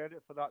lot of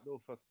credit for that,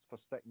 though, for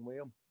sticking with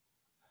him?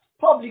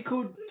 Probably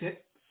could.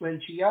 Well,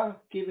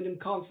 giving him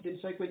confidence,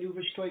 like when you have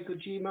a striker,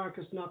 G.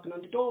 Marcus knocking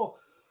on the door,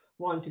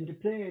 wanting to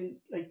play, and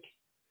like,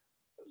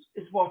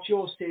 it's what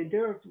you're saying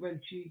there.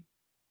 When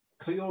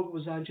Kyogo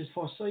was Ange's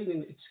first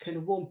signing, it's kind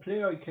of one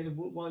player I kind of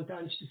want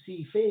Ange to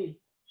see fail.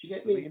 Do you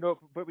get me?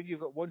 But when you've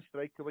got one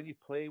striker, when you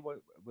play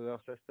with our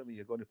system,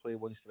 you're going to play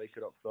one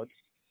striker up front.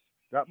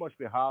 That must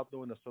be hard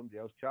knowing there's somebody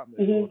else chatting at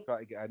the door trying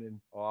to get in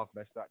and, I've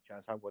missed that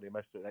chance, I'm going to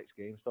miss the next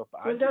game stuff.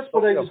 But well, that's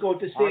what I was going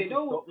to say.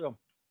 No.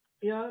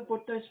 Yeah,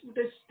 but this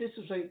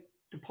is like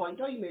the point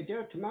I made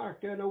there to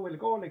Mark there a while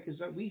ago, like, is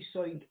that we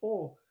signed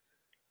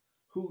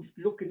who's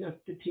looking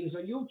at the things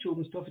on YouTube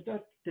and stuff like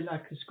that, the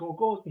lad can score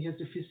goals and he has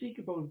the physique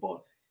about him.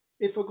 But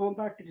if we're going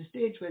back to the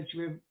stage where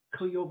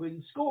Kyogo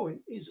and scoring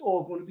is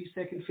all going to be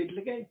second fiddle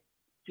again.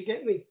 Do you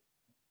get me?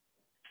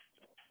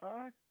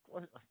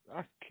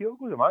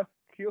 Kyogo's the man.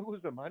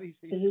 Kyogo's the man.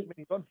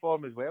 He's on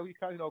form as well. You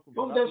can't knock him.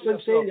 Well, that's what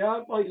I'm saying.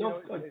 Yeah, I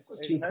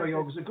think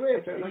Kyogo's a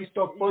great player. I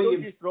stuck by him. You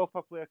don't just drop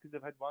a player because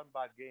they've had one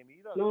bad game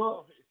either.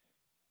 No.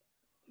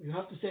 You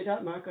have to say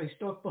that, Mark. I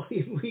stuck by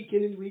him week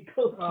in and week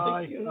out.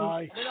 I mean,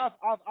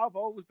 I've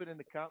always been in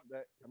the camp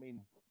that, I mean,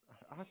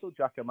 I thought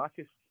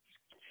Giakoumakis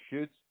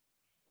should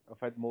have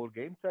had more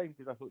game time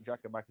because I thought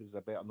Giakoumakis was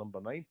a better number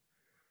 9.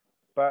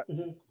 But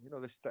you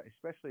know,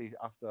 especially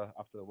after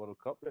the World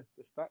Cup, the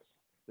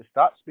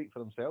stats speak for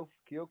themselves.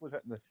 Kyogo's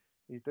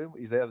he's doing what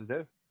he's there to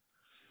do.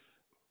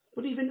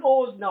 But even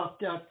O's not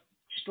that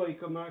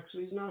striker, Mark. So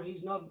he's not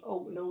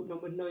out and out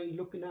number 9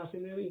 looking at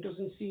him. He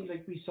doesn't seem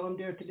like we saw him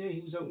there today.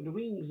 He was out in the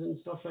wings and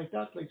stuff like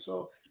that. Like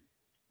so,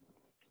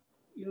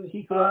 you know,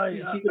 he could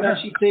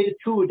actually play the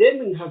two of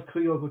them and have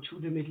Kyogo through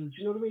the middle. Do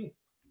you know what I mean?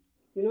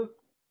 You know.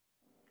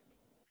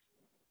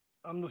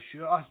 I'm not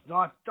sure. I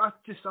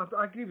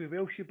agree with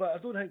Welshie, but I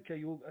don't think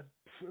Kyogo.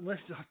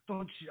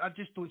 I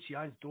just don't see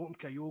Ange doing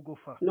Kyogo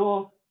for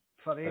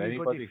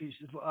anybody.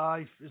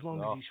 As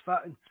long as he's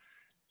fit. And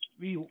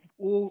we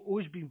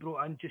always been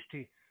brought in just to,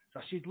 as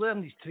I said,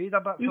 learn his trade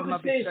a bit for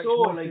maybe 6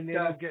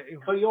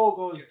 months.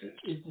 Kyogo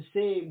is the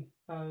same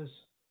as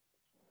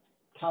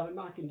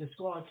Kalamack in the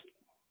squad.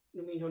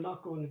 I mean, you're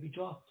not going to be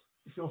dropped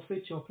if you're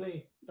fit. You'll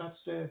play.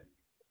 That's the.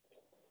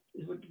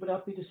 Would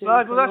that be the same?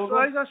 That's what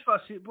I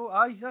said.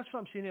 That's what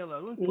I'm saying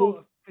earlier.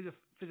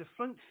 For the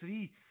front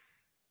three,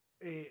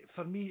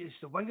 for me, it's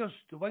the wingers.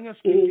 The wingers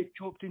can get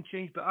chopped and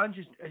changed. But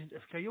Ange,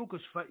 if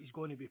Kyogo's fit, he's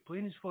going to be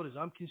playing. As far as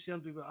I'm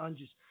concerned, with what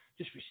Ange's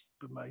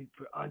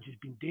Ange's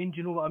been doing. Do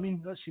you know what I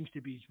mean? That seems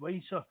to be his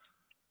way, sir.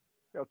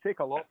 It'll take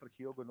a lot for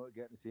Kyogo not to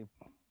get in the team.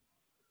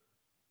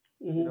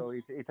 You know,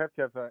 he'd have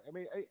to have.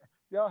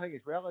 The other thing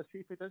as well is,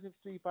 if he doesn't have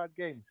 3 bad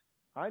games,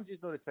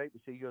 Ange's not the type to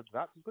say you're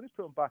wrapped. He's going to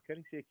put him back in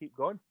and say keep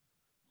going.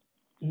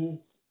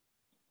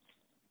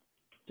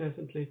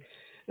 Definitely.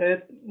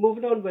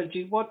 Moving on,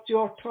 Welgie, what's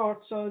your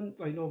thoughts on?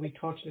 I know we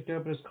touched it there,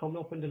 but it's coming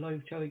up in the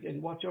live chat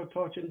again. What's your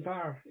thoughts on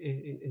VAR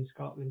in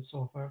Scotland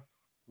so far?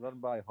 Run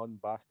by Hun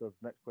bastards.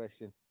 Next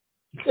question.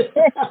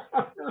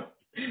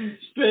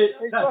 Straight.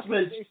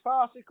 It's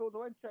farcical,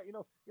 though, isn't it? You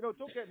know.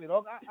 Don't get me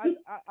wrong. I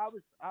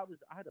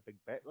had a big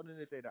bet running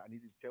the day that I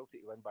needed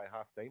Celtic to win by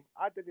half time.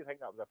 I didn't think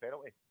that was a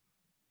penalty.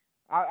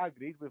 I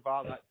agreed with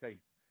VAR that time.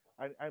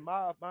 And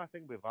my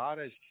thing with VAR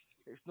is,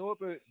 it's not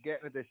about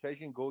getting a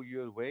decision go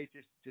your way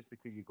just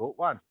because you got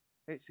one.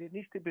 It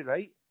needs to be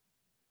right.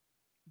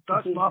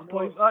 That's my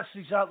point. That's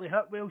exactly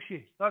it,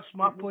 Welshie. That's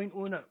my point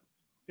on it.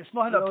 It's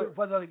not about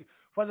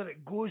whether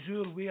it goes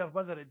your way or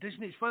whether it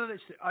doesn't. It's whether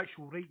it's the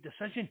actual right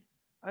decision.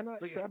 And I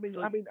don't.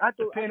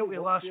 The penalty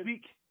last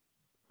week.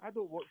 I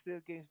don't watch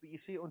their games, but you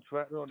see it on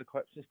Twitter on the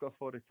clips and stuff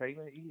all the time.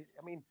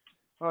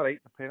 All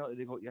right, the penalty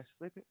they got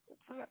yesterday,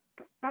 but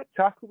that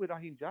tackle with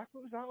Raheem Jack,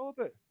 what was that all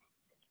about?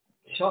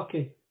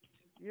 Shocking.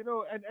 You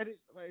know, and it's,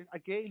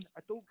 again,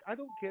 I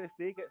don't care if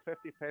they get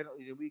 50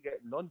 penalties and we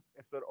get none,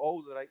 if they're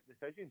all the right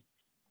decisions.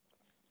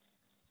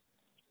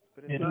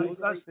 But if they're all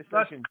the right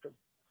decisions.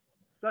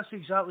 That's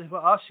exactly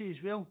what I say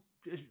as well.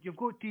 You've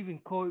got to even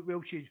call it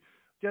Welshie.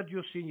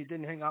 You're saying you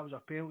didn't think that was a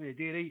penalty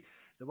today, right?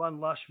 The one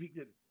last week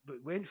that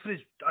went for us,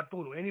 I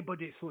don't know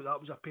anybody that thought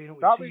that was a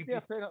penalty. That was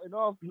a penalty,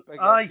 no.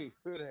 Aye.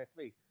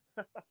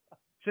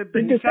 So,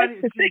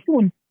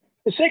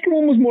 the second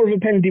one was more of a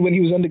penalty when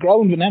he was on the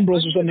ground, when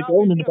Ambrose was on the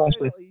ground in the past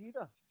place.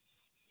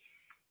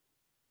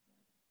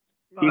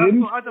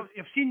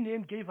 I've seen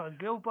them gave as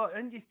well, but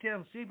in your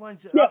terms, say ones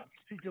that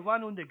the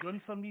one on the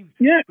ground for me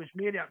was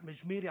merely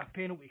a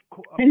penalty.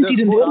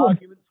 There's no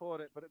argument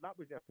for it, but that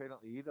wasn't a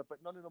penalty either. But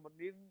neither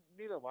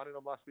one of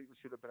them last week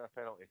should have been a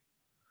penalty.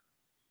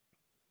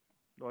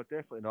 No,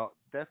 definitely not.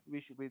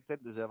 We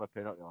didn't deserve a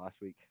penalty last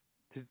week.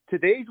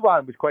 Today's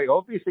one was quite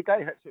obvious. The guy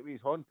hits it with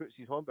his horn, puts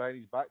his horn behind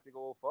his back to go,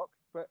 oh fuck.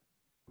 But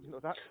you know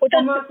that.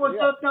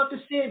 Was not the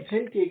same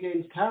penalty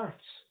against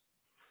Hearts?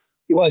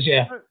 It was,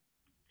 yeah.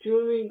 Do you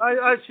know what I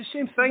mean? It's the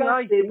same thing.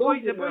 The boy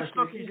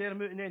stuck his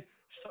arm out and then.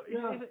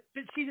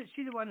 But see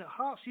the one at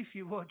Hearts. If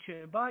you watch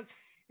it back,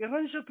 he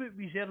runs about with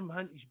his arm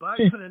behind his back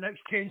for the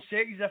next 10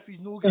 seconds if he's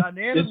not got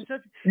an arm. As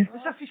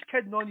if he's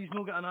kidding on, he's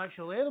not got an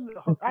actual arm.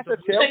 That's a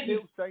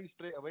telltale sign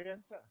straight away,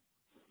 isn't it?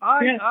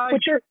 Aye.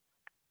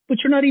 But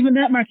you're not even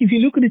that, Mark. If you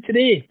look at it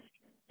today,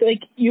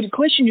 the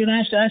question you'd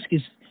have to ask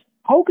is,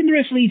 how can the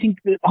referee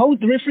how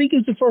the referee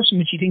gives the first one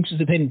which he thinks is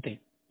a penalty,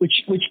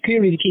 which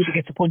clearly the keeper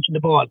gets a punch in the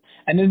ball,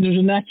 and then there's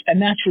a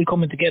natural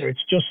coming together.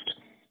 It's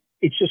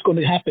just going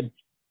to happen,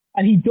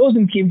 and he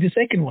doesn't give the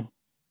second one.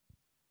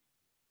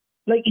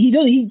 Like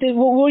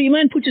where your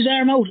man puts his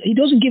arm out, he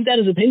doesn't give that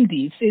as a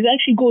penalty. It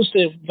actually goes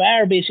to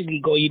VAR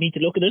basically. You need to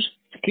look at it.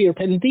 It's a clear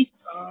penalty.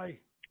 Aye.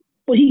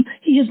 But he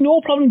has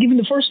no problem giving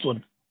the first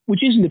one,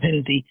 which isn't a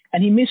penalty,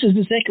 and he misses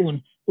the second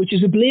one, which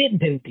is a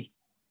blatant penalty.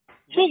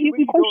 So you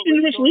can question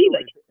the referee,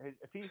 like.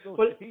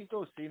 If he's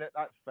not seen it,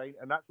 that's fine,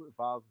 and that's what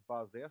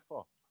VAR's there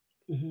for.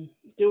 Mm-hmm.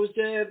 There was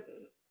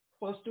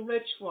the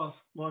Red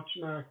watch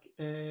Mark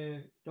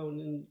down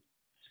in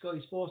Sky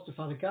Sports, the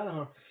Father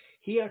Gallagher.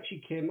 He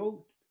actually came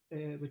out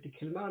with the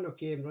Kilmarnock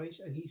game, right,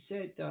 and he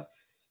said that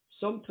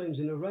sometimes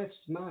in a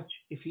ref's match,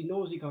 if he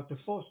knows he got the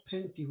first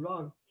penalty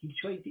wrong, he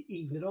tried to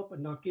even it up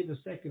and not give a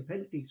second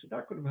penalty. So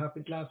that could have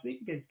happened last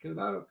week against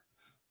Kilmarnock.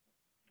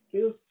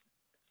 You know?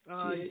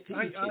 I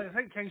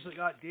think things like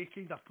that, they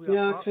kind of play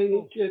a part.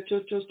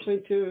 Just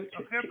trying to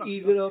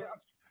even it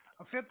up.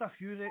 I've heard a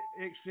few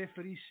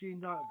ex-referees saying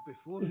that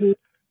before. Mhm.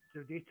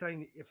 They try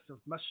and, if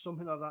they've missed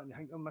something like that and they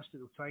think they've missed it,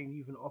 they'll try and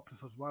even it up if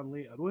there's one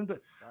later on.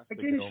 But That's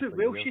again, been it's going what on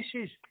for Welsh years.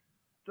 says.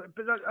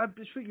 But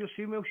it's what you're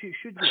saying, Welsh. It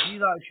should be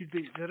that. It should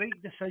be the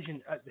right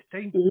decision at the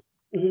time.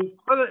 Mhm.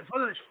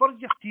 Whether it's for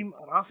your team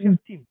or off your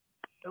team,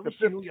 at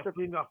least you know you're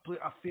playing a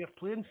fair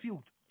playing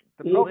field.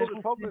 The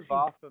problem with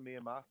VAR for me,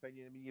 in my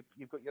opinion, I mean,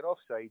 you've got your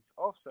offsides.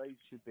 Offsides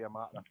should be a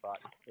matter of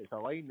fact. It's a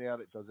line there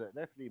that does it. The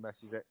referee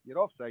misses it. You're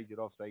offside,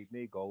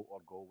 no goal or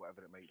goal,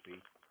 whatever it might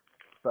be.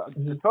 But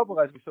the trouble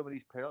is with some of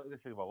these penalty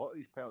decisions, well, a lot of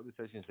these penalty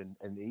decisions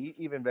and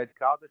even red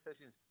card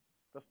decisions,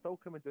 they're still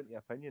coming down to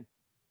opinion.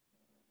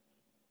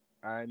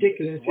 And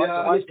ridiculous,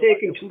 and it's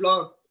taking too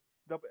long.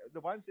 The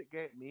ones that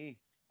get me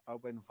are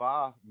when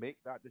VAR make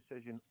that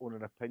decision on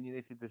an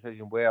opinionated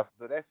decision where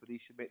the referee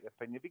should make the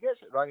opinion. If he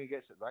gets it wrong, he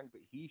gets it wrong,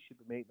 but he should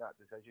make that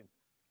decision.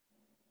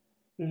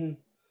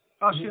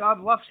 I've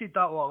said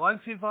that all along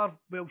for VAR,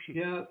 Welshie.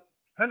 Yeah.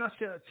 It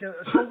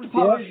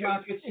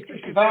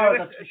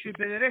should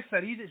be the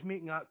referee that's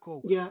making that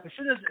call. Yeah. As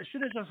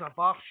soon as there's a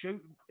bar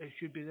shout, it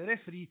should be the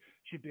referee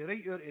should be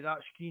right out of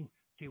that screen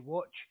to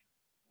watch.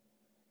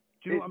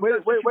 Do you know what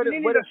I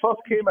mean? When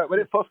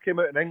it first came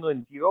out in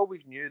England, you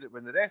always knew that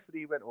when the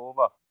referee went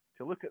over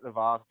to look at the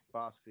VAR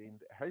screen,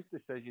 his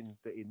decision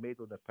that he made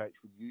on the pitch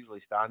would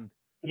usually stand.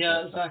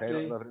 Yeah,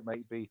 exactly. Whatever it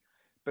might be.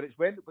 But it's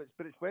when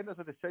there's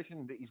a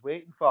decision that he's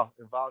waiting for,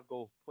 and VAR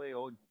go play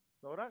on.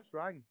 No, that's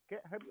wrong.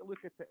 Get him to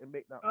look at it and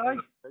make that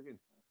decision.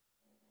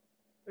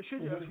 It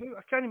should.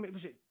 I can't remember.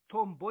 Was it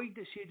Tom Boyd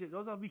that said it the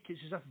other week?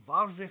 It's as if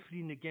VAR's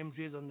refereeing the games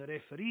rather than the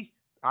referee.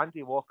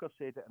 Andy Walker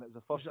said it, and it was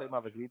the first time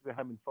I've agreed with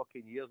him in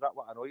fucking years. That's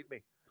what annoyed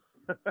me.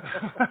 But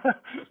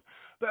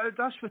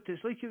that's what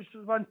it's like. It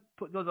was one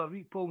put the other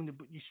week, Paul,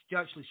 but you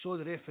actually saw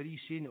the referee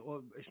saying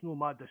it's no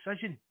my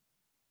decision.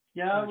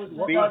 Yeah, said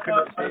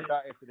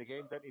that after the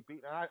game, didn't he?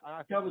 Beat. That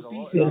was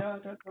beaten.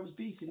 That was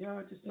beaten.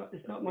 Yeah,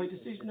 it's not my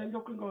decision. I'm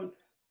looking going.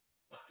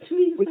 To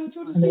me, it's not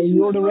your decision.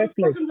 You're the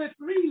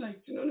referee,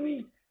 like, do you know what I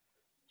mean?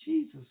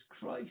 Jesus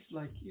Christ,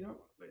 like, you know.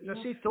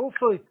 I say,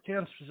 hopefully,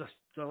 Terence was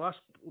the last.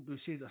 I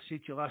said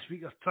to you last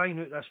week. They're trying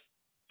out this.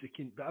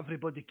 That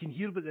everybody can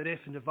hear what the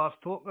ref and the VAR's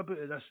talking about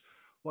at this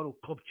World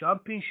Club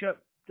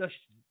Championship.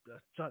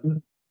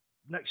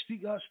 Next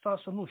week that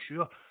starts. I'm not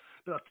sure,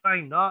 but they're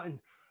trying that, and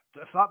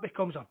if that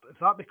becomes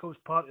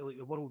part of like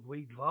the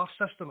worldwide VAR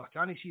system, I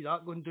can't see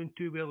that going down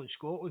too well in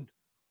Scotland.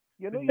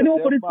 You know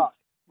yourself, Mark,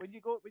 when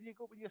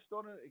you're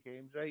storming at the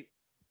games, right,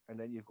 and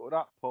then you've got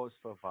that pause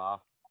for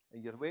VAR,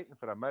 and you're waiting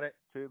for a minute,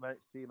 2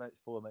 minutes, 3 minutes,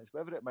 4 minutes,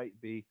 whatever it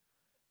might be.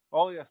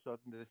 All of a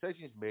sudden, the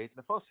decision's made, and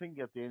the first thing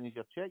you're doing is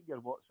you're checking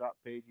your WhatsApp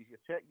pages, you're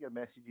checking your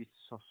messages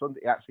for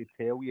somebody to actually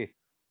tell you,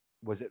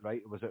 was it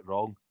right or was it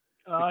wrong?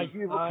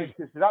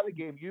 Because at the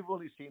game, you've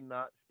only seen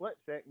that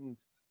split-second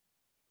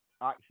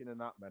action in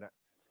that minute.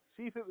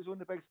 See if it was on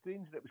the big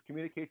screens and it was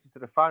communicated to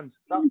the fans,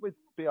 that would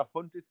be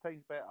 100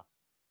 times better.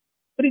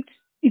 But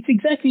it's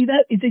exactly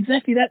that. It's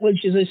exactly that,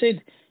 Welsh. As I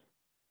said,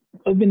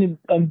 I'm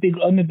a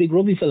big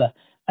rugby fella,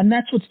 and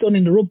that's what's done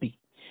in the rugby.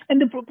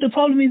 And the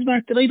problem is,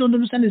 Mark, that I don't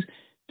understand is,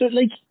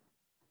 like,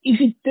 if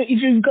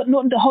you've got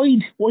nothing to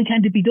hide, why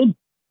can't it be done?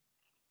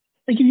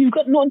 Like, if you've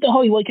got nothing to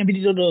hide, why can't it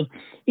be done?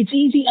 It's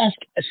easy. Ask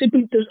a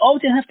simple. All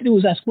you have to do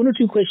is ask one or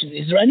two questions.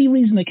 Is there any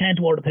reason I can't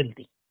award a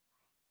penalty?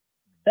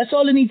 That's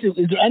all I need to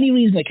do. Is there any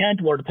reason I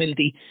can't award a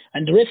penalty?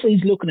 And the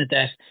referee's looking at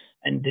that,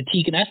 and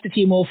he can ask the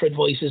TMO for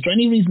advice. Is there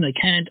any reason I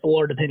can't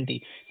award a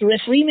penalty? The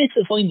referee makes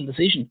the final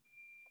decision.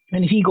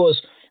 And if he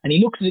goes, and he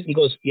looks at it and he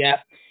goes,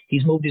 yeah,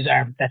 he's moved his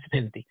arm, that's a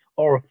penalty.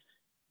 Or,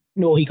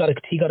 no, he got a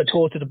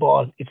toe to the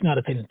ball, it's not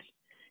a penalty.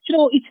 You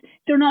know, it's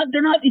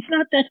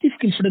not that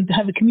difficult for them to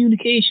have a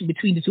communication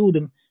between the two of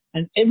them,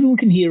 and everyone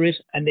can hear it,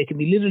 and they can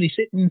be literally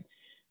sitting,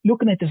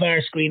 looking at the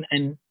VAR screen,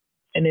 and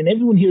then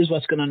everyone hears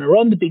what's going on, or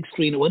on the big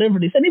screen, or whatever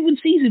it is, and everyone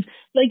sees it.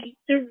 Like,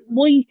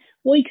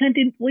 why can't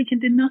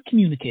they not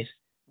communicate?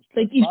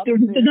 Like, if they're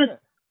not,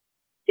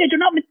 yeah, they're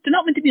not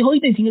meant to be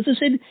hiding anything. As I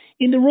said,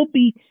 in the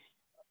rugby,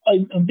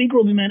 I'm a big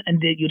rugby man,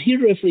 and you'd hear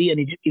the referee, and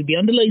he'd be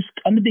on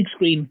the big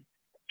screen,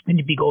 and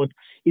you'd be going,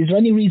 is there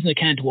any reason I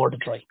can't award a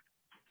try?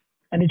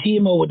 And the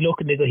TMO would look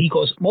and he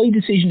goes, my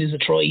decision is a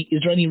try.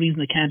 Is there any reason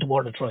I can't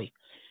award a try?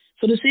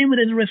 So the same way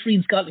that a referee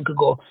in Scotland could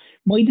go,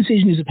 my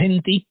decision is a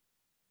penalty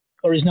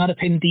or is not a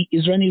penalty.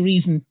 Is there any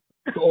reason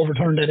to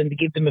overturn that and to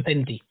give them a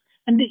penalty?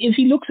 And if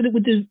he looks at it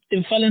with the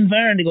fella in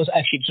VAR and he goes,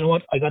 actually, do you know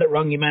what? I got it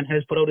wrong. Your man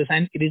has put out his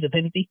hand. It is a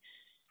penalty.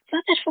 It's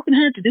not that fucking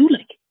hard to do,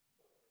 like.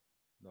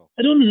 No.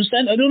 I don't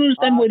understand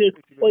why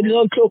there's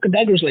all cloak and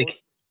daggers,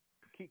 like.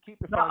 Keep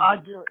the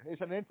fans.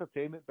 It's an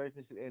entertainment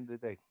business at the end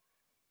of the day.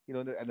 You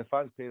know, and the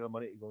fans pay their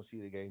money to go and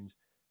see the games.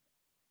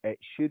 It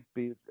should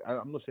be,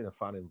 I'm not saying a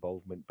fan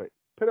involvement, but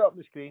put it up on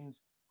the screens.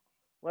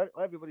 Let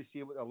everybody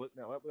see what they're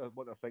looking at,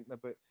 what they're thinking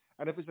about.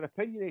 And if it's an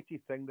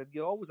opinionated thing, then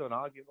you're always an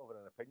argument over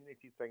an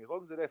opinionated thing. As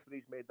long as the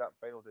referee's made that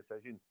final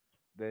decision,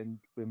 then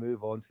we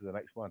move on to the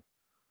next one.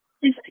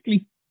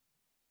 Exactly.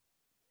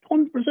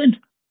 100%.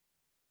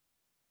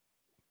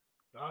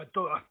 I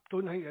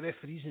don't think the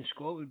referees in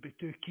Scotland would be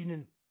too keen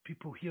on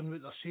people hearing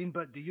what they're saying,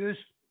 but they use.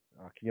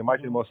 Can you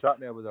imagine us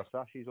sitting there with our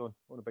sashes on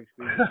a big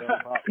screen?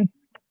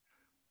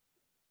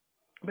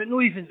 But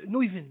not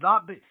even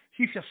that. But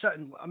see if you're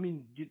sitting, I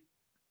mean,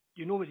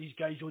 you know what these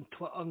guys on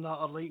Twitter and that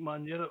are like,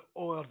 man. They're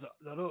out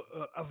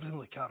everything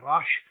like a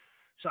rash.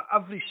 So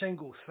every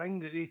single thing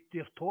that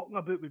they're talking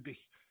about would be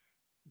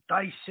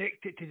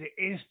dissected to the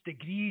nth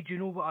degree. Do you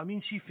know what I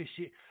mean? See if they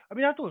say. I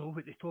mean, I don't know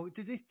what they talk.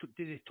 Do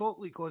they talk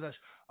like all this?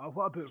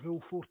 What about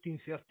Rule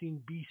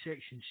 1413B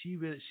Section C,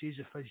 where it says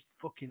if his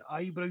fucking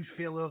eyebrows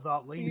fell over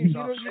that line,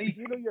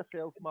 you know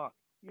yourself, Mark.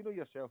 You know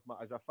yourself,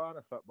 Matt, as a fan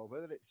of football,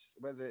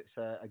 whether it's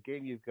a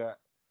game you've got,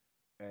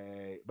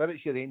 whether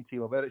it's your own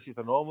team or whether it's just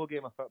a normal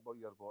game of football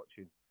you're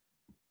watching,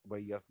 where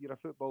you're a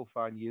football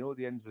fan, you know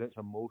the ins and outs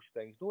of most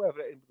things. Not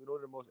everything, but you know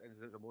the most ins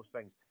and outs of most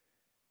things.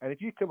 And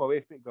if you come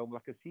away from it going,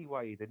 well, I can see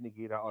why he didn't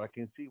give that, or I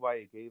can see why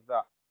he gave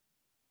that.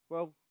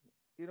 Well,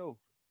 you know,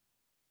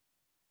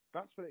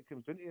 that's what it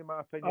comes into, in my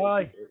opinion.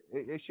 Aye.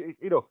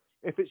 You know,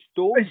 if it's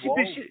stone wall,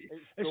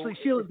 it's like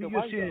see what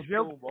you're saying as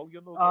well.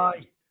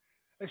 Aye.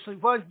 It's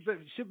like what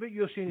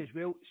you're saying as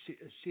well.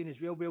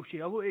 Well,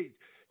 say, I look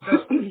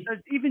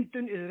at even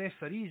down to the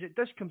referees. It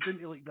does come down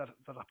to like their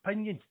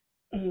opinion.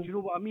 Do you know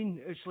what I mean?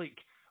 It's like,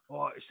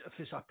 if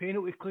it's a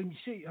penalty claim, you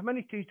say, how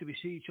many times do we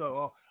say to each other?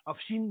 Oh, I've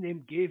seen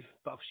them give,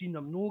 but I've seen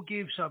them no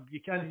give. So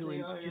you can't really.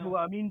 Do you know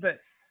what I mean? But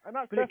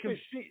it comes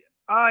straight.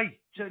 Aye,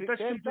 so it does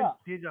come down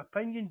to the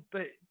opinion,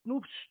 but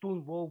no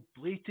stonewall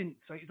blatant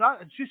thing.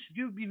 That it's just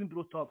you've even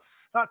brought up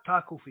that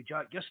tackle for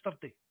Jack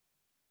yesterday.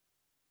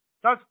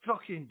 That's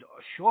fucking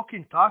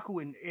shocking tackle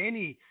in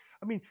any.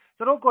 I mean,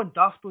 they're all gone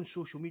daft on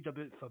social media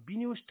about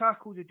Fabinho's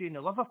tackle today in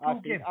the Liverpool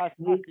game. I've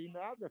seen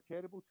that. That was a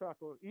terrible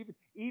tackle.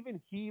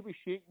 Even he was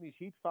shaking his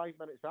head 5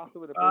 minutes after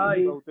with the ball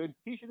was down.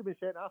 He should have been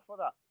sent off for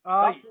that.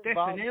 Aye,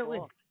 definitely.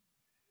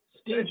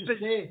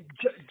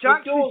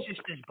 Jack's was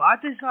just as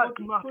bad as that,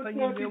 in my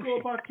opinion. But if you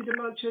go back to the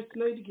Manchester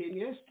United game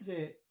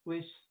yesterday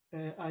with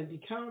Andy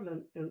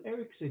Carroll and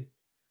Ericsson.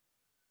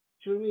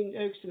 Do you know what I mean?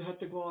 Ericsson had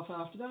to go off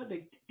after that.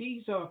 Like,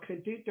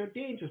 they're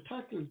dangerous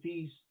tackles.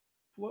 These,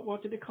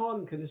 what do they call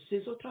them? Kind of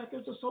sizzle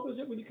tackles or something? Is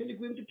it when you kind of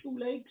go into 2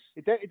 legs?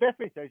 It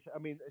definitely does. I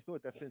mean, it's no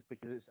difference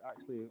because it's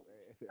actually,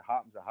 if it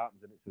happens, it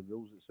happens, and it's the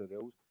rules.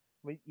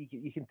 I mean,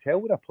 you can tell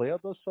when a player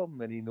does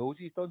something and he knows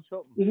he's done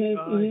something. You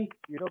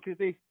know,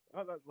 because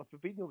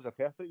Fabinho was a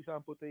perfect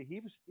example today.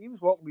 He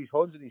was walking with his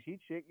hands in his head,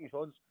 shaking his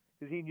hands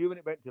because he knew when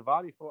it went to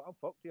VAR, he thought, I'm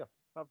fucked here.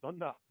 I've done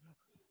that.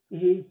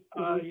 And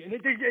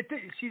it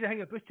see the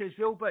thing about it as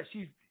well, but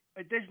see,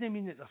 it doesn't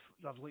mean that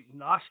they're like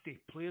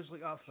nasty players like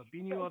that,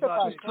 Fabinho or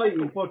that.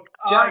 But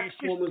Jack's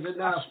one was a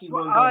nasty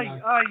one.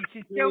 You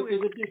can tell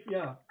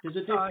there's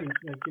a difference,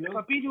 like, you know.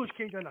 Fabinho's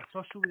kind of in a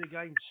tussle with the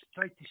guy and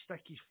tried to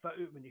stick his foot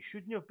out when he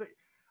shouldn't have. But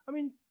I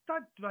mean,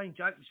 that Ryan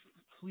Jack was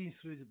fleeing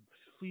through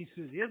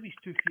there with his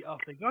 2 feet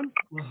off the gun.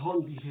 Well,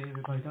 hun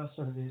behaviour, by that's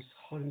what it is.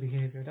 Hun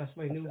behaviour. That's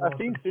my new I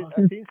think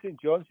St.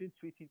 Johnson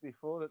tweeted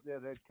before that their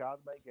red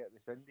card might get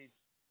rescinded.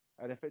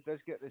 And if it does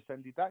get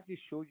rescinded, that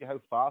just shows you how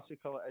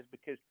farcical it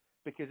is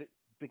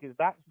because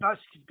that's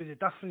the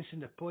difference in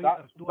the point.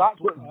 That's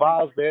what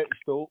VAR's there to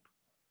stop.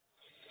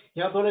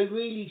 Yeah, but I've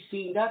really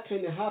seen that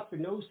kind of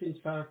happen now since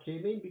VAR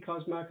came in,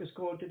 because Marcus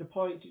going to the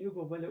point, you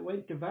go, well, it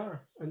went to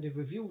VAR and they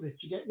reviewed it.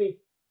 You get me?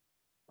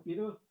 You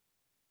know?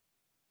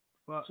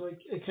 What? So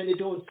I kind of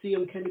don't see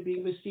him kind of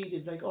being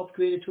misleaded, like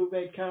upgraded to a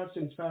red card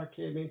since VAR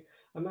came in.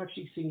 I'm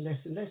actually seeing less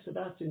and less of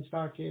that since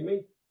VAR came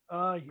in.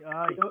 Aye.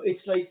 You know,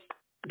 it's like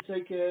it's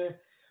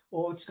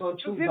gone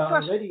too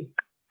far already.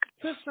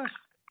 What's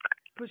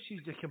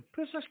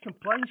this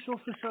compliance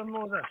officer and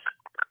all this?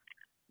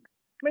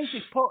 Mind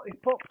he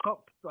popped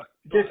up.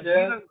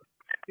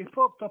 He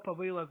popped up a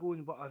while ago in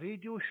a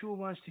radio show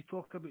wants to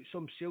talk about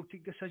some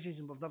Celtic decisions,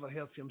 and we've never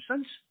heard from him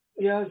since.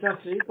 Yeah,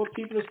 exactly. But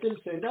people are still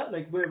saying that.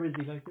 Like, where is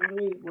he? Like, where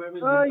is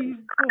he? You've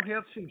not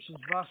heard from him since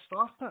VAR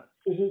started.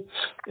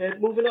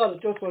 Moving on, I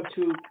just want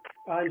to.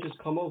 Ange just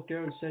come out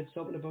there and said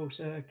something about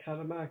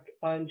Callamack.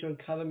 Ange on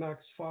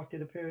Callamack's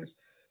 40th appearance.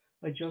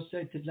 I just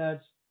said to the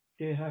lads,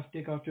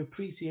 they got to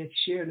appreciate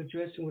sharing a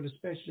dressing with a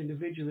special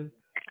individual.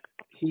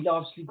 He'll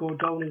obviously go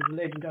down as a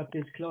legend at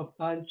this club,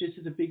 and this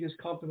is the biggest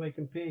compliment I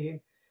can pay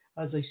him.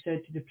 As I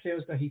said to the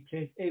players, that he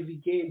played every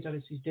game that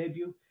is his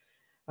debut,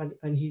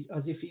 and he's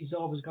as if he's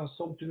always got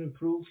something to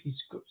improve. He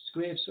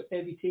scrapes for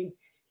everything.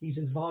 He's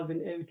involved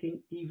in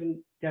everything,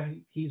 even that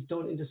he's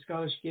done in the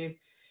Scottish game.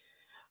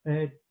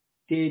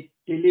 They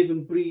live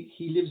and breathe.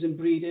 He lives and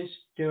breathes it.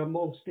 They're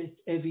amongst it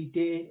every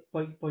day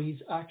by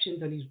his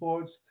actions and his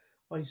words.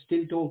 I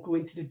still don't go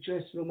into the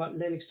dressing room at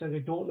Lennox, and I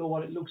don't know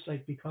what it looks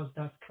like, because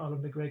that's Conor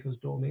McGregor's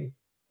domain.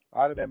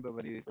 I remember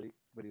when he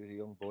was a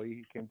young boy,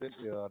 he came down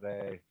to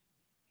the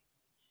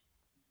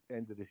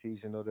end of the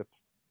season, or the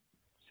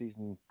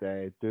season we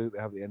have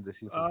at the end of the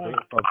season, and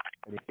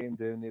he came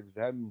down. It was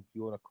him,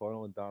 Fiona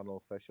Connell, and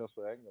Darnell Fisher.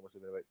 So I think it must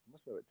have been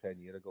about 10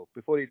 years ago,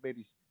 before he went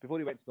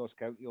to North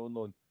County on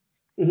loan.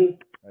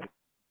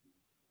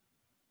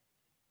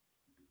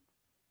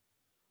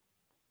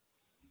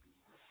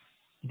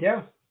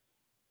 Yeah.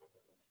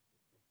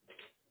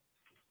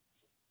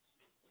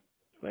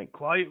 Went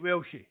quiet,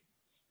 Welshie.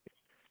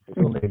 It's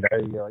only now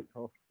you're like,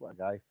 oh, what a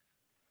guy.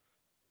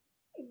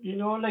 You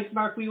know, like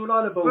Mark, we were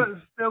on about.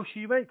 Welshie,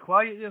 you went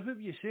quiet there. What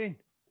were you saying?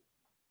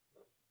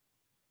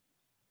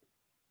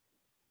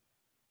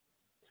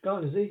 He's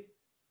gone, is he?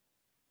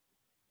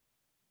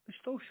 He's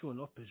still showing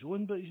up his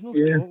own, but he's not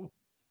talking.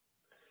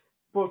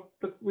 But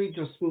look, we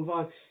just move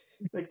on.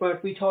 Like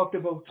Mark, we talked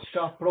about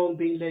Scott Brown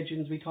being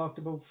legends. We talked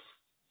about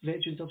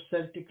legends of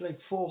Celtic, like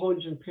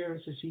 400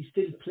 appearances. He's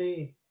still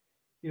playing.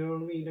 You know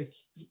what I mean? Like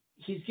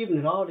he's given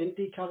it all, isn't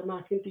he, Callum,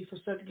 isn't he, for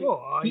Celtic?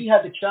 He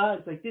had the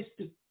chance. Like this,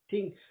 the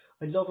thing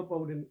I love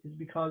about him is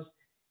because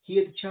he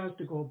had the chance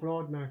to go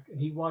abroad, Mark, and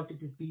he wanted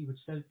to be with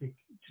Celtic.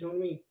 Do you know what I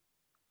mean?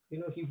 You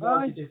know, he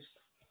wanted it.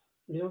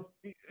 You know,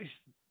 he's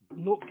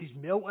knocked his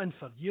melt in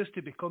for years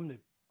to become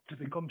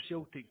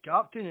Celtic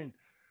captain,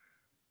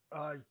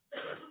 and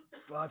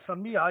for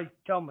me,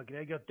 Cal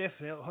McGregor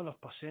definitely 100%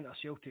 a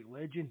Celtic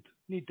legend.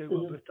 No doubt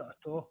about it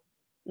at all.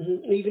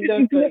 Even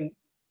that guy,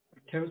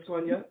 Terence, go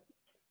on, yeah.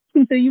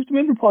 You have to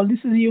remember, Paul,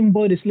 this is a young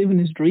boy that's living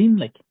his dream,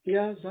 like.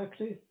 Yeah,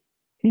 exactly.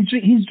 His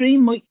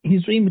dream with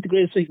the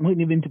great sake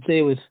mightn't have been to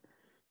play with,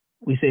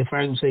 we say for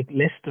argument's sake,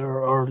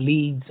 Leicester or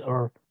Leeds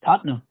or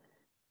Tottenham.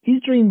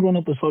 His dream growing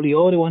up was probably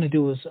all I want to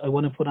do is I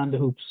want to put on the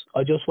hoops.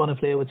 I just want to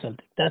play with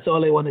Celtic. That's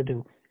all I want to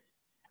do.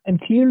 And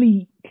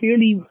clearly,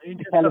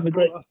 to Callum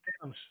McGregor.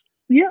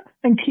 Yeah,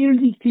 and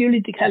clearly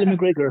to Callum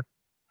McGregor.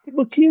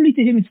 But clearly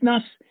to him,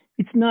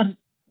 it's not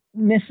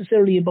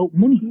necessarily about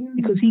money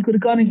because he could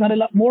have gone and got a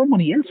lot more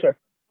money elsewhere.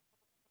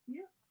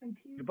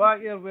 You're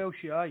back here,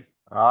 Welshie, aye.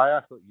 Aye,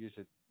 I thought you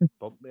should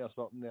bump me or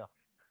something there.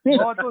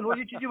 No, I don't know.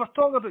 You were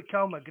talking about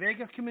Cal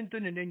McGregor coming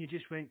down and then you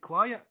just went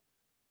quiet.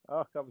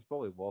 Oh, I was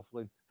probably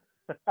waffling.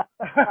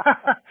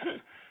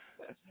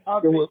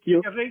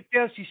 You're right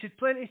there. She said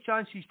plenty of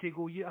chances to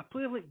go. A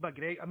player like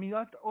McGregor. I mean,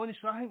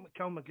 honestly, I think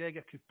Cal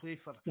McGregor could play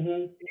for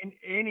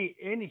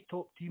any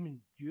top team in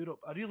Europe.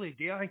 I really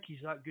do. I think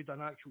he's that good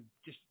an actual.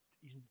 Just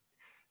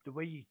the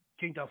way he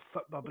kind of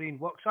fit my brain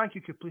works. I think he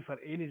could play for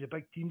any of the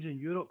big teams in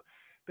Europe.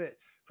 But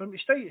from the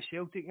start at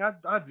Celtic,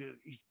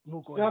 he's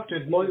not going. You have to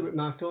admire it,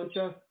 Mark, don't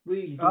you?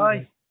 Really?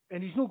 Aye,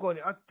 and he's not going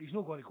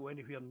to go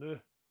anywhere new.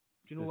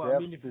 Do you know what I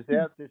mean?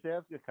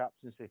 Deserved your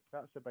captaincy.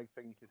 That's the big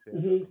thing you could say.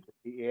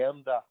 He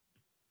earned that.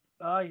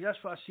 Aye, that's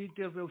what I said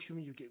there, Welshie,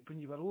 when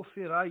you were off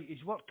there. Aye,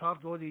 he's worked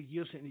hard all the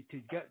years to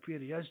get where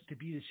he is to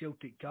be the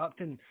Celtic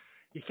captain.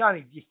 You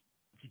can't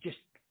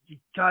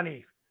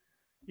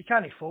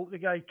fault the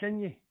guy, can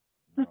you?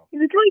 No.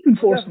 He's a driving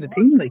force in the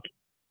team, like.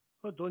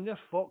 Hold on, there's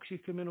Foxy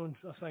coming on,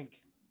 I think.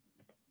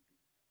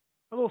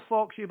 Hello,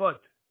 Foxy, bud.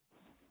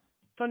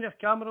 Turn your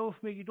camera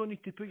off, mate. You don't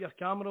need to put your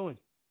camera on.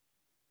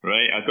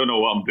 Right, I don't know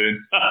what I'm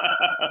doing.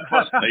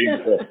 First time.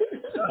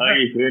 How are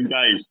you doing,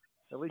 guys?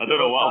 I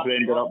don't know what I've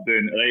ended up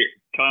doing. Right,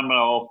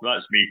 camera off,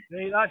 that's me.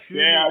 Right, that's you.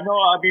 Yeah, no,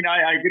 I mean,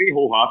 I agree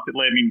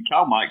wholeheartedly. I mean,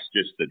 Cal Mack's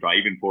just the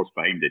driving force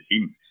behind the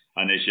team.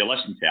 And as you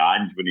listen to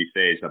Ange when he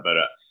says about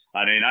it,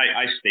 I mean,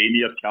 I stay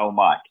near Cal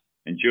Mack,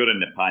 and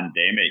during the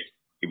pandemic,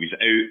 he was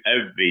out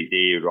every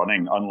day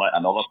running, unlike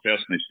another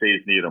person who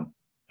stays near him,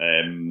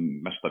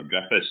 Mr.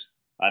 Griffiths.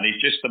 And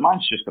the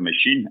man's just a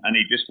machine, and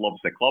he just loves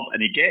the club,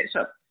 and he gets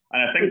it.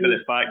 And I think for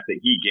the fact that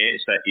he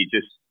gets it, he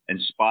just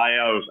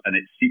inspires and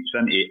it seeps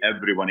into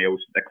everyone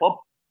else at the club.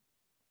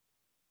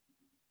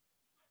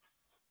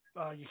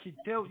 You can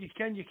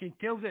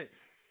tell that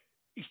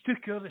he's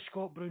took over the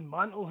Scott Brown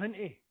mantle, hasn't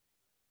he?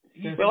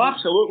 Well,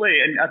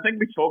 absolutely. And I think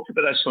we talked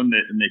about this in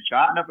the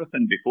chat and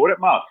everything before it,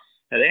 Mark.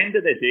 At the end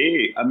of the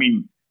day, I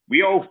mean,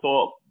 we all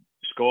thought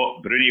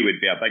Scott Bruni would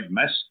be a big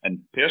miss. And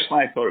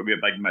personally, I thought it would be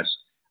a big miss.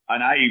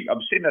 And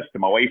I'm saying this to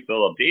my wife the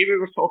other day, we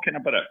were talking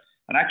about it.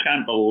 And I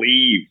can't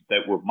believe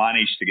that we've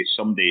managed to get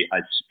somebody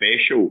as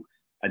special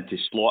and to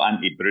slot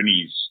into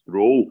Bruni's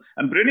role.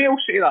 And Bruni will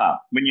say that.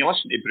 When you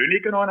listen to Bruni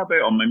going on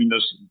about him, I mean,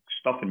 there's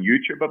stuff on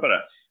YouTube about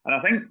it. And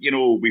I think,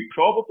 we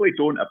probably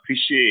don't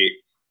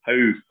appreciate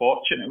how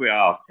fortunate we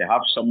are to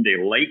have somebody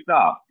like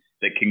that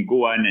can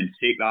go in and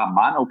take that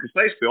mantle. Because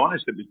let's be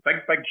honest, it was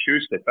big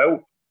shoes to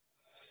fill.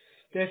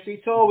 Definitely.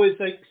 It's always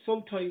like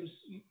sometimes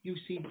you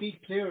see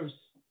big players,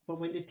 but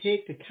when they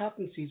take the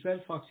captaincy as well,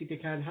 Foxy, they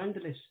can't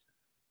handle it.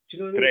 Do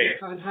you know what I mean? They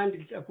can't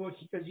handle it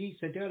because he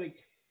said there, like,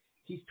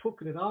 he's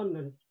taking it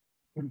on,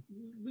 and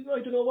I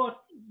don't know what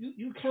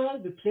you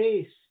can't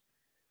replace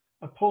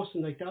a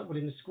person like that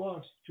within a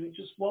squad.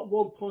 Just what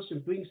one person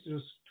brings to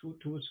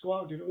a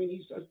squad. You know what I mean?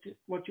 He's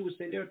what you were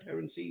saying there,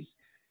 Terence. He's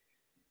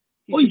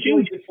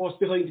the force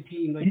behind the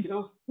team, like,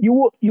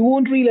 You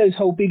won't realise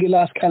how big a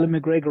loss Callum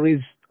McGregor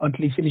is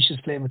until he finishes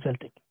playing with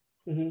Celtic,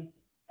 and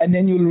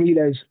then you'll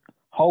realise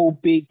how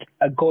big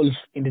a gulf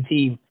in the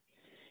team,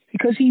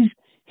 because he's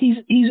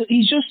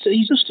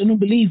just an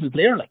unbelievable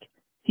player. Like,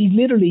 he's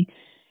literally,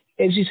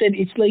 as you said,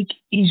 it's like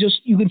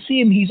you can see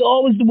him. He's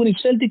always the one. If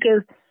Celtic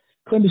are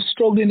kind of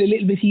struggling a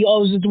little bit, he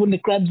always is the one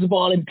that grabs the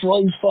ball and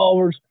drives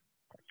forward.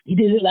 He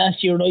did it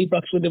last year in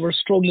Ibrox when they were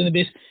struggling a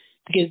bit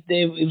because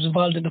he was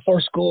involved in the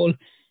first goal.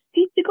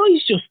 the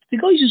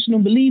guy's just an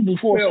unbelievable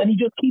force, and he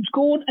just keeps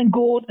going and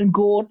going and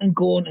going and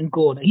going and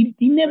going.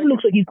 He never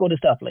looks like he's going to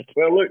stop. Like,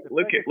 well,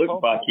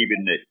 look back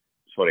even the.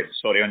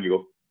 Sorry, on you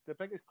go. The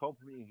biggest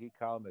compliment you can give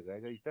Callum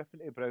McGregor, he's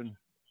different to Brown,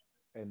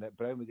 and that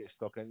Brown would get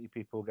stuck into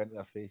people, get into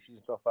their faces and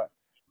stuff like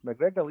that.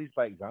 McGregor leads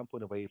by example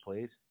in the way he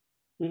plays.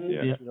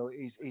 Yeah. You know,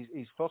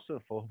 he's first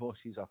and foremost,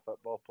 he's a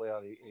football player.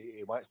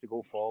 He wants to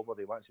go forward.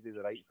 He wants to do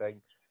the right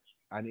thing,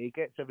 and he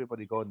gets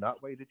everybody going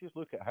that way. They just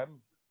look at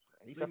him.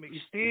 Let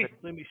me stay,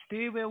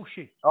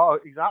 Welshie. Oh,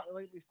 exactly,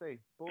 let me stay.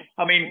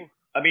 I mean,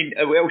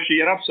 Welshie,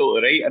 you're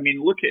absolutely right. I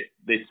mean, look at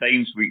the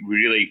times we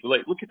really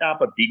look at the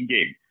Aberdeen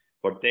game.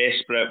 We're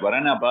desperate. We're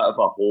in a bit of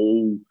a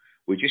hole.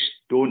 We just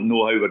don't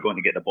know how we're going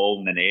to get the ball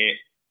in the net.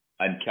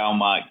 And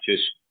Calmac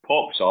just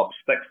pops up,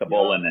 sticks the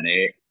ball in the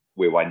net.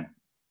 We win.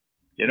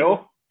 You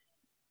know?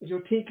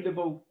 You're thinking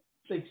about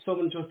like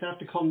someone just have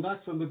to come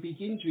back from a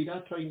big injury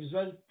that time as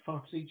well,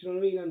 Foxy. Do you know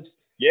what I mean? And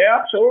yeah,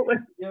 absolutely.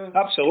 Yeah.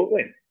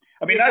 Absolutely.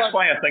 I mean, that's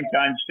why I think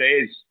Ange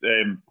says,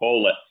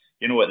 Paul, that,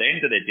 you know, at the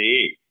end of the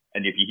day,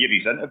 and if you hear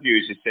his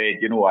interviews, he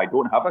said, you know, I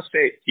don't have a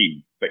set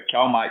team, but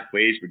Calmac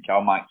plays when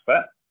Calmac's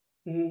fit.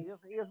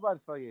 Mm-hmm. Here's one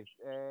for you.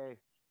 If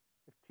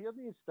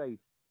Tierney had stayed,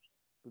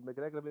 would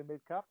McGregor have been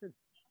made captain?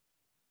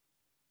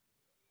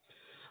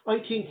 I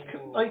think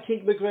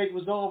McGregor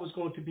was always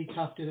going to be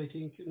captain. I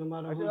think no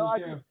matter who was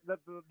there.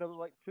 There were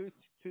like two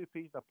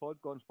peas in a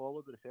pod going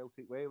forward with the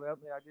Celtic way,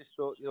 weren't they? I just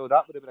thought, you know,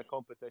 that would have been a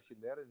competition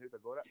there, and who'd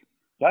have got it?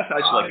 That's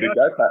actually good.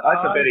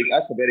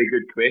 That's a very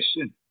good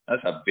question.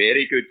 That's a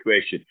very good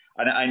question.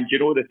 And you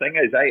know, the thing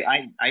is,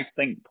 I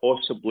think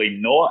possibly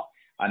not,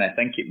 and I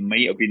think it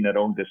might have been the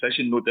wrong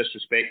decision. No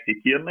disrespect to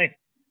Tierney,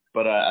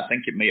 but I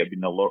think it might have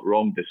been the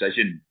wrong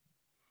decision.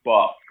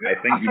 But I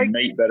think you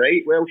might be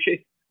right,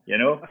 Welshie. You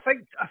know,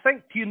 I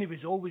think Tierney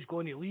was always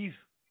going to leave,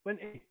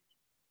 wasn't he?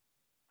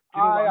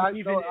 I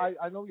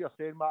know what you're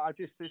saying, Matt. I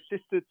just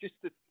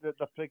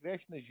the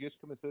progression is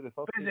just coming through the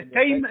first. But at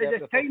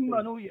the time,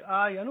 I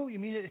know what you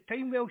mean. At the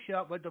time, Welsh,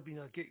 that would have been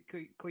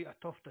quite a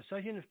tough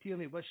decision if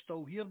Tierney was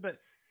still here. But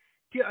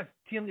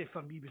Tierney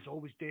for me was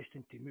always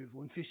destined to move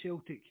on for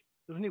Celtic.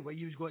 There's no way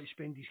he was going to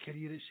spend his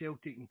career at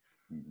Celtic.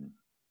 And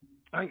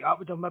I think that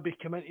would have maybe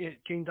come into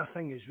it kind of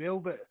thing as well.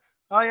 But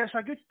it's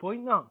a good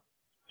point now.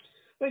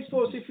 I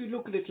suppose if you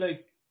look at it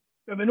like,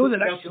 I mean, the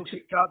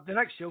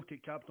next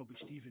Celtic captain will be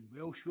Stephen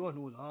Welsh. We all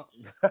know that.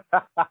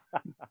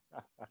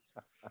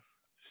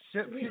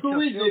 Who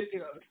is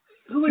it?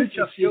 Who is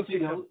it? You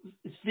know,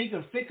 it's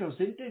Vickers,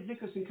 isn't it?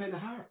 Vickers and kind of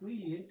Hart,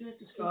 really, isn't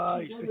it? It's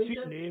a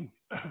cute name.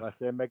 But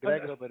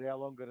McGregor will be there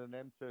longer than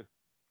them too.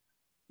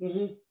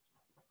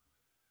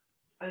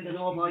 I don't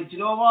know, mate. Do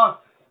you know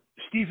what?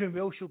 Stephen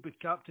Welsh will be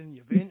captain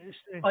of Juventus.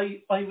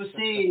 I was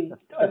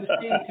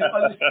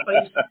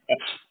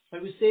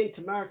saying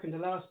to Mark in the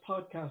last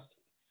podcast,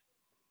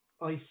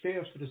 I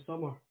fear for the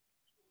summer,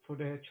 for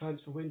the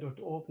transfer window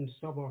to open the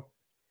summer,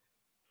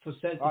 for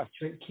Celtic to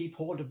try to keep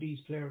hold of these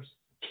players.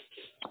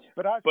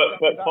 But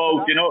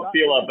Paul, do you not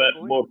feel a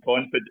bit more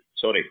confident?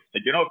 Sorry,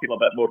 do you not feel a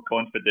bit more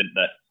confident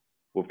that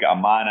we've got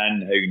a man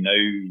in who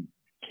now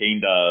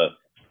kind of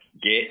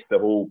gets the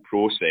whole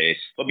process?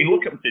 I mean,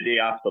 look at him today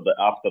after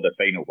the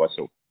final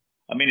whistle.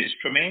 I mean, it's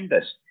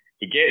tremendous.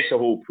 He gets the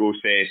whole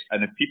process,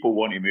 and if people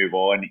want to move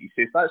on, he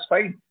says, that's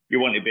fine. You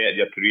want to better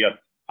your career,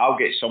 I'll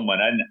get someone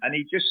in. And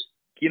he just,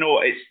 you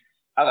know,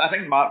 I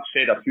think Mark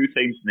said a few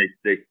times in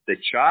the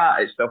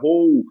chat, it's the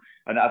whole,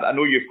 and I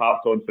know you've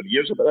harped on for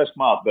years about this,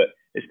 Mark, but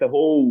it's the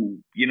whole,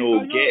 you know,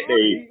 all right,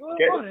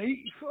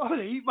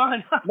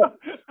 man.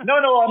 No,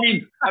 I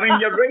mean,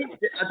 you're right.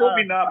 I don't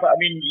mean that, but I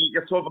mean,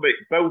 you're talking about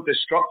build the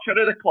structure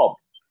of the club.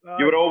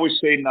 You were always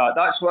saying that.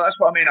 That's what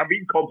I mean. I'm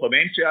being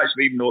complimentary,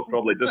 actually, even though it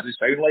probably doesn't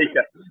sound like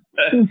it.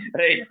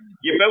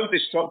 You build the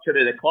structure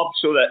of the club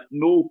so that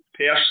no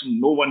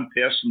one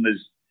person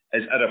is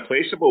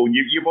irreplaceable.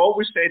 You've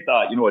always said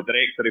that, you know, a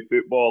director of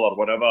football or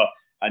whatever,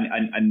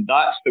 and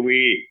that's the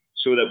way,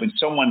 so that when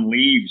someone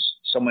leaves,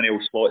 someone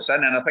else slots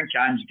in. And I think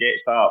Ange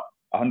gets that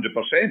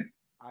 100%.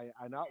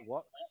 And that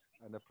works.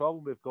 And the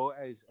problem we've got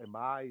is, in my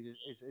eyes,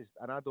 is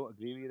and I don't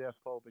agree with you there,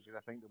 Paul, because I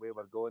think the way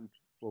we're going,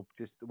 we'll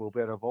be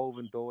a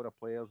revolving door of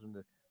players, and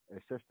the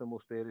system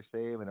will stay the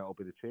same, and it'll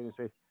be the training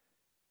same.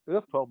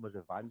 The problem is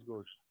if Vance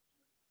goes.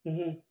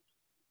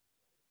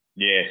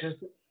 Yes.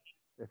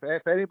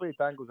 If anybody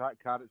dangles that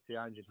carrot to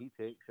Ange and he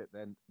takes it,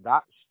 then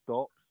that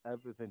stops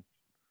everything.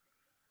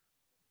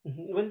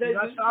 Well,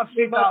 I've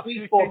said that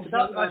we spoke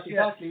about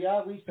exactly.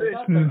 Yeah, we said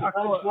that.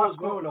 Was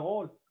growing a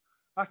hole.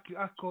 I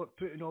call it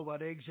putting all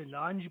our eggs in the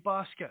Ange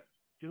basket.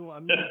 Do you know what I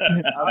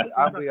mean?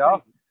 And we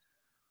are.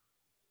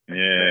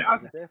 Yeah.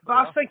 But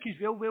I think as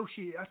well,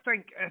 Welshie, I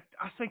think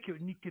it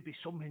would need to be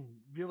something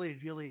really,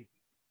 really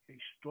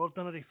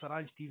extraordinary for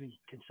Ange to even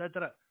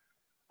consider it.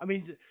 I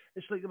mean,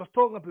 it's like they were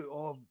talking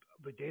about,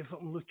 would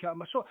Everton look at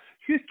him? I saw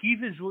Hugh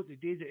Keevins wrote the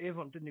day that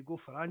Everton didn't go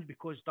for Ange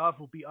because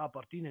Darvel beat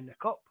Aberdeen in the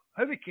Cup.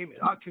 How he came to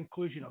that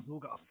conclusion, I've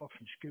not got a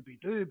fucking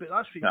Scooby-Doo, but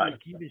that's what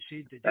Hugh Keevins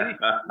said today.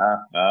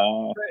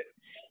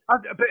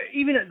 But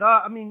even at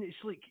that, I mean,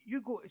 it's like,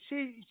 you go,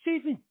 say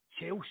even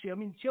Chelsea, I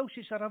mean,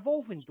 Chelsea's a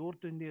revolving door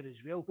down there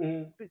as well.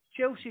 But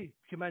Chelsea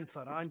come in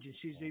for Ange and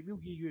says, we'll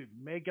give you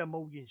mega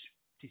millions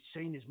to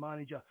sign as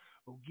manager,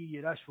 we'll give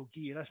you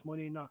this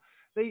money and that.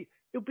 Right,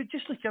 he'll be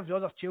just like every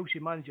other Chelsea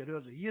manager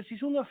over the years.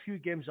 He's only a few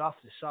games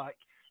after the sack.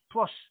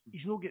 Plus,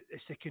 he's not get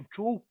it's the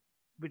control.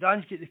 Would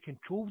Ange get the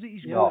control that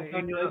he's got? I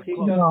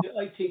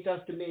think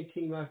that's the main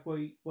thing, Mark, why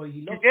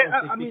he loves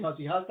it, because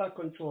he has that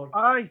control.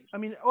 Aye, I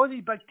mean, all the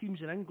big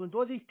teams in England,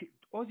 all the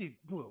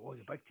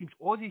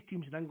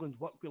teams in England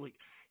work with like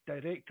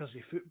directors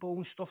of football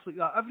and stuff like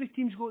that. Every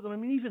team's got them. I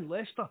mean, even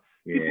Leicester.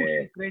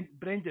 People say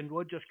Brendan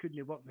Rodgers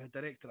couldn't work with a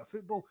director of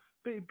football,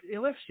 but he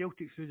left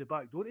Celtic through the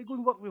back door to go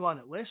and work with one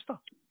at Leicester.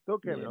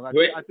 Don't get me wrong.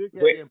 I do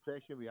get the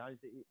impression with Ange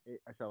that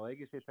it's a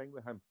legacy thing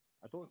with him.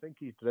 I don't think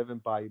he's driven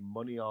by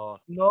money or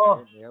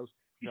anything else.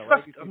 He's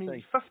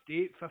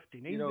 58,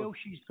 59. Well,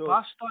 she's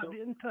past that,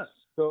 isn't it?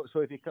 So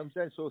if he comes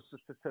in, to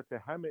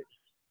him,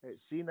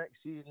 it's see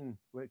next season,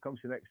 when it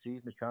comes to next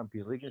season, the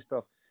Champions League and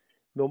stuff,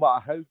 no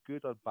matter how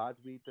good or bad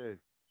we do,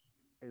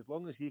 as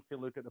long as he can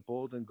look at the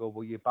board and go,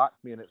 well, you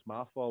backed me and it's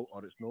my fault,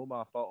 or it's no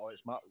my fault, or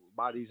it's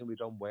my reason we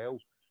done well,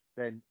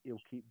 then he'll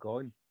keep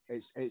going.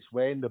 It's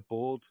when the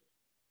board...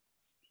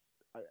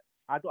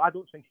 I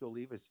don't think he'll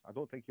leave us. I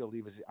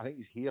think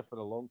he's here for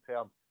the long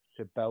term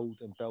to build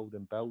and build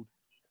and build.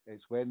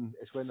 It's when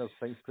there's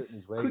things put in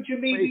his way. Could you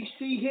maybe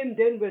see him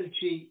then,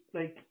 Welchie,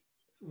 like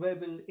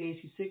Rebel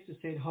 86 has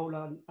said, how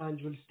long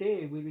Ange will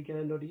stay? Will we get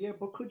another year?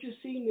 But could you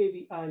see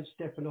maybe Ange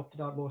stepping up to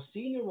that more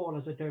senior role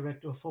as a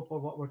director of football,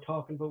 what we're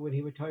talking about when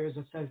he retires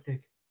at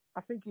Celtic?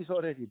 I think he's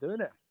already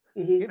doing it.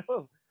 Mm-hmm. You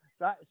know,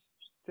 that's,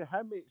 to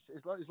him, it's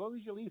as long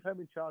as you leave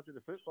him in charge of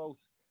the football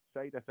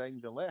side of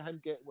things and let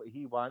him get what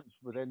he wants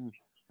within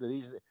the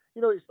reason.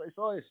 You know, it's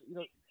always, you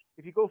know,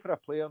 if you go for a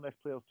player and this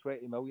player's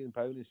 £20 million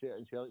and say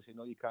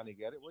no, you can't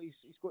get it, well, he's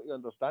got to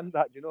understand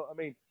that. Do you know what I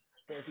mean?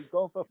 But if he's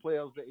gone for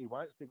players that he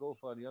wants to go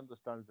for and he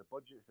understands the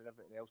budgets and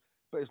everything else,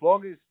 but as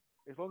long as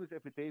if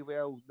we do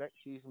well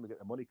next season, we get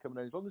the money coming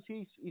in, as long as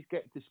he's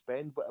getting to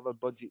spend whatever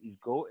budget he's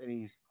got and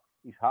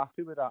he's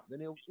happy with that,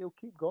 then he'll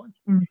keep going.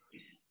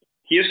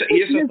 Here's the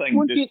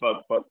thing, just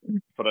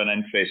for an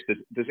interest.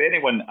 Does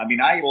anyone? I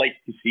mean, I like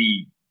to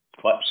see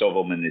clips of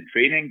him in the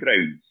training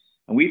ground,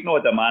 and we've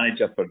not had a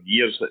manager for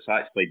years that's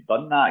actually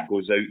done that.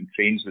 Goes out and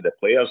trains with the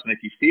players, and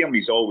if you see him,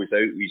 he's always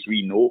out with his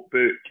wee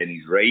notebook and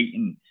he's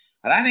writing,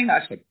 and I think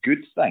that's a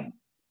good thing.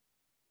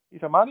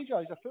 He's a manager.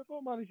 He's a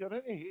football manager,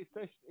 isn't he?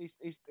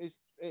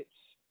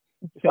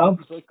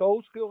 It's like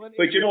old school, isn't it?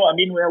 But you know what I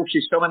mean? Well,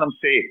 some of them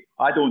say,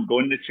 I don't go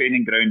in the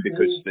training ground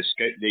because the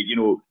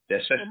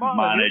assistant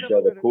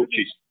manager,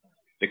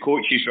 the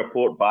coaches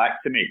report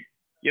back to me.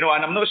 You know,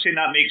 and I'm not saying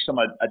that makes him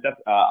a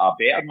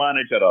better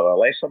manager or a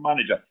lesser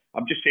manager.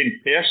 I'm just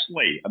saying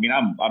personally, I mean,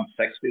 I'm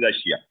 60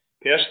 this year.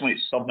 Personally,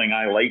 it's something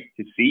I like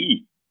to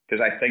see because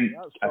I think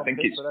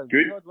it's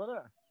good.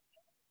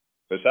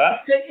 What's that?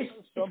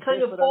 It's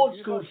kind of old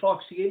school,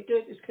 Foxy, isn't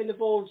it? It's kind of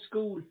old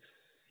school.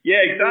 Yeah,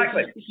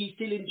 exactly. He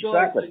still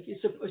enjoys. Like,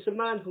 it's a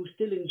man who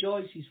still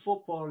enjoys his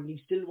football, and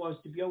he still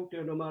wants to be out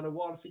there no matter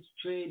what. If it's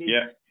training,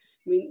 yeah.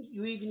 I mean,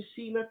 you even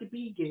see him at the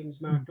B games,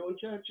 Mark, don't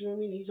you? Do you know what I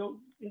mean? He's out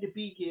in the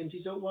B games.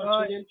 He's out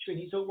watching them train.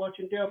 He's out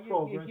watching their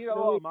progress. You hear a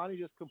lot of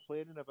managers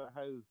complaining about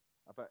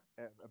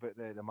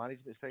the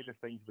management side of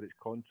things, with its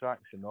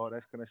contracts and all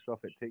this kind of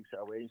stuff. It takes it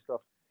away and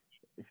stuff.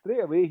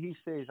 Straight away, he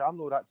says, "I'm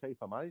not that type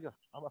of manager.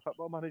 I'm a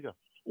football manager."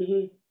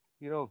 Mm-hmm.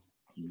 You know.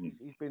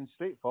 He's been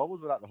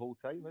straightforward with that the whole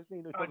time, hasn't he?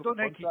 I don't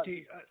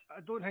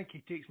think he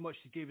takes much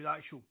to do with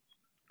actual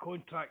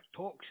contract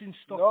talks and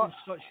stuff and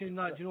such and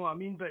that. Do you know what I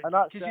mean? But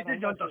because he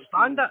didn't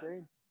understand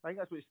it. I think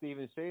that's what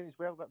Stephen's saying as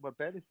well. That we're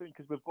benefiting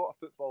because we've got a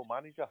football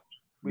manager.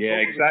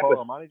 Exactly.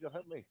 A manager,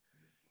 haven't we?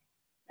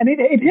 And it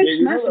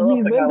hits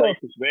massively well.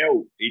 As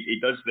well. He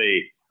does the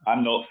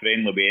 "I'm not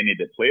friendly with any of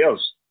the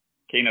players"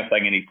 kind of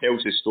thing, and he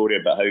tells his story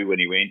about how when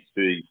he went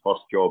to his first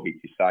job he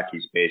had to sack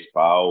his best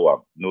pal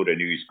or no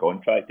renew his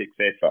contract,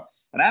 etc.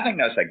 And I think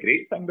that's a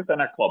great thing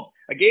within a club.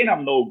 Again,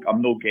 I'm no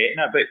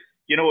getting it, but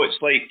you know, it's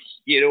like,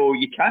 you know,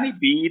 you can't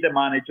be the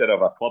manager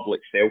of a club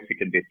like Celtic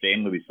and be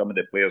friendly with some of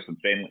the players and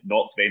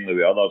not friendly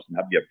with others and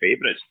have your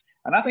favourites.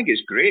 And I think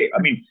it's great.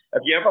 I mean,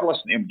 if you ever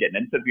listen to him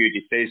getting interviewed,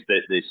 he says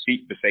that the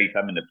seat beside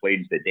him in the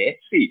plane's the death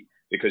seat,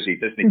 because he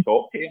doesn't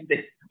talk to him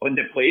on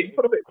the plane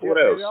for about 4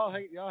 hours. The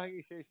other thing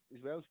he says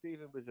as well,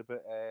 Stephen, was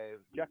about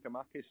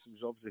Giacomakis,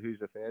 was obviously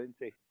who's referring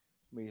to. I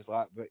mean, he's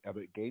like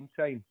about game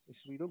time. He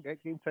says, we don't get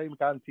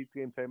guaranteed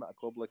game time at a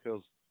club like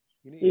ours.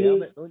 You need to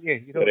earn it, don't you?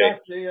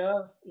 Exactly,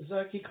 yeah.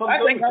 Exactly. I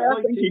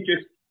think he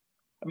just...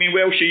 I mean,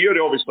 Welsh,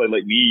 you're obviously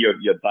like me,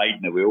 you're dyed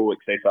in the wool,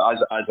 etc.,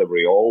 as are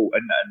we all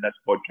in this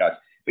podcast.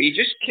 But he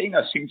just kind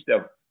of seems to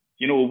have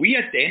we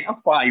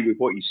identify with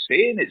what he's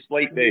saying. It's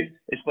like I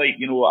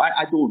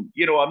don't,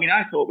 I mean,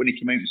 I thought when he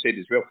came out and said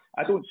as well,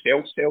 I don't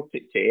sell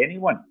Celtic to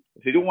anyone.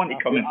 If they don't want to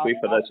come and play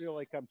for this. I feel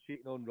like I'm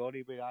cheating on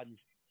Ronnie with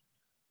Ange.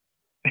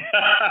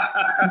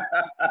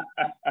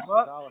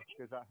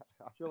 Because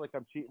I feel like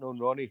I'm cheating on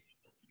Ronnie.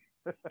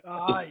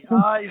 aye.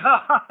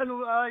 I know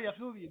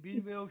what you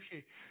mean,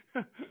 Welshie.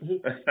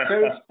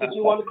 Terence, did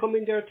you want to come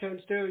in there,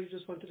 Terence? There, you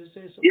just wanted to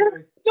say something?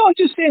 Yeah, no, I'm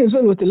just saying as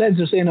well what the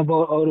lads are saying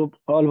about all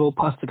about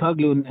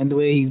Postecoglou and the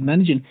way he's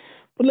managing.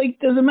 But like,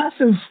 there's a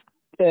massive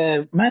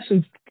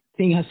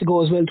thing has to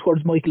go as well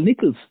towards Michael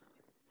Nichols.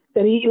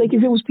 That he, like,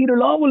 if it was Peter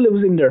Lawwell that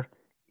was in there,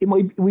 it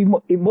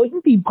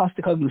mightn't be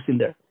Postecoglou still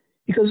there,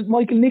 because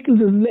Michael Nichols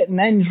is letting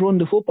Ange run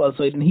the football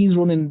side and he's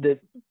running the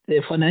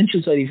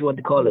financial side, if you want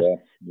to call it.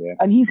 Yeah.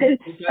 And he's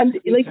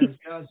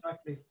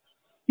exactly.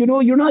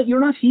 You're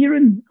not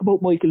hearing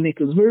about Michael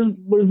Nichols,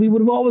 whereas we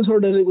would have always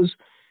heard that it was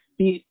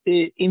the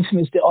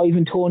infamous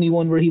Ivan Toney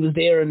one where he was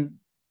there and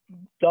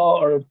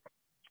Lawwell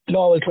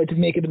tried to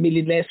make it $1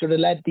 million less, or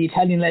the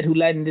Italian lad who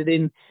landed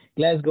in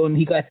Glasgow and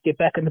he got to get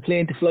back on the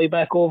plane to fly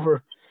back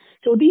over.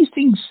 So these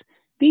things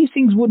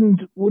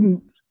wouldn't.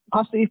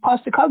 If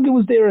Postecoglou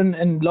was there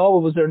and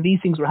Lawwell was there and these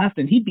things were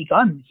happening, he'd be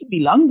gone. He'd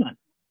be long gone.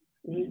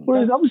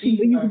 Whereas obviously,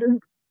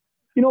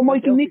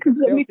 Michael Nichols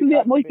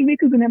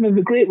and him have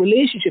a great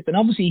relationship, and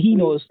obviously he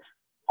knows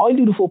I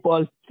do the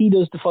football, he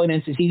does the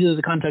finances, he does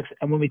the contracts,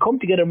 and when we come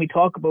together and we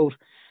talk about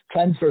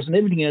transfers and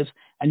everything else,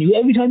 and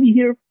every time you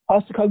hear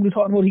Postecoglou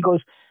talking about, he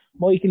goes,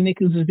 Michael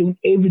Nichols is doing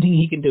everything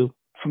he can do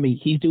for me.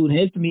 He's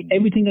helping me,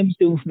 everything he's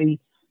doing for me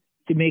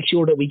to make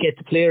sure that we get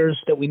the players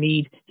that we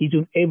need. He's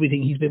doing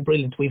everything. He's been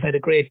brilliant. We've had a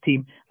great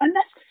team, and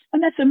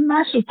that's a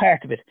massive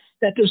part of it.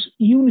 That there's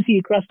unity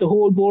across the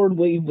whole board.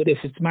 With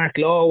if it's Mark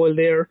Lawwell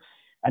there,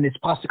 and it's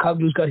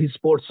Postecoglou's got his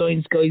sports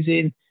science guys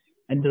in,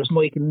 and there's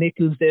Michael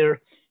Nichols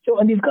there. So,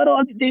 and they've got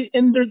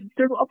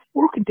they're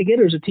working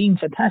together as a team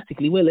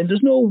fantastically well. And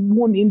there's no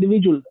one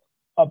individual.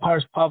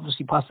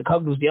 Obviously,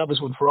 Postecoglou's the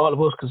obvious one for all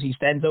of us because he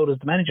stands out as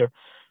the manager,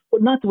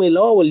 but not the way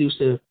Lawwell used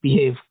to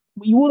behave.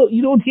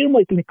 You don't hear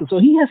Michael Nichols, so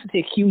he has to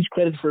take huge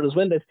credit for it as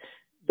well. That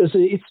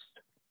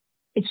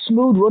it's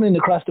smooth running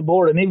across the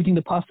board, and everything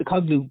that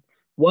Postecoglou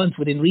wants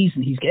within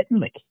reason, he's getting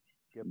like.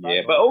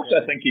 Yeah, but also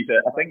I think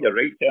I think you're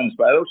right, Terence,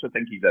 but I also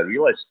think he's a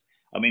realist.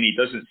 I mean, he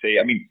doesn't say.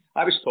 I mean,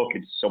 I was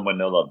talking to someone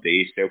the other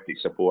day, Celtic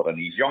supporter, and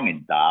he's young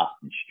and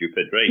daft and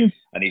stupid, right?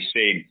 And he's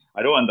saying,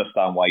 I don't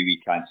understand why we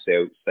can't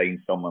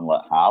sign someone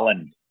like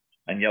Haaland.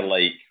 And you're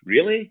like,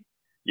 really?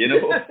 And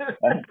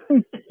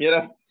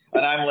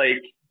I'm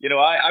like,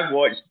 I've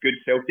watched good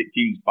Celtic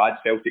teams, bad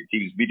Celtic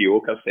teams,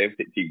 mediocre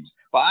Celtic teams,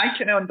 but I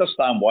can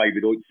understand why we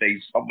don't sign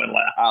someone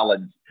like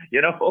Haaland,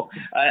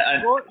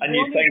 and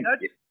you think,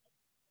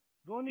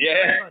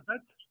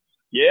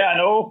 I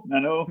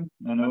know.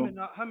 Him and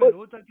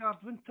Odegaard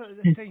went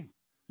at the time.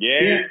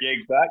 Yeah,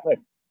 exactly.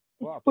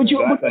 But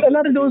a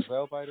lot of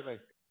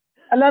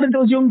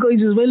those young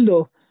guys as well,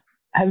 though,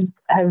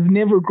 have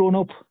never grown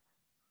up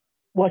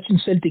watching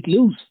Celtic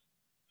lose.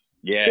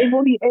 Yeah, they've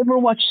only ever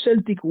watched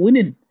Celtic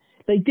winning.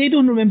 Like, they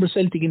don't remember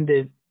Celtic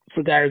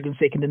for argument's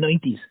sake, in the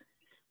 90s,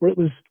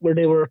 where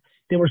they were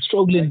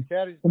struggling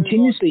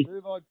continuously.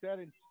 Move on,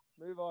 Terence.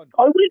 Move on.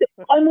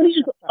 I'm only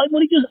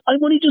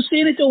just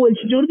saying it though. Well, do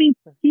you know what I mean?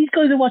 These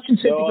guys are watching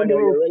Celtic when they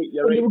were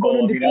going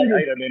undefeated.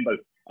 I remember.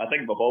 I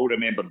think we've all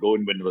remember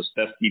going when there was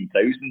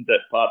 15,000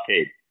 at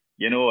Parkhead,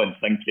 and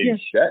thinking,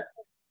 shit,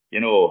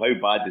 how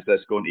bad is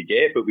this going to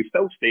get? But we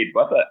still stayed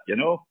with it,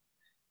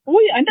 Oh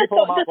yeah, and that's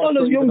all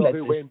those young guys.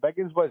 Who Wayne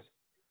Biggins was.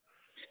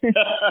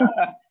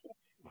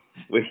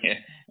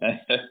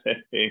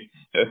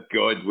 Oh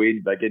God,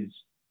 Wayne Biggins.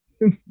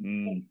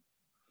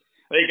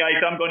 Right,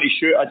 guys, I'm going to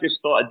shoot. I just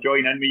thought I'd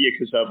join in with you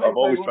because I've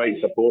always tried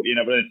to support you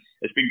and everything.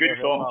 It's been good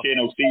talking to you,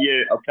 and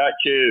I'll catch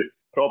you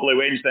probably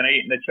Wednesday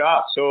night in the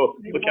chat. So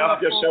look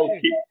after yourself.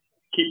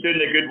 Keep doing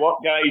the good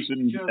work, guys,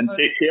 and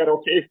take care.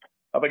 Okay.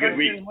 Have a good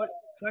week.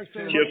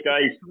 Cheers,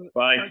 guys.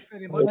 Bye.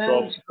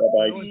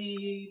 Bye.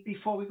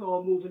 Before we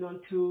go moving on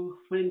to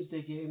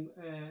Wednesday game,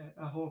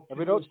 I hope. Have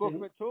we not spoken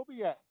about Toby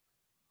yet?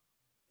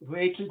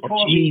 Wait till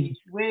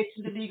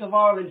the League of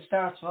Ireland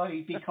starts,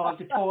 right? Because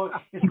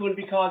it's going to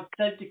be called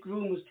Celtic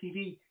Rumours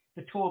TV,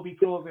 the Toby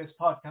Progress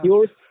podcast.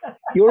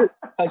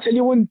 I'll tell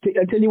you one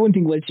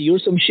thing, Welchie. You're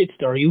some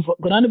shitstar. You've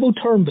gone on about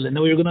Turnbull, and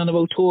now you're going on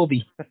about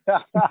Toby.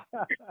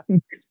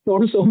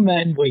 You're some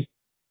man, boy.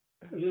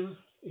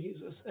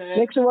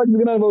 Next one, you're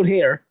going on about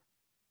hair.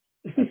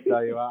 I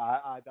tell you what,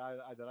 I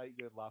had a right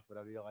good laugh when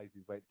I realised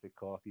he went to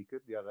coffee.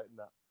 Couldn't you have written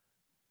that?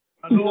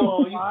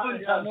 No, you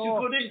couldn't have. You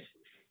couldn't.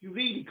 You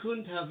really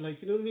couldn't have,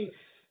 you know what I mean?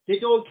 They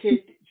don't care.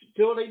 You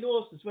know what I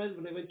noticed as well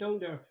when I went down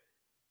there?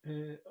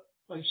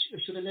 I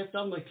should have left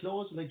on my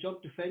clothes and I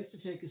jumped the fence to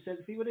take a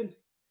selfie with him.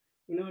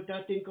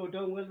 That didn't go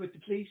down well with the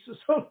police or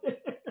something.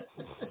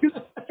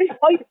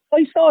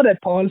 I saw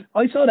that, Paul.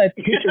 I saw that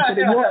picture.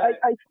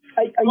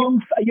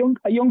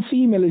 A young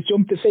female has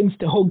jumped the fence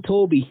to hug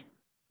Toby.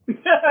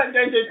 And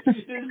then they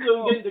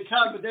blew in the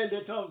cab, and then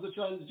they thought it was a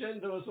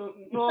transgender or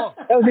something. No,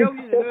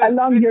 a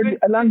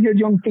long-haired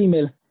young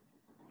female.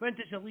 When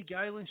does the League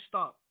Island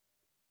start?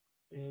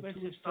 When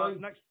does it start?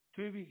 Next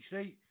 2 weeks,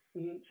 right?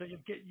 Mm-hmm. So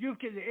you've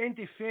got the end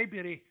of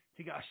February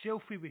to get a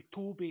selfie with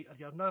Toby, or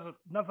you're never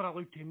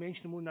allowed to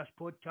mention him on this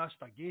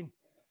podcast again.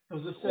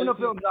 Does it take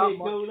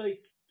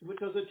what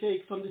does it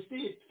take from the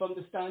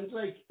stand,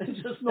 like?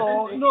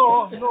 No,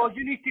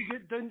 you need to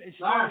get down to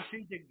start.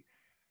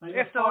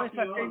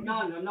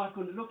 Man, I'm not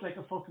going to look like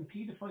a fucking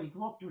paedophile.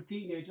 Go up to a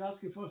teenager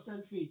asking for a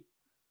selfie.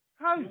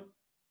 How? You know?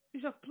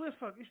 He's a player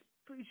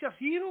he's a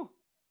hero.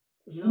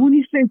 You know? When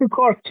he's playing for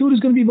Cork, too, there's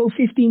going to be about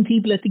 15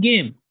 people at the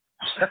game.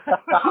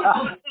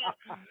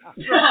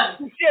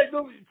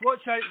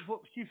 Watch out.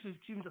 See if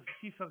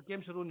the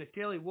games are on the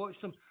telly. Watch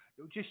them.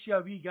 You'll just see a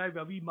wee guy with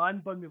a wee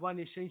man bun with one of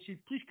his signs.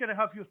 Please can I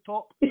have your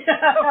top?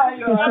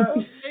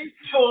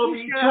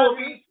 Toby,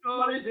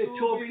 what is it?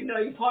 Toby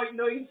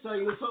 9.9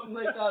 sign or something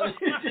like that.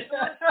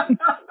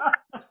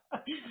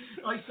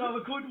 I saw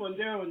a good one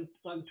there on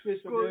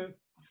Twitter.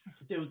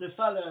 There was a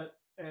fella,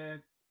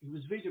 he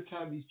was video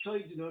camera his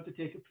child, to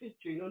take a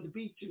picture, on the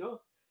beach,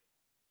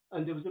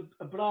 and there was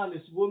a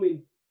brandless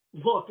woman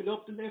walking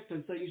up the left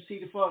hand side. You see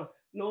the far,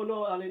 no,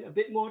 Alan, a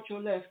bit more to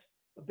your left.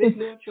 A bit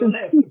more to your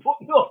left, a bit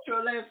more to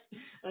your left,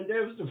 and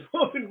there was the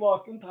woman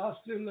walking past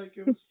him like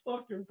it was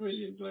fucking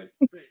brilliant. Like,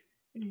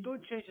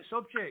 don't change the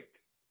subject.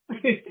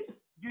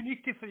 You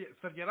need to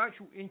for your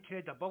actual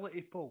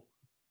incredibility, Paul,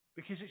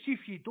 because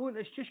if you don't,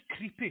 it's just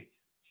creepy.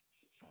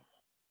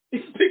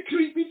 It's a bit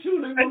creepy too.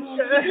 Like, if you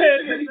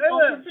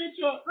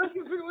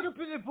want to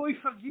put the boy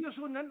for years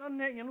on the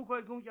internet, you're not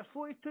going to go with your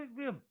photo took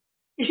with him.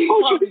 He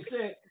probably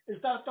say, "Is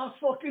that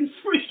fucking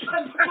freak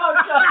on the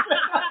podcast?"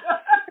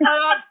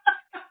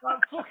 That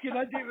fucking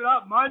idiot with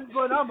that man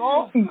bun, I'm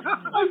off. I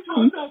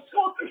thought that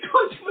fucking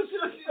cunt was.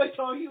 I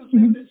thought he was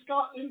living in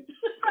Scotland.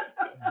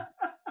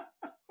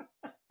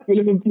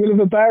 You'll have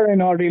a bar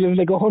in order. You'll have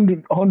like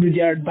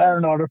 100-yard bar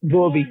in order from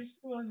Bobby.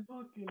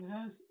 Fucking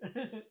has.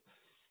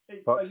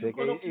 Fuck's sake,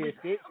 he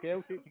escaped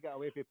Celtic to get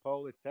away from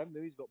Paul with Tim.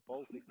 Now he's got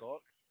Baltic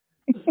Cork.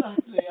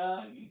 Exactly,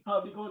 he'd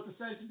probably go to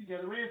Celtic to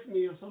get away from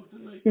me or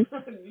something like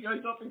that. He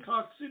ends up in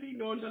Cork City,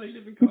 knowing that I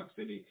live in Cork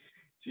City.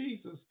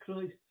 Jesus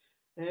Christ.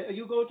 Are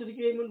you going to the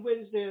game on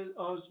Wednesday,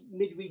 or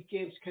midweek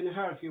games kind of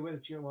hard for you,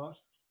 Welch, or what?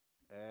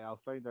 I'll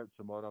find out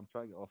tomorrow. I'm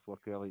trying to get off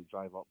work early to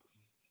drive up,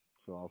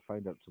 so I'll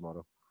find out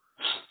tomorrow.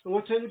 And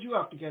what time would you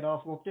have to get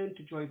off work then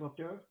to drive up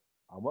there?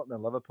 I'm working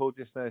in Liverpool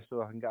just now,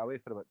 so I can get away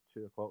for about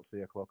 2 o'clock,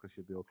 3 o'clock. I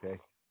should be okay.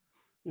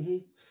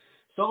 Mm-hmm.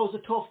 So it was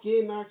a tough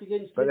game, Mark,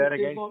 against. But then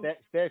again,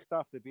 Steph's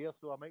after the beer,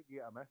 so I might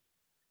get a miss.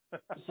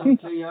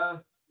 Exactly, yeah.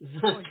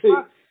 Exactly.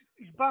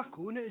 He's back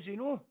on it, is he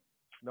no?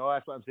 No,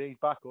 that's what I'm saying. He's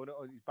back on it.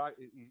 He's back.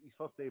 His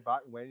first day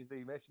back on Wednesday.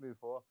 He messaged me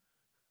before.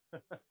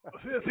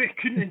 They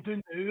couldn't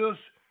do the hours.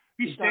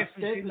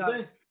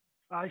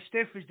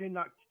 Steph was doing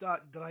that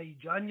dry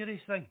January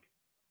thing.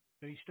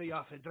 Now you stay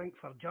off a drink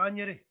for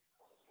January.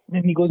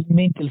 Then he goes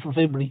mental for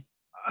February.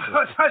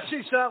 That's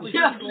exactly.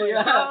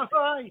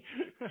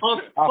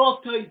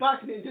 Fourth time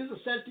back and it is a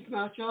Celtic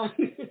match on.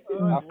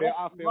 I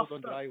failed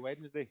on dry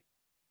Wednesday.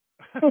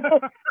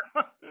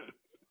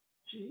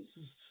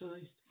 Jesus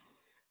Christ.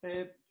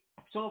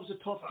 So it was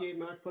a tough game,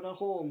 Mark, but at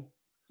home.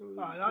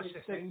 That's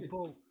the thing,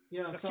 Paul.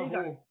 Yeah, it's at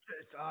home.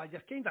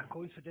 You're kind of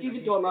confident.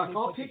 Even though, Mark,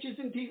 our pitch is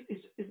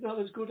not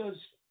as good as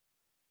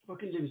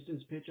fucking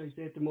Livingston's pitch, I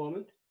say, at the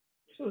moment.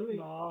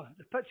 No,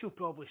 the pitch will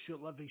probably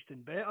suit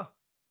Livingston better.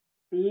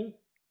 Mm-hmm.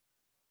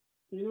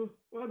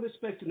 I'm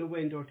expecting a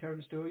wind or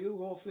turns to you,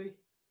 hopefully.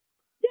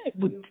 Yeah,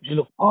 but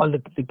look, all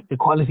the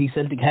quality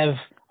Celtic have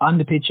on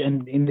the pitch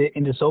and in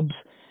the subs,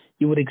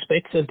 you would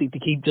expect Celtic to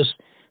keep just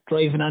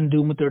driving on,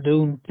 doing what they're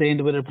doing, playing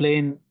the way they're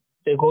playing.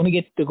 They're going to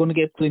get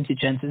plenty of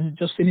chances.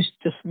 Just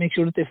make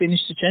sure that they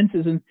finish the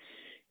chances, and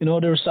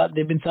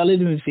they've been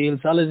solid in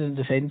midfield, solid in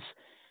defence.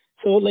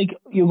 So like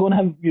you're going to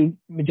have your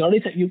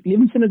majority.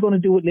 Livingston are going to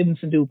do what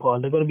Livingston do,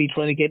 Paul. They're going to be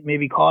trying to get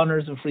maybe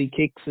corners and free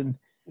kicks and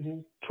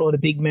throw the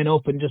big men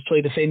up and just try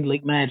to defend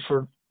like mad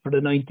for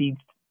the 90,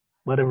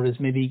 whatever it is,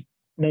 maybe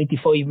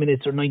 95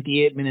 minutes or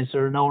 98 minutes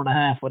or an hour and a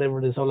half, whatever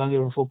it is, how long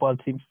ever football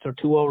seems, or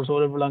 2 hours,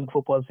 whatever long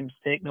football seems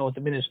to take now at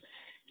the minute.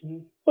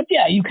 Mm-hmm. But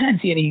yeah, you can't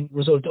see any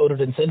result other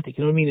than Celtic.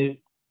 You know what I mean?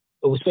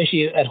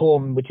 Especially at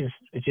home, which is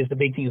the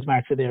big thing, as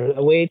Mark said there.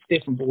 Away it's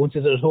different, but once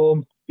it's at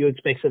home, you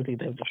expect Celtic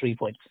to have the 3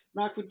 points.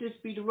 Mark, would this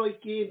be the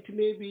right game to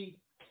maybe,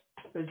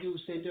 as you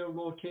said, they're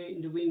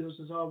rotating the wingers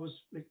as always,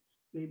 like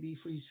maybe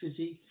for his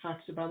physique,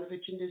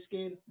 Haksabanovic in this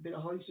game, a bit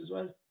of height as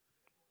well?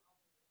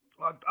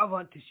 I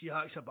want to see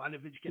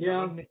Haksabanovic get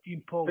on the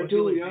team, Paul. I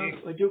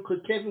do,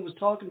 because Kevin was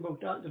talking about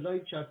that in the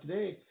live chat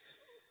today,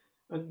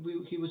 and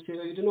he was saying,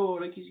 I don't know,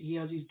 like he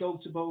has his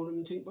doubts about him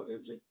and things, but it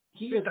was like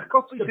He's had a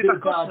couple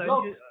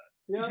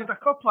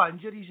of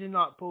injuries in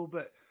that, Paul,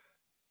 but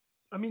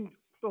I mean,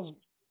 well,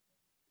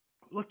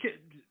 look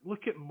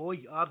at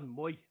Moy, Aaron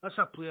Moy. That's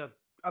a player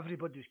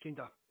everybody's kind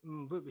of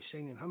what we're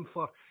signing him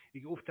for. He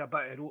got off to a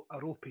bit of a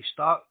ropey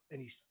start,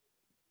 and he's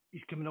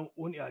he's coming out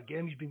onto a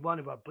game. He's been one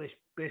of our best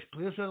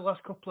players in the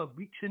last couple of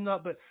weeks in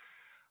that. But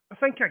I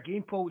think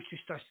again, Paul, it's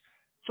just this.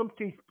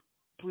 Sometimes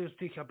players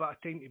take a bit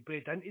of time to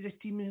breed into the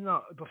team and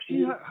that. We've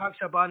seen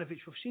Haksabanovic,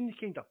 we've seen the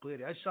kind of player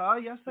he is. So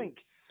I think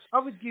I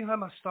would give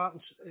him a start.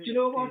 Do you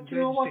know what? Do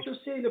you know what you're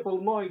saying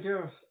about Moy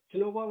there? Do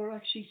you know what we're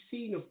actually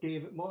seeing of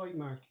David Moy,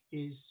 Mark?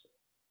 Is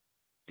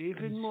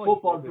David Moy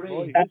football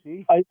brain?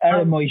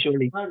 Aaron Moy,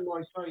 surely. Aaron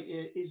Moy, sorry,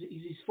 is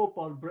his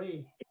football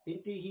brain?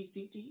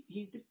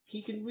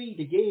 He can read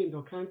the game,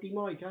 though, can't he,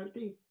 Moy? Can't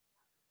he?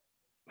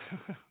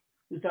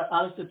 Is that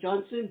Alistair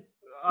Johnson?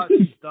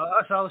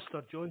 That's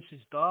Alistair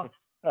Johnson's da.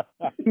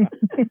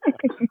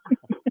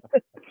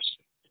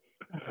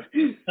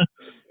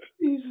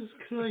 Jesus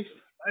Christ.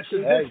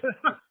 Hey,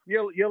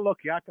 you're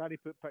lucky I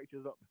can't put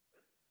pictures up.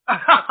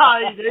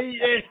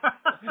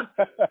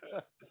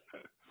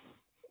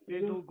 They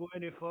don't go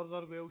any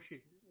further, will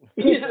she?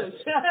 Yes,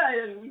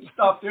 we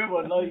stop there,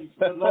 we're live.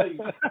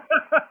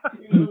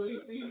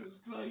 Jesus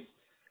Christ.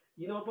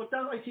 But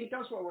I think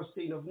that's what we're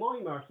seeing of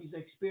Moy, Mark. He's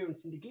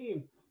experiencing the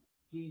game.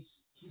 He's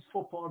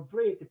football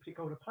brain to pick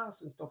out a pass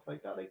and stuff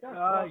like that. Like that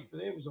cross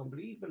today was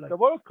unbelievable. The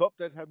World Cup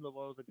did him the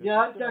world.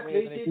 Yeah,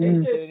 exactly. He's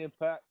in a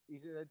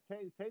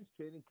intense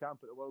training camp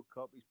at the World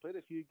Cup. He's played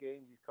a few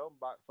games. He's come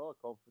back full of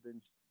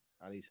confidence,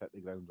 and he's hit the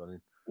ground running.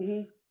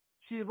 Mm-hmm.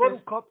 See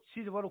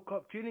the World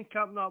Cup training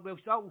camp now. Well,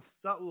 that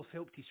will have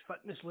helped his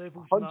fitness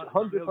levels.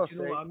 100%. You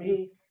know what I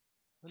mean?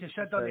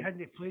 Considering he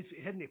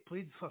hadn't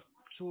played for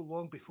so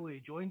long before he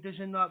joined us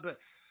in that. But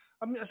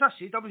I mean, as I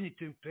said, I wasn't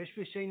too impressed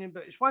with signing.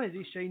 But it's one of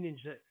these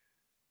signings that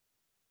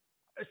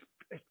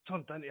it's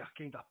turned into a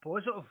kind of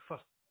positive for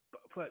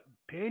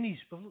pennies.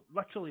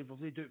 We've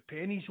laid out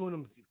pennies on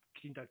him,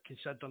 kind of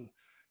considering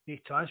no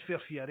transfer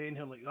fee or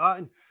anything like that.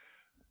 And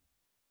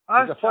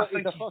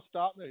he's the first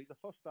start now. He's the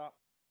first start.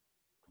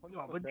 No,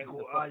 I wouldn't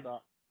go. Right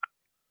now,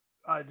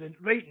 I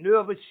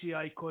would say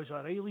because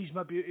O'Reilly's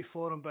my beauty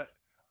for him, but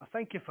I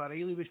think if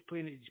O'Reilly was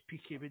playing at his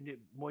peak,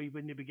 Moy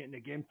wouldn't be getting the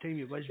game time.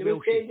 He was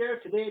well. Saying there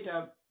today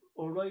that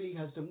O'Reilly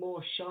has the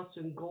most shots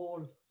and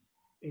goal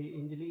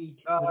in the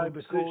league.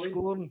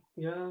 Scoring.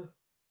 Yeah.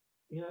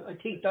 I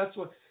think that's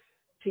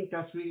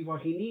really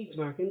what he needs,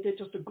 Mark. Isn't it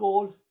just a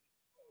goal?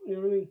 You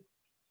know what I mean?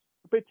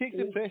 But it takes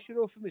the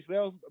pressure off him as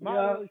well. Matt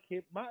Riley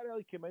came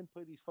in,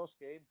 played his first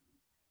game.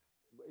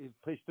 He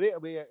played straight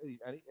away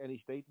and he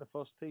stayed in the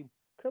first team.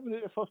 Coming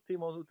out the first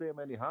team also do him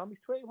any harm. He's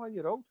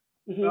 21-year-old.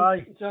 Mm-hmm.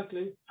 Aye,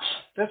 exactly.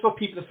 That's what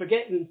people are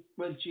forgetting.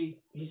 Well,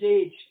 his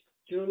age.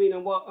 Do you know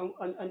what I mean?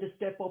 And the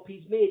step up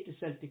he's made to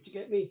Celtic. Do you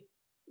get me?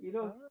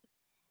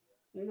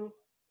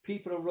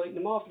 People are writing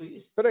him off.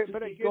 But again,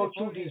 it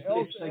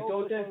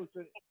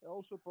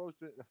also boils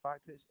to the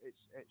fact that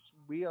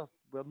we're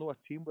not a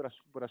team, we're a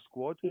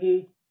squad.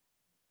 Mm-hmm.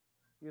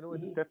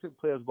 Different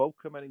players will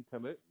come in and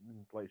come out.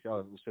 Like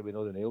say we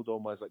know the nailed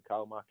on ones like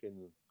Kalmack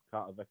and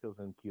Carter Vickers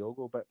and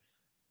Kyogo, but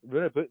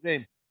round about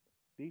them,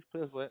 these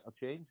players will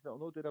change. They'll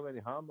not do them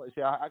any harm. Like I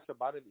say,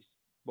 Haksabanovic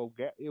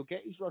he'll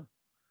get his run.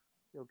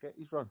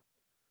 Mm-hmm.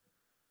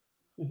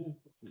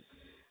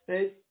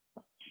 Do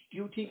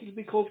you think he'll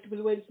be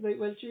comfortable Wednesday night,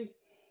 Welchie?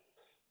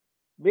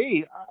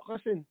 Me,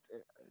 listen,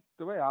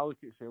 the way I look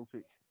at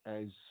Celtic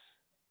is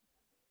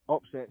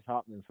upsets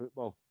happen in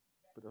football,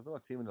 but there's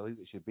not a team in the league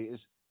that should beat us.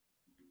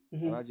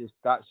 Mm-hmm. And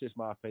that's just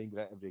my opinion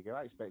about every game.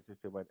 I expect us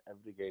to win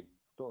every game.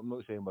 I'm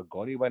not saying we're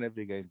going to win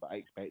every game, but I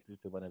expect us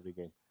to win every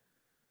game.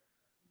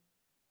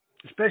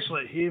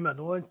 Especially at home, I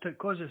know,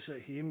 because it's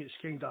at home, it's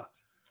kind of...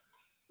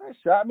 That's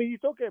that. I mean, you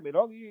don't get me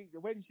wrong, the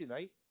Wednesday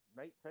night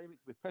time, it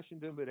could be pushing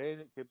down with rain,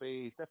 it could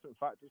be different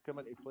factors come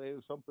into play,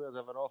 some players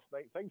have an off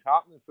night, things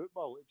happen in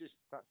football,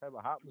 that's how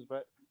it happens,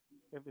 but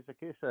if it's a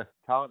case of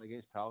talent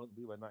against talent,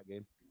 we win that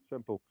game.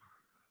 Simple.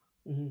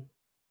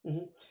 Mm-hmm.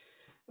 Mm-hmm.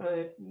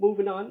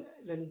 Moving on,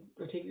 then,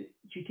 do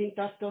you think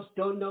that's just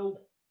done now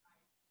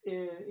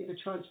in the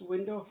transfer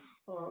window,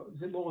 or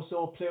is it more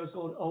so players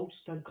going out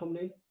than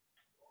coming in?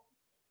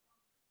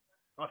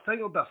 I think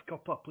there'll be a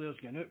couple of players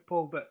getting out,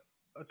 Paul, but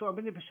I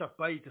wouldn't be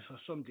surprised if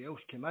somebody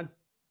else came in.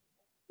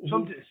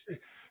 Mm-hmm.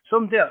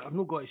 Somebody, I'm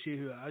not going to say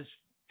who it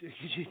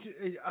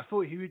is. I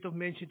thought he would have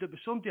mentioned it, but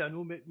somebody I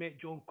know met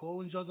John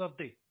Collins the other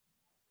day,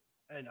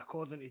 and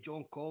according to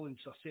John Collins,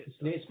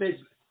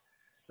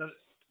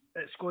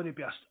 it's going to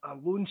be a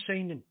loan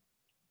signing.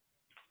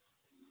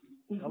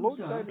 A loan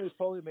signing would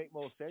probably make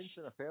more sense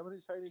than a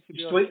permanent signing.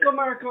 Striker,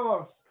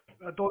 Marco.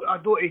 I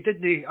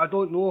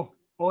don't know.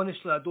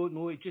 Honestly, I don't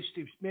know. He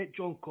met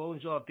John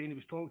Collins the other day, and he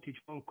was talking to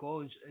John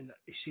Collins, and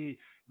he said,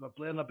 we're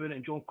blaring about it,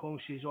 and John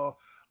Collins says,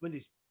 when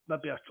there's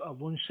maybe a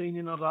loan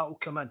signing or that will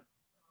come in.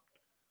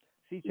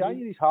 See,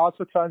 January's hard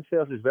for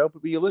transfers as well,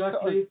 but when you look at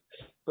us,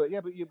 but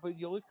you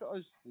look at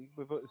us,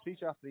 we've got the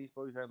 3-3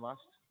 boys in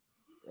last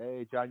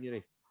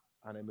January,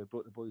 and then we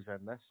brought the boys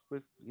in this.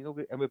 We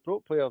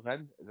brought players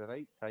in at the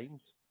right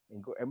times,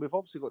 and we've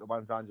obviously got the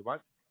ones Andrew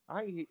wants.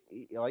 I think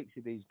he likes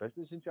to do his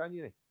business in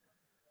January.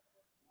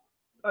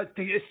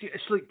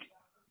 It's like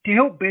to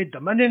help bed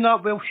them in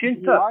that well,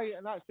 shouldn't it? Right,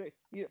 and that's it.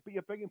 But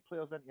you're bringing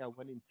players into a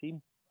winning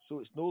team, so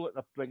it's not like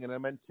they're bringing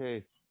them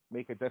into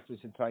make a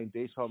difference and try and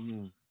do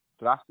something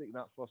drastic in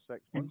that first 6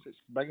 months. It's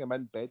bring them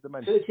in, bed them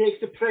in. So it takes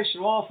the pressure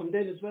off him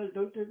then as well,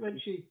 don't it, when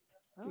she,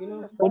 you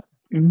know?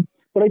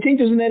 But I think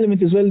there's an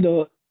element as well,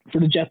 though, for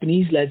the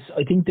Japanese lads.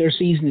 I think their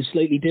season is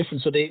slightly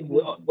different. So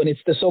when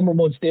it's the summer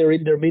months, they're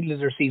in their middle of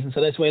their season.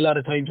 So that's why a lot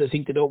of times I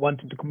think they don't want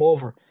them to come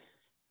over.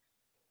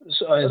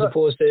 So as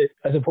opposed to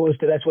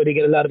that's why they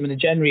get a lot of them in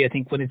January. I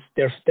think when it's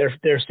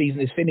their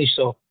season is finished.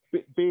 So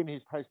being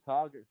his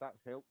targets,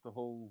 that's helped the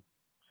whole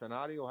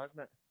scenario, hasn't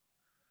it?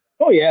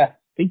 Oh yeah,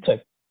 big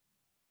time.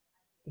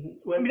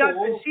 Well, I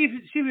mean, see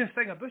the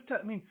thing about it.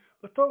 I mean,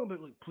 we're talking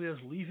about like players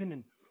leaving,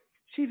 and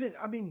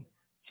even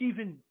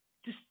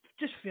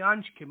just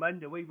fans came in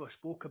the way we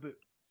spoke about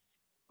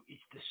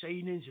it's the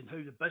signings and how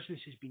the business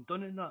has been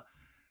done in that.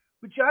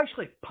 Would you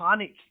actually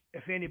panic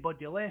if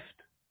anybody left?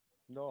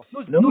 No. Do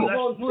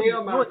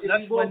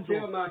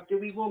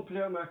we want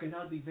player mark, and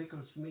that'll be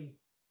Vickers for me.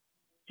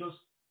 Just,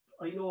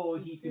 I know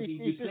he could be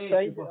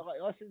replaced.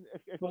 Listen,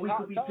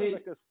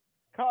 if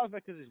Carter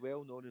Vickers is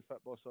well known in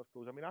football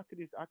circles. I mean, I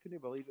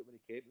couldn't believe it when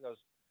he came to us.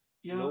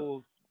 Yeah.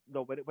 No,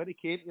 when he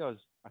came to us,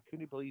 I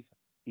couldn't believe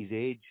his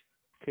age,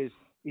 because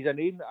he's a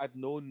name that I'd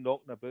known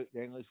knocking about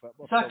the English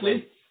football.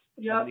 Exactly.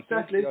 Yeah,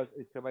 exactly.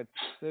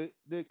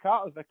 The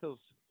Carter Vickers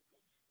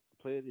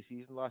player of the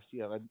season last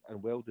year,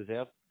 and well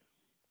deserved.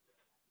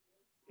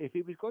 If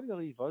he was going to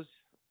leave us,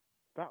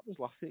 that was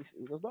last season.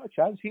 There's not a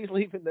chance he's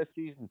leaving this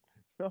season.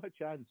 Not a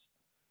chance.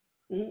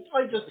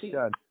 I just think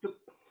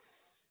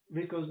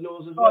Vickers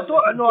knows as well.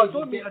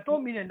 I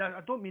don't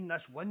mean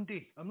this one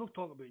day. I'm not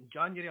talking about in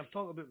January. I'm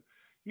talking about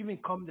even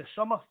come the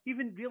summer.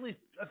 Even really,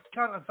 if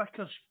Carter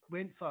Vickers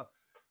went for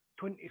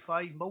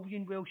 25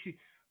 million,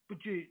 we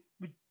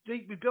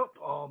built.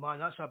 Oh man,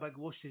 that's a big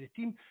loss to the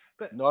team.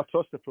 But no, I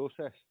trust the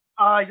process.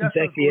 Aye, that's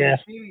exactly,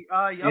 what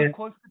I'm going to say. I'm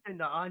confident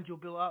that Ange will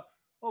be like,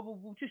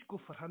 we'll just go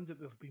for him that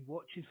we've been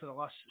watching for the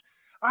last.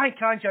 I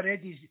think Ange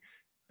already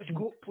has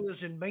got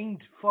players in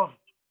mind for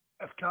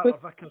if Carter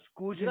Vickers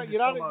goes in the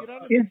summer.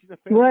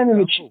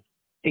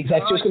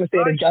 Exactly. I was going to say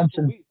that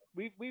Johnson.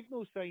 We've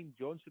no signed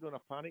Johnson on a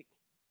panic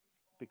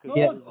because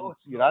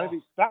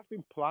that's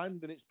been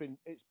planned, and it's been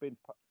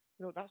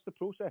that's the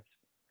process.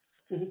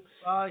 And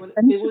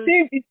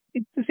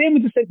it's the same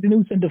with the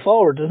new centre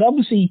forward. There's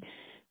obviously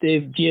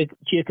the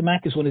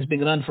Giacomakis one has been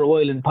going on for a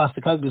while, and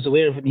Postecoglou's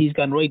aware of it, and he's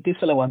gone, right, this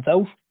fella wants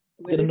out.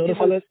 Get another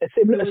fella, a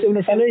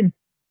similar fella in.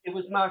 It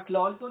was Mark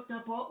Lloyd, but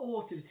that brought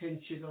all to the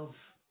attention of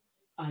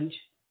Ange.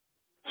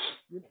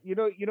 You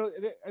know,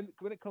 and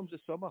when it comes to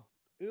summer,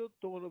 who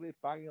don't want to be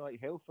banging like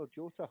hell for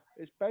Jota?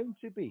 It's bound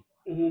to be.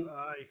 Mm-hmm.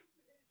 Aye.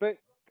 But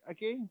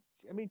again,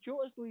 I mean,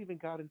 Jota's not even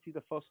guaranteed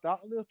the first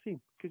start on their team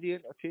because he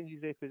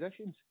interchanges their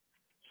positions.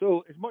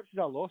 So as much as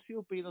a loss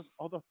he'll be, there's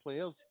other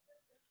players.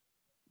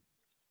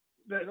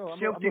 But I'm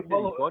Celtic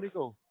not going to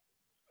go.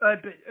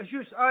 But what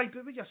you're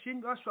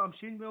saying, that's what I'm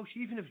saying, Welsh.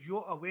 Even if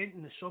Jota went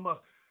in the summer,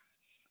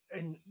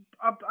 and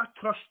I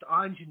trust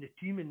Ange and the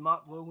team and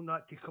Mark Will and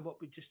that to come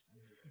up with just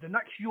the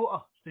next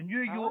Jota, the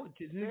new Jota,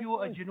 do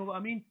you know what I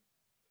mean?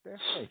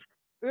 Definitely.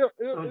 Do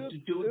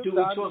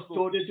we trust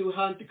Jordan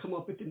Duhan to come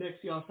up with the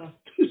next Jota?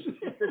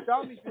 The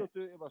damage we'll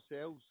do to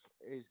ourselves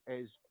is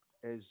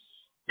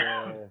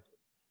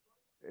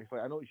if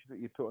I know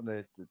you put on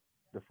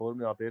the forum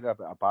the other day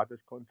about a Bawz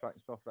contract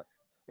and stuff like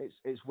that.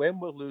 It's when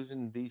we're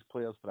losing these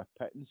players for a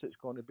pittance it's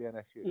going to be an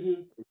issue.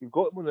 Mm-hmm. If you've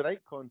got them on the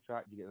right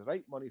contract, you get the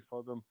right money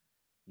for them,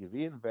 you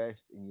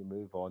reinvest and you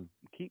move on.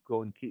 You keep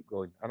going,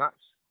 and that's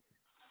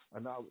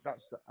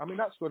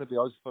going to be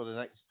us for the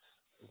next,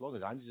 as long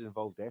as Ange's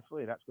involved,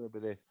 definitely. That's going to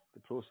be the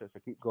process to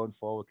keep going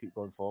forward.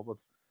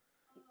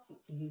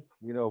 Mm-hmm.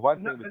 You know,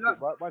 one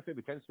thing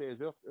we can say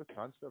is our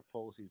transfer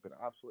policy has been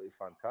absolutely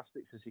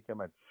fantastic since he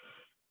came in.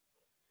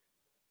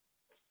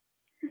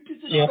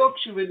 There's a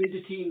structure within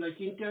the team, like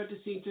in there,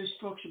 there's a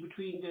structure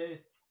between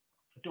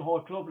the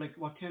whole club, like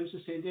what Thames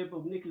was saying there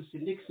about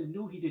Nicholson. Nixon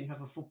knew he didn't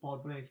have a football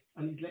brain,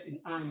 and he's letting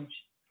Ange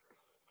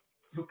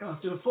look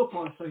after the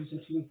football sides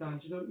and teams.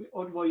 Ange, you know,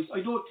 otherwise,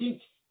 I don't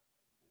think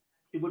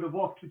it would have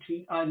worked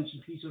between Ange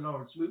and Peter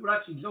Lawrence. We were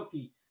actually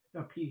lucky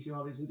that Peter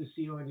Lawrence isn't the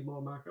CEO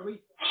anymore, Mark, are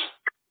we?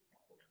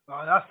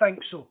 I think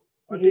so.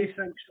 I do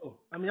think so.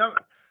 I mean,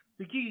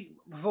 we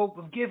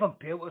gave him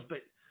pelters, but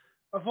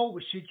I've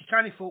always said you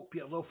can't fault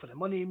Peter Lawrence for the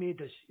money he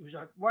made.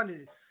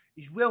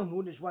 He's well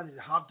known as one of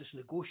the hardest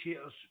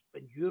negotiators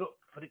in Europe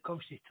when it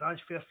comes to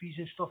transfer fees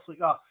and stuff like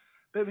that.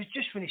 But it was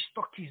just when he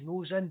stuck his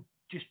nose in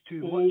just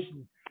too much,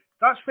 and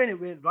that's when it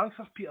went wrong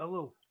for Peter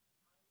Lawrence.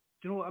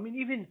 Do you know? I mean,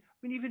 even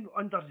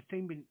under the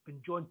time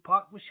when John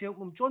Park was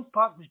helping him, John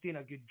Park was doing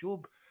a good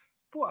job,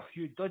 bought a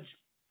few duds,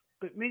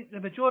 but the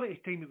majority of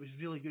the time it was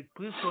really good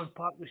players. John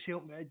Park was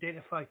helping to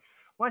identify.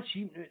 Once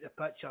he went out the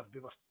picture,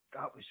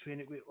 that was when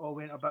it all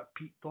went a bit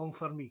Pete Tong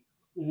for me.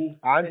 Mm-hmm.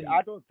 And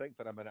I don't think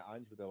for a minute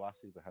Ange would have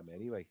lasted with him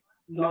anyway.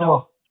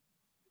 No,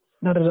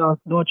 not at all.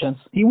 No chance.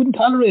 He wouldn't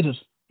tolerate it.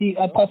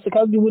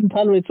 Postecoglu wouldn't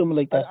tolerate someone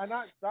like that. And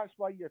that's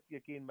why you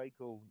gain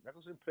Michael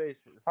Nicholson praise.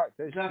 The fact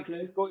is,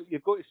 exactly.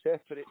 you've got to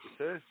separate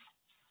the two.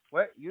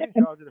 You're in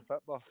charge of the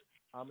football.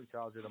 I'm in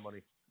charge of the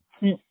money.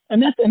 Yeah.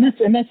 And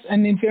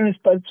in fairness,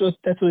 that's what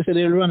I said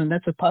earlier on, and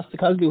that's what Pastor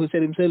Cosby who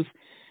said himself.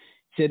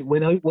 He said,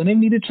 when I've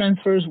needed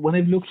transfers, when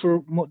I've looked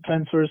for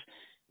transfers,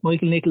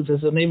 Michael Nichols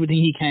has done everything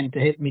he can to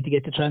help me to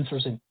get the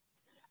transfers in.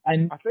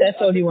 And that's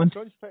all he wants.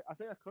 I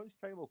think a crunch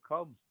time will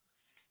come.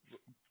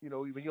 You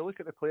know, when you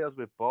look at the players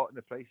we've bought and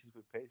the prices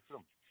we've paid for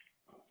them,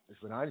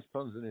 it's when Ange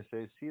turns in and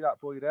says, see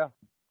that boy there?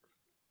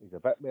 He's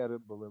a bit more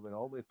than we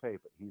normally pay,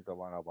 but he's the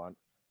one I want.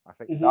 I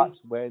think that's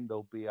when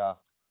there'll be a...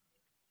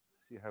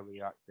 See how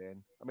we act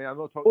then. I mean, I'm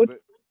not talking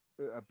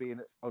about being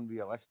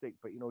unrealistic,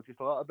 but, you know, just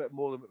a little bit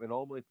more than we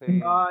normally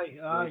pay. Aye.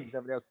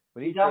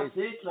 When he says,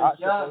 this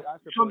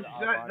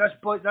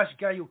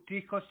guy will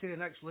take us to the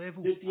next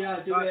level. The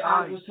way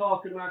Ange was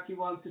talking, Mark, he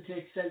wants to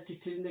take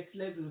Celtic to the next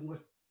level.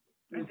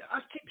 And I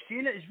keep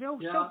saying it as well.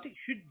 Yeah. Celtic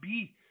should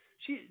be.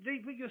 See,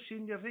 right, what you're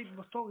saying there, right? We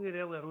were talking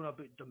earlier on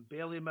about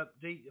Dembele, right?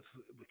 If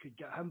we could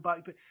get him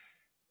back, but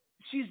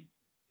see,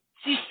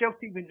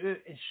 Celtic went out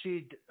and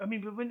said, I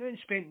mean, we went out and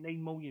spent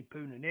 £9 million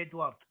on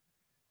Edward,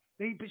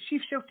 right? But see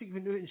if Celtic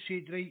went out and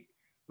said, right,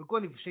 we're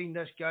going to sign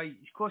this guy.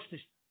 He's costing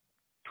us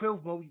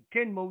 12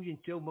 million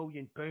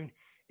pound.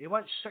 He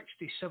wants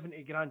 60,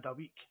 70 grand a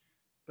week,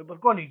 but we're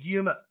going to give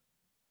him it.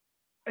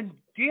 And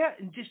do it,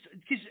 and just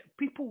because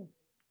people,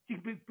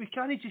 we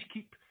can't just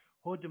keep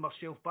holding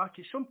ourselves back.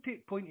 At some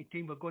point in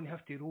time, we're going to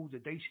have to roll the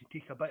dice and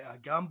take a bit of a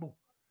gamble,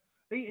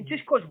 right? And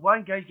just because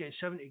one guy's getting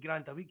 70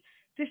 grand a week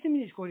doesn't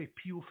mean it's going to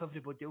peel for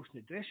everybody else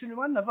in the dressing room.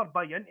 I never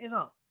buy into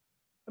that.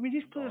 I mean,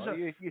 these players are...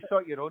 You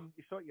sort your own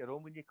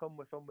when you come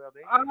with somewhere,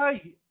 there.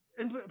 Aye,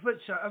 and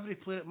every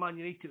player at Man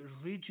United was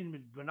raging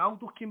when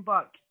Ronaldo came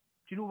back.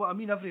 Do you know what I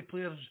mean? Every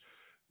player's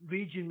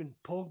raging when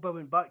Pogba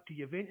went back to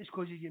Juventus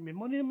because he gave me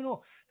money. I mean,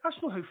 no, that's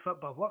not how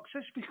football works.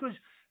 It's because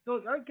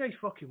that guy's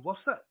fucking worth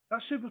it.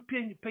 That's how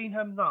we're paying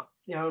him that.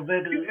 Yeah,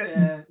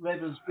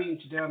 Rebels being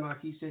to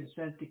Denmark, he said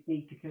Celtic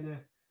need to kind of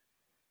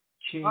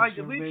change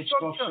the wage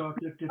structure.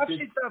 I've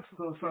said that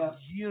for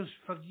years.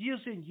 For years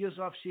and years,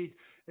 I've said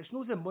it's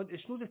not the money,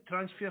 it's not the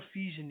transfer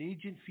fees and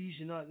agent fees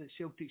and that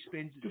Celtic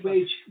spends. The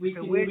wage,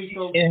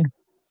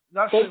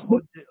 that's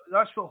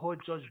what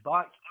holds us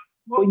back.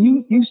 Well,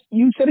 you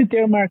said it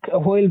there, Mark, a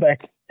while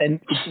back, and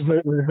it's a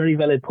very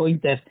valid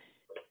point that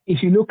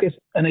if you look at,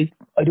 and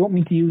I don't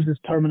mean to use this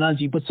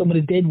terminology, but some of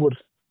the deadwood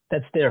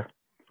that's there,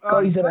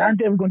 guys that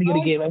aren't ever going to get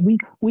a game, and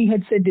we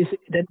had said this,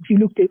 that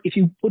if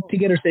you put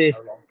together, say,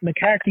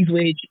 McCarthy's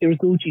wage,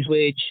 Iraguchi's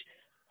wage,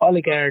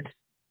 Oligard,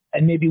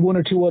 and maybe one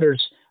or two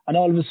others, and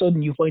all of a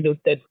sudden you find out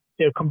that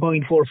their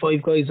combined 4 or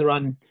 5 guys are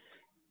on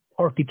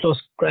 30 plus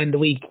grand a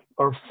week,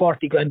 or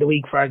 40 grand a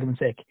week, for argument's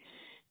sake.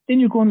 Then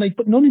you're going like,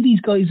 but none of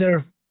these guys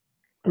are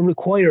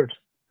required.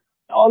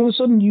 All of a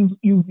sudden you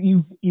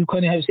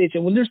kind of have to say,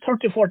 well, there's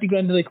 30 or 40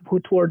 grand that I could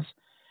put towards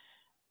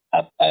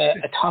a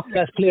top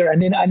class player,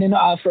 and then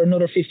after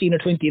another 15 or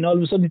 20, and all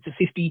of a sudden it's a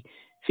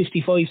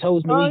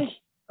 55,000 a week.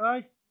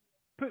 Aye.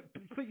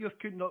 Put your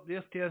cutting up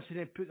there, Terence, and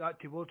then put that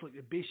towards like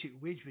the basic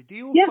wage we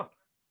deal. Yeah.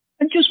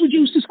 And just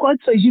reduce the squad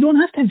size. You don't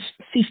have to have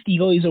 50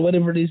 guys or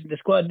whatever it is in the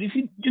squad. Do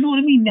you know what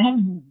I mean?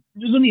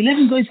 There's only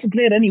 11 guys can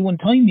play at any one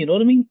time, you know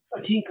what I mean?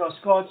 I think our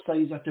squad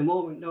size at the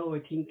moment now, I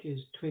think, is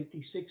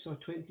 26 or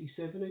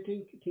 27, I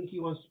think. I think he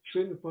wants to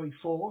trim it by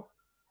 4.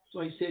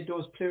 So I said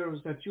those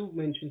players that you've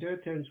mentioned there,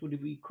 Terence,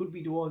 could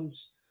be the ones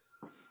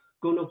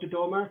going up the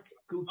door, Mark.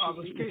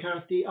 Gucci,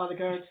 McCarthy,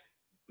 Oligard.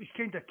 We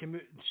kind of come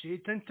out and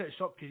said, isn't it?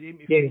 It's up to them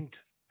to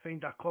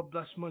find a club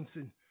this month,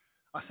 and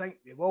I think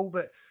they will,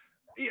 but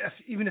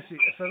even if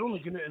they're only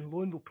going out on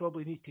loan, they'll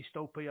probably need to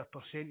still pay a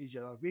percentage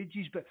of their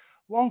wages. But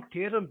long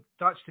term,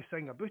 that's the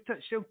thing about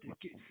it. Celtic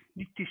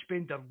need to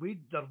spend their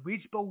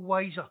wage bill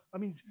wiser. I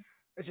mean,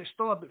 is it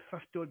still about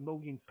 £50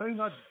 million?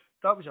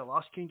 That was the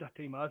last kind of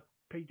time I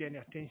paid any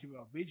attention to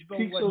our wage bill.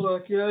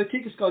 I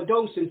think it's gone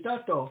down since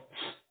that, though.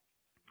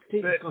 I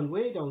think it's gone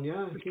way down.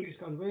 Yeah, I think it's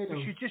gone way down.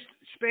 We should just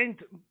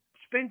spend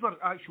our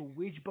actual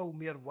wage bill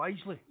more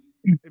wisely.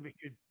 And we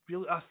could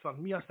really, for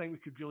me, I think we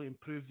could really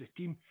improve the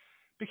team.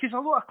 Because a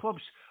lot of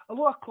clubs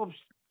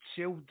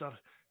sell their,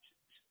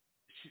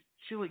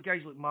 see like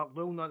guys like Mark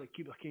Wilner that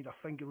keep a kind of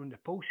finger on the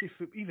pulse of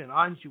football. Even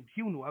Ange,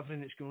 he'll know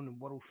everything that's going on in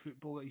world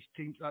football,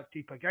 that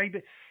type of guy,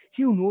 but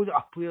he'll know that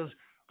a player's,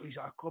 he's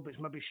at a club that's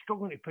maybe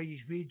struggling to pay his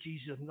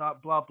wages and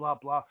that, blah, blah,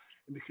 blah,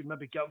 and we could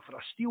maybe get him for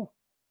a steal.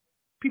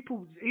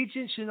 People,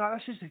 agents and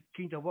that, this is the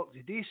kind of work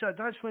they do, so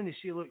that's when they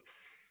say, look,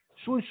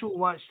 so-and-so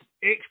wants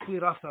X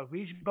player after a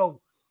wage bill,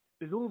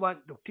 but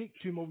they'll take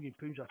 £2 million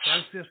of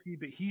transfer fee,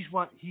 but he's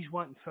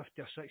wanting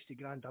 50 or 60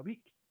 grand a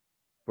week.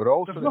 We're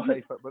also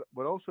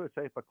the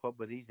type of club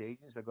where these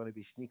agents are going to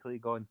be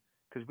sneakily going,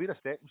 because we're a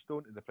stepping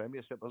stone to the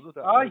Premiership.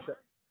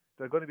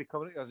 They're going to be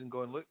coming at us and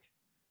going, look,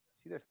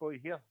 see this boy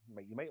here?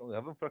 You might only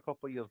have him for a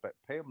couple of years, but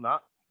pay him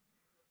that,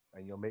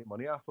 and you'll make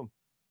money off him.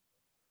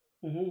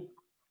 Mm-hmm.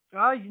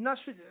 Aye, and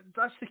that's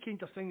the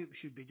kind of thing that we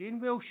should be doing,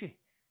 Welshie.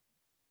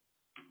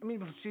 I mean,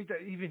 we've said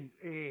that even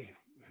it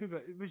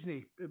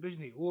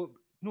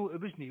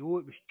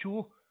was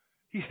Joe.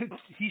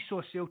 He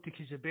saw Celtic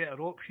as a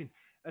better option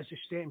as a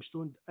stepping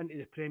stone into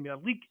the Premier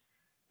League,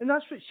 and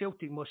that's what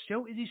Celtic must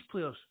sell to these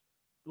players.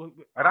 Look,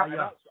 and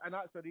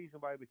that's the reason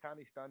why we can't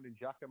stand in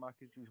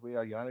Giacomakis' way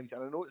of yarning.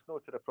 And I know it's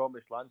not to the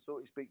promised land, so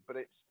to speak, but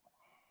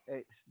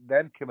it's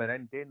them coming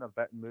in, doing their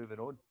bit and moving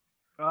on.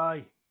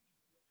 Aye.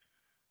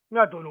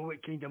 I don't know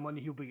what kind of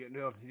money he'll be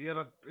getting out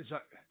there. Is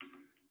that,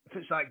 if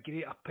it's that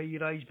great a pay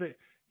rise, but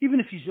even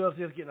if he's out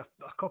there getting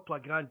a couple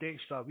of grand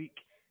extra a week,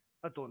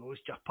 I don't know, is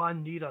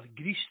Japan nearer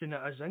Greece than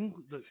it is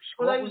England?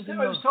 Scotland?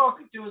 Well, I was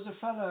talking, there was a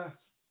fella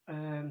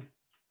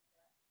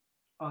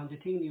on the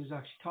thing he was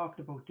actually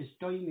talking about, this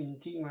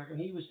diamond thing, and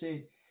he was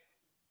saying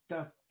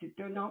that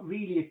they're not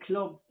really a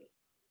club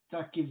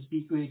that gives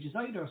big wages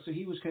either, so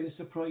he was kind of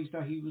surprised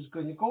that he was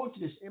going to go to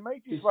this. He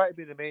might just want to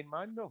be the main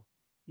man, though.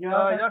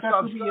 Yeah,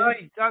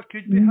 that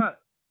could be it.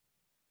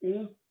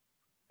 Yeah.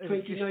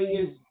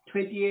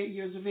 28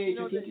 years of age,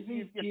 I think, is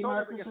he? You're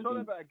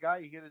talking about a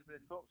guy here who's been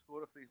a top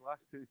scorer for his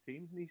last two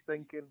teams, and he's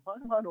thinking, why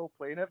am I not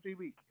playing every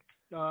week?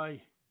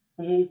 Aye.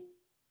 Mm-hmm.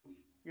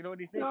 You know,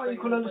 and he's you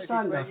can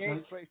understand 28,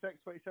 that.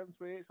 26, 27,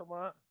 28, something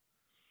like that.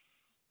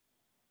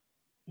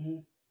 Mm-hmm.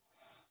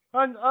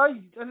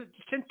 And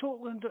you can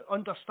totally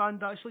understand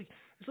that. It's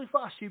like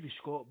what I say with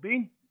Scott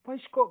Bain. Why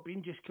is Scott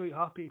Bain just quite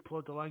happy to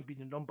plod along being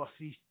the number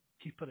 3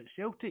 keeper at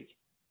Celtic?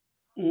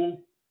 Mm-hmm.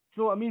 You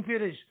know what I mean?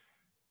 Whereas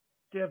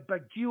they're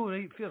big deal,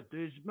 right? Fair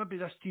dues. Maybe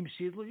this team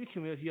said, look, you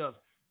come out here,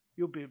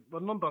 we're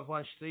number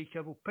 1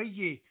 striker, we'll pay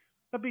you,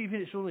 maybe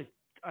even it's only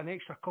an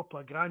extra couple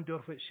of grand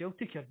off at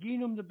Celtic, you're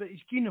giving him but he's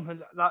giving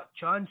him that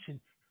chance,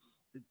 and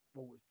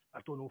well,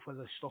 I don't know for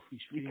the stuff he's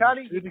you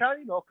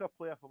can't knock a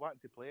player for wanting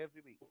to play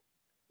every week.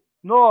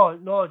 No,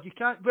 you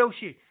can't. Well,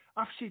 see,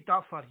 I've said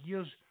that for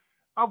years.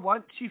 I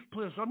want, see if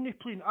players aren't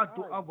playing,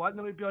 I want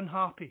them to be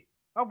unhappy.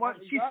 I want,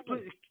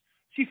 exactly.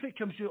 See if it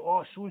comes out,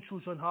 oh,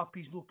 so-and-so's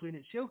unhappy, he's not playing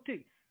at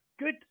Celtic.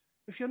 Good.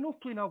 If you're not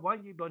playing, I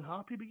want you to be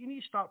unhappy, but you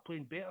need to start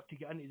playing better to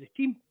get into the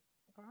team.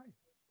 Aye.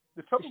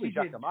 The trouble with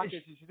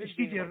Giacomakis is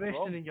you didn't do much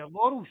wrong. In your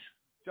laurels.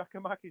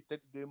 Giacomakis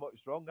didn't do much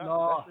wrong. That's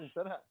the difference,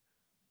 isn't it?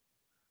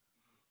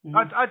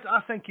 Mm-hmm.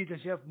 I think he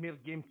deserved more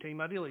game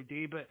time. I really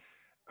do, but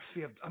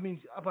I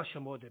mean, I wish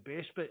him all the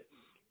best, but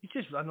he's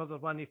just another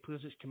one of the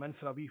players that's come in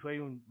for a wee while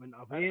and went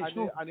away. I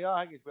think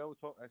as well,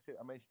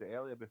 I mentioned it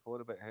earlier before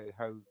about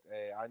how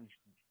Ange,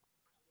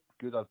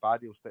 good or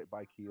bad, he'll stick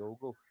by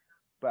Kyogo.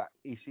 But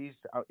he sees,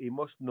 he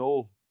must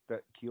know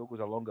that Kyogo's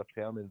a longer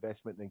term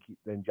investment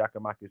than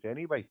Giacomakis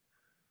anyway.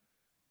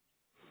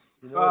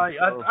 You know, I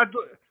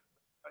don't.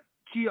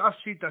 See, I've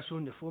said this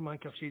on the phone, I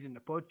think I've said it in the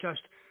podcast.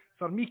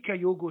 For me,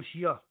 Kyogo's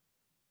here.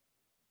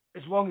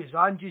 As long as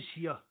Ange is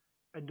here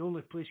and the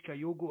only place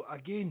Kyogo,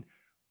 again,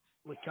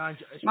 like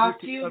Ange, it's got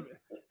to be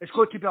it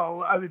would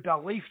be a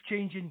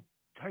life-changing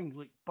thing,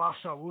 like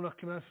Barcelona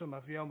coming in from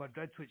a Real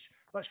Madrid, which,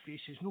 let's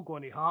face it, is not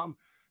going to happen.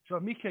 So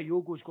for me,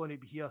 Kyogo's going to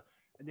be here,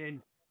 and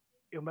then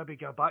he'll maybe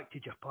go back to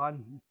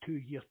Japan in 2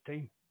 years'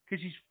 time,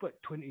 because he's,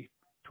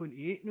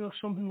 28 now or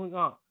something like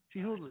that. So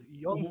he's not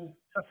young.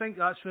 Mm-hmm. I think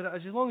that's where it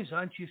is. As long as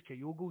Ange's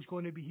Kyogo's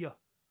going to be here.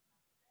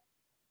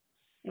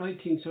 I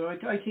think so.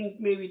 I think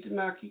maybe the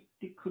market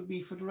could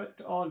be for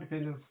all the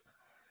kind of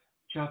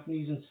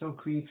Japanese and South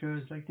Korean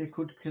players, like they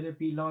could kind of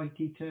be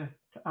loyalty to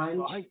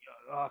Ange. I think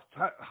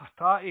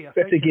Hatate.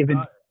 That's a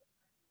given.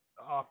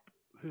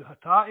 Who,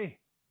 Hatate?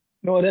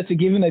 No, that's a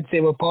given. I'd say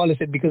what Paul has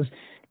said, because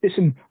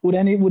listen, would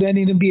any of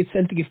them be at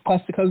Celtic if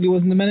Postecoglou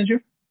wasn't the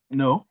manager?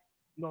 No.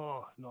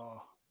 No.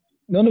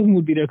 None of them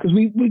would be there, because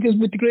because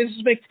with the greatest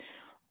respect,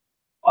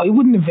 I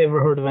wouldn't have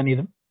ever heard of any of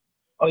them.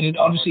 I did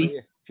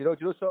obviously. Do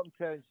you know something,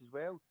 Terence, as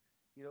well?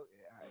 You know,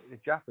 the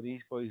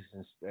Japanese boys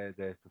and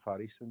the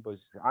Far Eastern boys.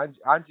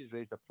 Ange's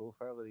raised a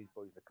profile of these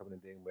boys that are coming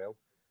and doing well.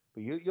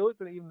 But you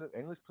look at even the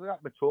English player,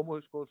 Matomo,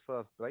 who scored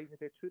for Brighton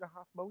today, $2.5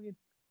 million.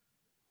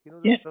 You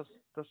know,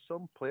 there's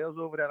some players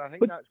over there. I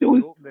think that's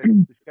going to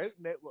open the scouting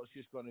network's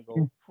just going to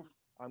go,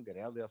 I'm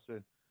getting out there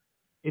soon.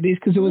 It is,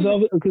 because it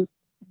was because,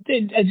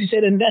 as you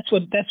said, and that's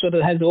what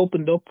it has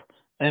opened up.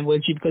 And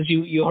because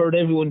you heard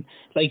everyone,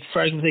 like for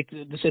argument's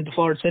sake, they said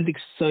before Celtic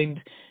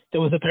signed,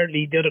 there was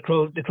apparently the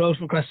crowd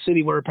from across the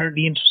city were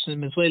apparently interested in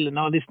him as well, and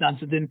all this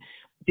nonsense. Then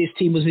this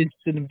team was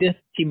interested in him, that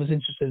team was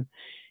interested in him.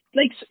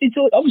 Like, it's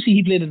obviously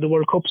he played in the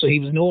World Cup, so he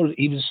was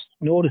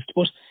noticed.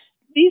 But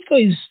these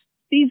guys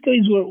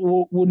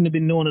wouldn't have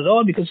been known at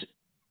all, because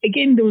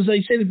again, there was,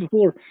 I said it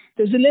before,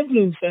 there's a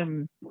level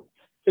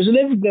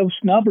of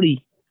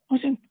snobbery. I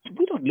think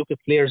we don't look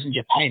at players in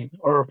Japan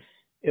or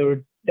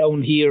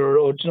down here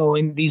or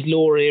in these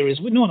lower areas.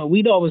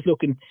 We'd always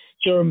look in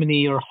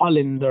Germany or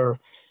Holland or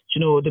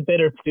the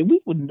better.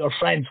 We wouldn't, or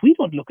France. We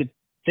don't look at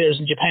players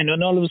in Japan,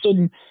 and all of a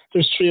sudden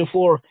there's 3 or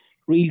 4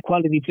 real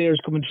quality players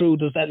coming through.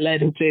 There's that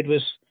lad who played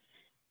with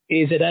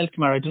AZ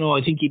Alkmaar. I don't know.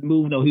 I think he'd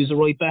moved now. He was a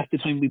right back the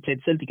time we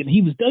played Celtic, and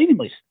he was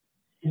dynamite.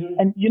 Mm-hmm.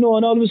 And and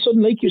all of a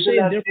sudden, like you say,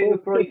 they're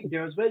Brighton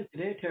there as well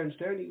today. Terence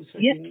Sterling was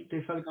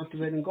they felt got the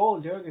winning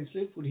goal there against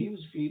Liverpool. He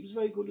was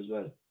very good as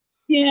well.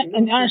 Yeah,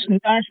 and Arsenal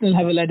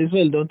have a lad as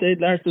well, don't they?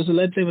 There's a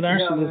lad with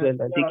Arsenal as well,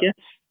 I think.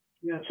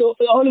 Yeah. So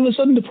all of a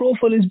sudden, the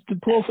profile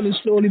is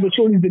slowly but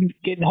surely been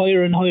getting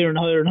higher and higher and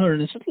higher and higher.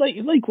 And it's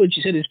like what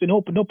you said, it's been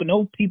opened up, and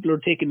now people are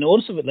taking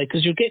notice of it. Like,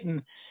 because you're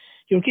getting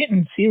you're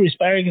getting serious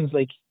bargains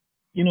like,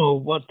 you know,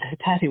 what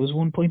Tati was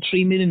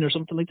 1.3 million or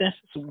something like that.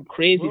 Some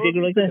crazy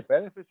figure like that. The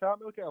benefits are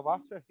we'll get a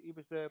Wafter. He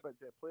was the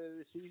player of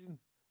the season.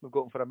 We've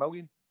got him for $1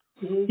 million.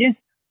 Yeah.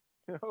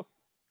 You know?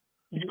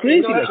 It's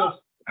crazy.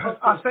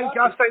 I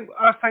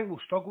think we'll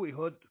struggle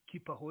to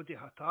keep a hold of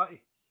Hattati.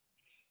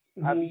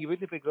 I mean, you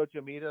wouldn't begrudge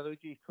Amira, would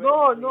you?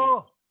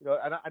 No. You know,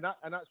 and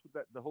that's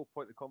the whole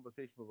point of the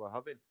conversation we were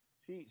having.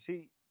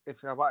 See, if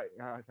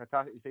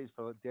Hattati stays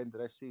for the end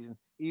of this season,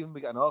 even we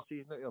get another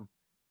season out of him,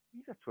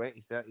 he's a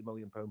 20-30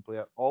 million pound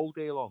player all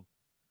day long.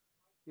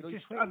 You know,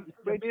 he's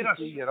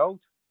 23-year-old.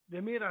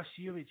 The more I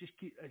see him, it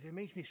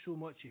reminds me so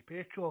much of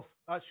Petrov.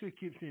 That's who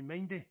keeps me in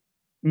mind of.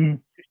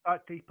 Just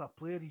that type of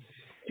player.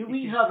 Do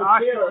we have a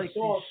player? He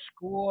can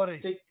score.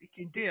 He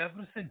can do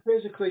everything.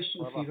 Here's a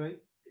question for you, right?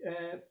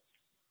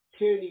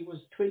 Tierney was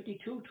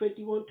 22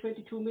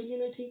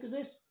 million, I think, is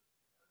it?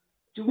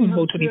 Do we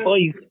have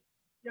 25.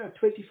 Yeah,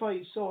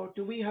 25. So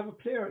do we have a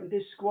player in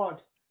this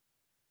squad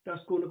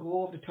that's going to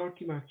go over the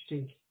 30 mark, do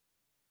you think?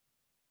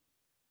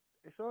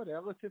 It's all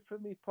relative for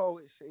me, Paul.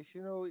 It's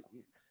you know,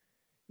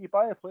 you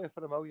buy a player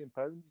for £1 million,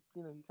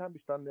 you know, you can't be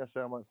standing there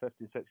saying I want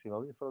 50, 60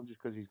 million for him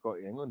just because he's got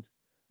to England.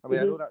 I mean,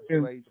 I know that's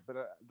right, but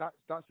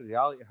that's the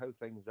reality of how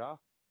things are.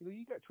 You know,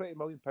 you get £20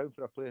 million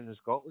for a player in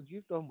Scotland,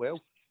 you've done well.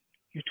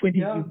 You're 20.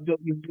 Yeah.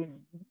 You've done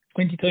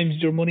 20 times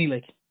your money,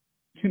 like,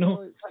 you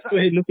know. That's the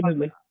way looking at it,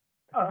 like.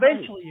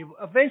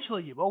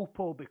 Eventually you will,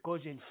 Paul,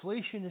 because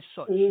inflation is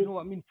such. You know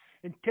what I mean?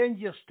 In 10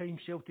 years' time,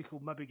 Celtic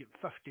will maybe get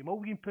 £50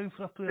 million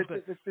for a player.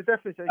 But the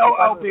difference is,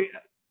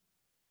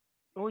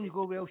 on you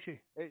go, Welshie.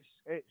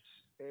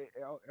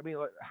 I mean,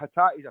 like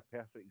Hattati's a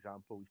perfect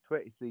example.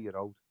 He's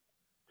 23-year-old,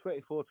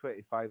 24,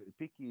 25 at the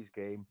peak of his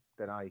game.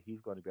 Then he's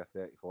going to be a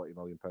 30, 40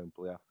 million pound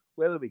player.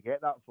 Whether we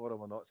get that for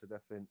him or not, it's a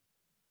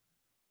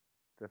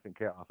different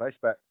kettle of fish.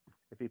 But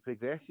if he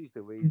progresses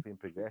the way he's been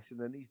progressing,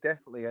 then he's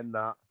definitely in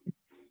that.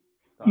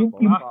 You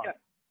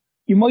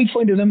might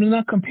find it. I'm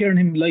not comparing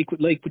him like with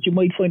like, but you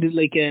might find it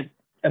like a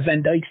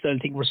Van Dijk style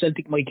thing where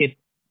Celtic might get,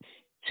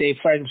 say,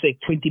 for argument's sake,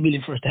 20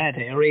 million for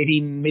Hattati or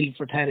 18 million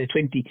for Hattati,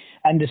 20,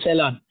 and they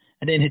sell on.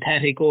 And then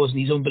Hattati goes and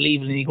he's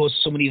unbelievable and he goes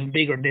to someone even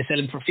bigger and they sell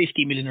him for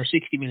 50 million or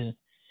 60 million.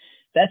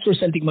 That's where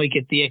Celtic might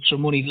get the extra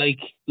money,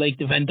 like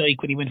the Van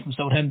Dijk when he went from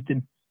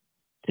Southampton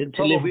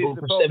to Liverpool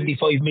for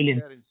 75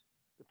 million.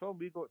 The problem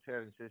we got,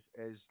 Terence,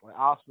 is like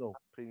Arsenal,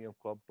 premium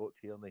club, bought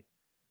Tierney.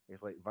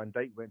 It's like Van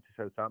Dijk went to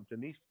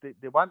Southampton.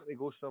 They wanted to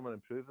go somewhere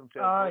and improve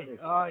themselves.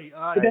 Aye.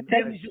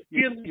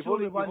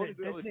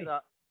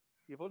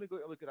 You've only got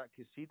to look at that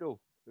Casido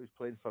who's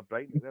playing for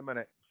Brighton at the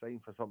minute,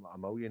 signed for something like $1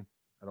 million,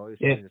 and all he's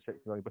signing is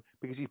 $60 million. But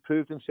because he's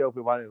proved himself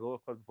with one of the lower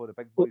clubs before the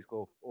big boys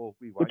go,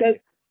 we want you.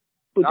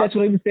 But that's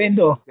what I was saying,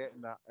 though.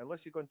 Unless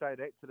you're going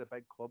direct to the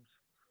big clubs,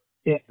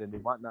 then they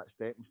want that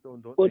stepping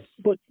stone, don't they?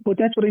 But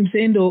that's what I'm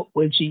saying, though,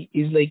 Welchie,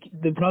 is like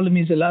the problem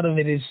is a lot of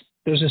it is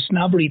there's a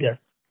snobbery there.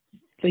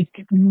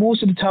 Like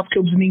most of the top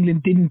clubs in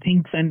England didn't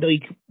think Van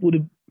Dijk would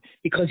have,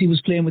 because he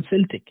was playing with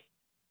Celtic.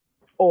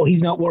 Oh,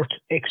 he's not worth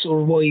X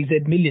or Y,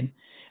 Z million.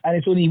 And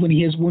it's only when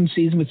he has one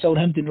season with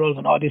Southampton, they're all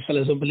going, this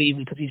fella's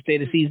unbelievable because he's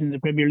played a season in the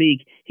Premier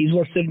League. He's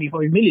worth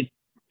 75 million.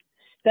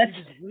 That's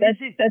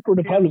where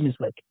the problem is,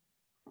 like.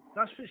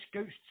 That's what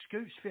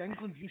scouts for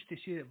England used to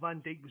say, that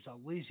Van Dijk was a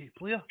lazy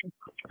player.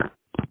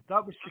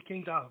 That was the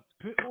kind of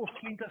put-off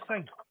kind of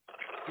thing.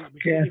 He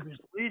was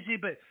lazy,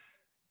 but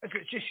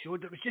it just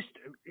showed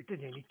it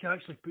didn't need to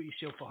actually put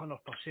yourself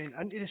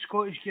 100% into the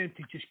Scottish game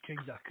to just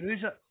kind of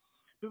cruise it.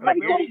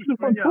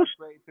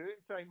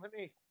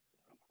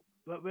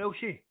 But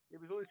Welshie. He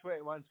was only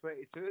 21,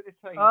 22 at the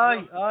time.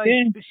 Aye.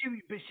 Yeah. But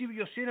see what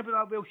you're saying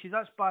about that, Welshie,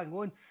 that's bang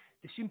on.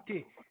 They seem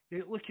to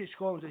look at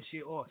Scotland and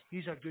say,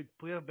 he's a good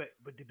player, but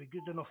would they be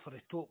good enough for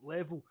the top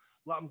level?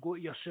 Let him go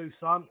to your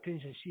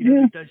Southamptons and see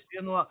how he does there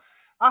and all that.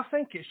 I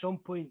think at some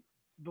point,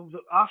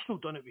 Arsenal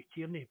done it with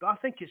Tierney, but I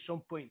think at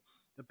some point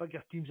the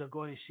bigger teams are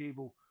going to say,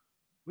 well,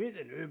 wait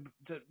a minute,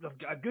 they've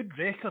got a good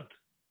record,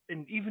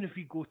 and even if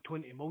we go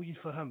 20 million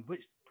for him,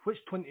 what's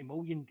 20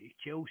 million to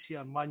Chelsea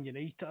or Man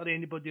United or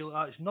anybody like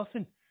that? It's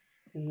nothing.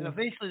 And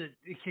eventually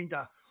they kind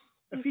of,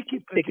 if we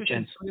keep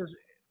producing players,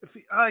 if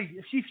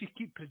you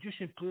keep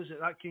producing players at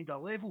that kind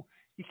of level,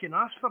 you can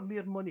ask for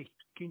more money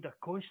kind of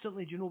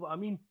constantly. Do you know what I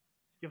mean?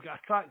 You've got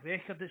a track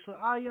record. It's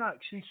like Ajax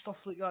and stuff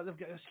like that. They've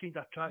got this kind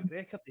of track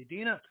record. They're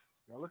doing it.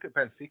 Now look at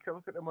Benfica.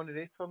 Look at the money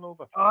they turn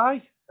over.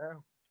 Aye. Yeah.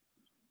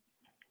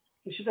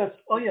 You should have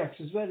Ajax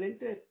as well,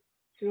 isn't it?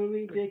 Do you know what I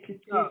mean? They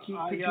keep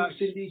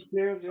producing these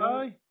players.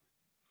 Aye.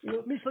 You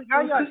know, it's like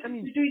Ajax.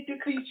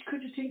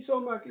 Could you think so,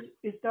 Mark?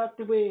 Is that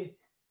the way?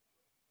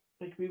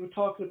 Like we were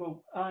talking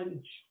about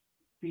Ange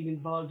being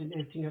involved in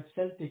everything at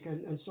Celtic,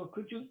 and so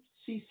could you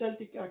see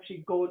Celtic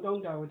actually going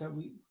down there with that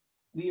we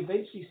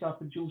eventually start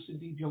producing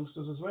these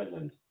youngsters as well,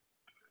 and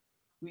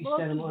we sell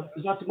them on.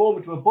 Because at the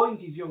moment we're buying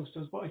these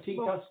youngsters, but I think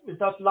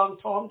that's long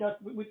term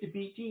that with the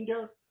B team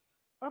there.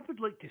 I would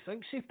like to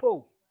think so,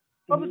 Paul.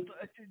 I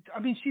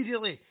mean, see,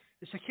 really,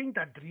 it's a kind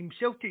of dream.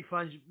 Celtic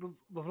fans,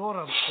 we're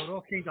all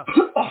kind of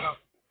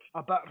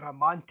a bit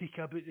romantic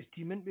about the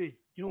team, isn't we?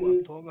 You know what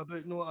I'm talking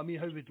about? Know what I mean?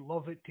 How we'd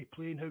love it to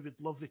play and how we'd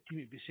love the team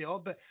to be set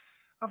up. But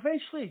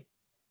eventually,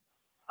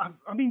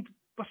 I mean,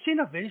 we're saying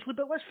eventually,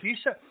 but let's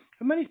face it,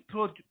 how many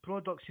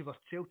products of our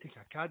Celtic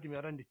Academy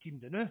are in the team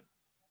now?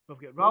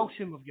 We've got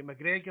Ralston, we've got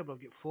McGregor,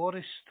 we've got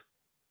Forrest.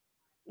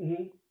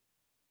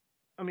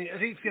 I mean,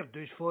 it ain't fair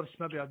dues Forrest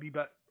maybe a wee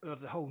bit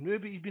over the whole now,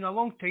 but he's been a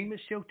long time at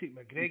Celtic.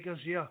 McGregor's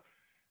there.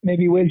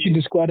 Maybe Welsh in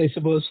the squad, I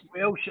suppose.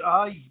 Welsh,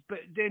 aye, but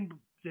then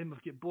we've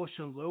got Bawz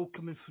and Lowell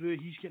coming through.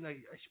 He's getting a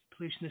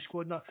place in the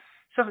squad now.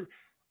 So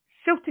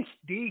Celtic,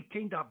 they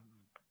kind of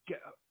get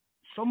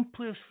some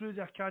players through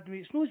the academy.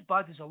 It's not as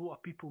bad as a lot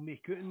of people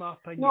make out, in my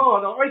opinion.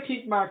 No, I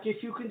think, Mark,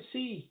 if you can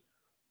see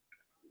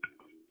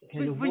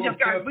when you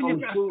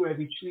get through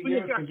every 3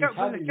 years from the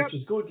academy, which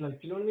is good,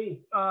 like, do you know what I mean?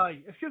 Aye,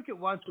 if you've got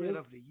one player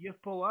every year,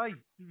 Paul, aye,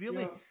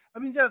 really. Yeah. I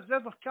mean,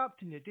 they're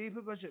captain today,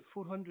 what was it,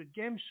 400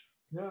 games?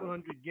 Yeah.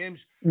 400 games.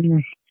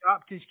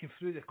 Captains came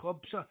through the club,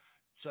 so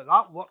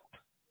that worked.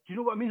 Do you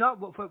know what I mean? That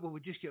worked. Well,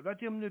 we just get rid of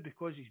him now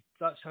because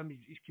that's him.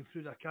 He's come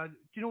through the academy.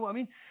 Do you know what I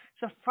mean?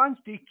 So fans,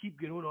 they keep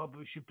going on, but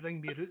we should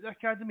bring more out the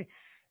academy.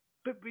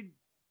 But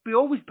we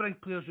always bring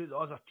players out that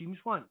other teams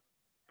want.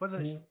 Whether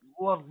it's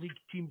lower league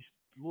teams,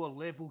 lower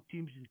level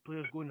teams, and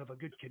players go and have a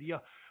good career.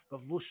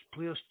 We've lost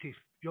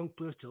young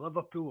players to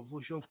Liverpool. We've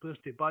lost young players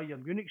to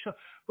Bayern Munich. So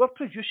we're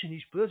producing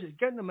these players. It's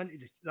getting them into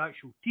the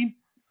actual team.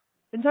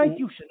 And the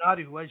ideal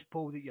scenario is,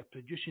 Paul, that you're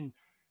producing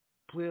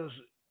players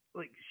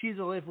like, see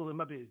the level of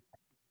maybe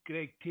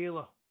Greg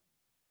Taylor,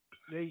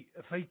 right?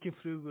 If he came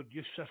through our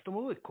youth system,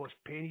 well, it cost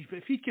pennies, but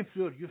if he came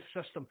through our youth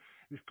system,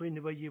 he was playing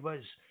the way he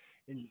was,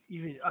 and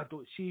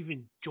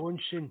even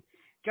Johnson,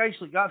 guys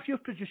like that, if you're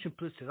producing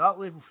players to that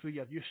level through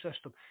your youth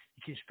system,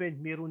 you can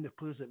spend more on the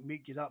players that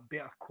make you that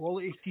better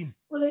quality team.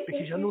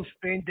 Because you're not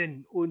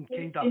spending on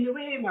kind of... In a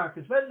way, Mark,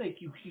 as well,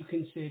 like you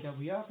can say that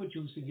we are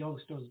producing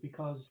youngsters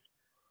because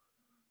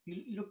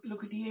you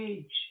look at the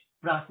age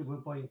bracket we're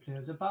buying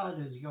players. Abad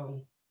is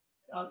young,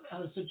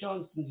 Alistair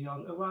Johnston's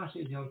young,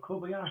 Iwashi is young,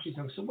 Kobayashi's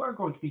young. So we're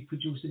going to be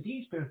producing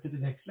these players to the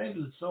next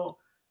level. So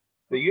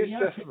the youth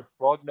system is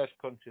flawed in this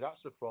country.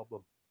 That's the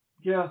problem.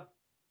 Yeah.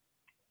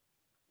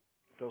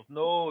 There's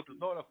not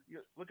enough.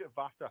 Look at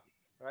Vata,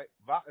 right?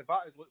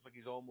 Vata looks like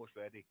he's almost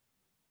ready,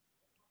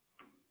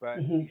 but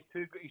he's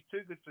too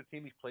good for the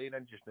team he's playing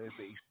in just now.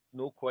 But he's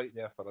not quite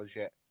there for us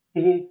yet.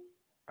 And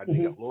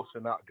they got lost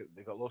in that.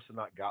 They got lost in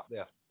that gap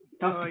there.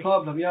 That's the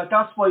problem. Yeah,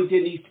 that's why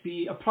there needs to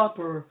be a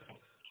proper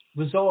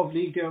resolve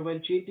league there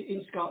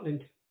in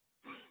Scotland.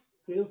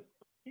 You know?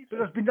 But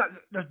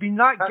there's been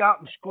that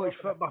gap in Scottish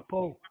football,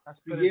 Paul. That's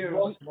been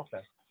years.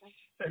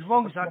 As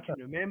long as I can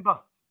remember.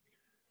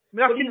 I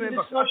mean, I can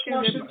remember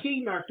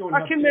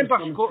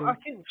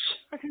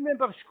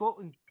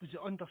Scotland was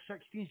at under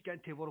 16s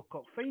getting to a World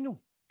Cup final.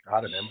 I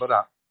remember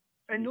that.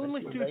 And the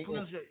only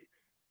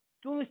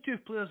two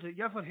players that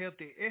you ever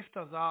heard of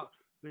after that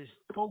was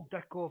Paul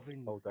Dickov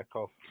and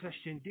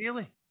Christian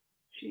Daly.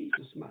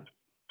 Jesus, man.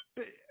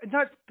 But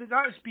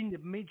that's been the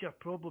major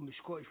problem with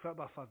Scottish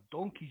football for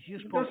donkey's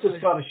years. That's the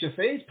Scottish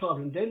FA's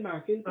problem,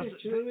 Denmark, isn't it?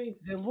 Do you know what I mean?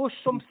 They lost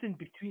something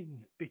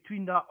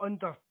between that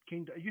under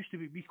kind of, it used to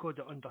be, we called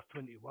it under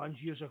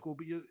 21s years ago,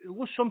 but you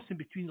lost something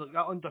between like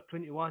that under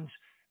 21s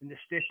and the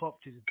step up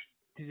to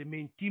the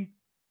main team.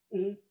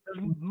 There's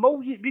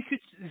we could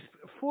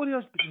 4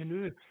 years, but you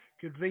know,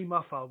 could rhyme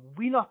off a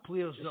wiener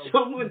players.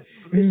 Someone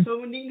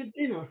needed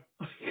dinner.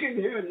 I can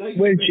hear a nice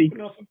Welchie.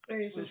 off a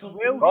place or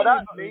something. Oh,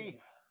 that's me.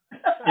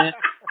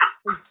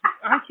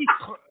 I think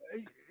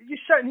you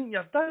sitting eating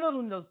your dinner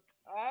on the.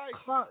 Aye,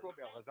 brought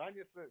me a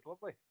lasagna through. It's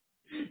lovely.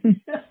 I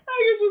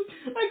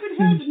could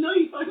hear the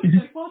knife. I was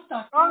like, what's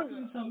that? I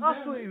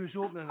thought he was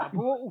opening a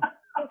bottle.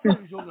 I thought he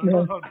was opening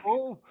another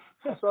bottle.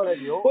 That's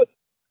already open.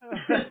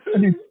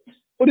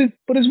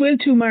 But as well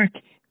too, Mark,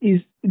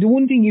 is the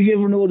one thing you've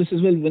ever noticed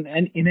as well when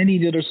in any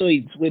of the other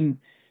sides, when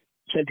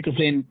Celtic are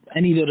playing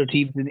any of the other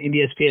teams in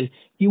the SPL,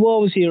 you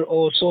always hear,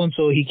 oh, so and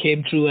so he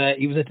came through.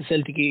 He was at the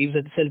Celtic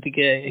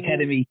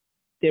Academy.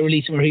 They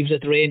released him, or he was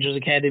at the Rangers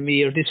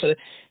Academy, or this.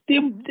 They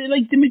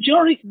like the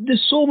majority.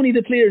 There's so many of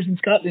the players in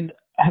Scotland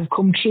have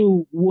come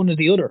through one or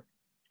the other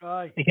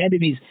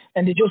academies,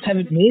 and they just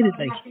haven't made it.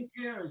 Like,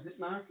 is it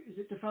Mark? Is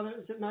it the fella?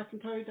 Is it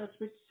McIntyre? That's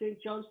with St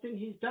Johnston.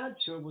 His dad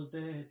sure was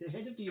the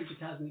head of the youth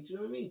academy. Do you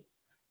know what I mean?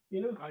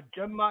 You know,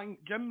 Jim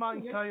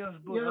McIntyre's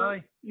boy.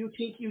 Yeah. You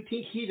think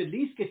he'd at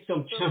least get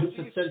some chance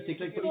at Celtic,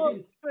 like, but he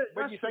didn't.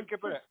 When you think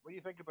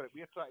about it,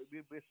 we're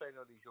signing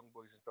all these young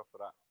boys and stuff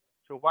like that.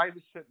 So why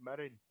would St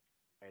Mirren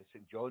and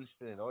St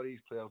Johnston and all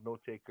these players no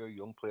take out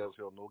young players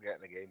who are not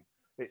getting a game?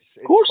 It's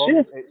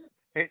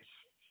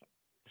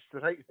the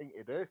right thing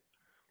to do.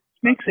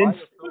 Makes sense.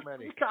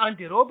 Look at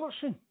Andy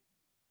Robertson.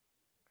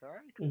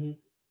 Right.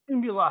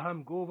 And we let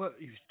him go, but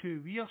he was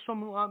too wee or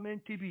something like that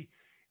meant to be.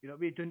 You know,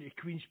 way down to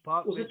Queen's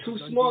Park. Was it too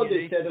small,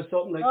 they said, or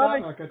something like that,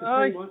 Mark, at the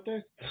time, weren't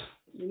they?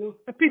 You know?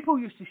 And people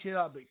used to say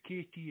that about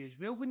KT as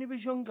well when he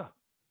was younger.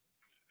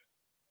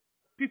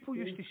 People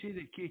used to say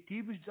that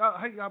KT was,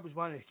 I think that was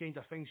one of the kind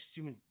of things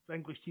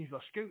English teams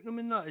were scouting him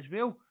in that as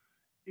well.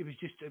 It was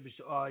he's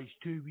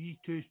too wee,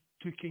 too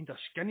kind of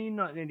skinny and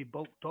that, and then he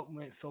bulked up and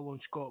went full on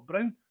Scott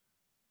Brown.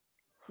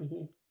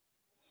 Mm-hmm.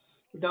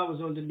 That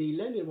was under Neil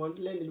Lennon.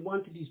 Lennon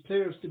wanted these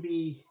players to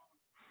be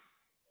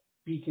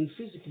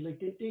physical, like,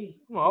 didn't they?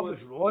 Well, that was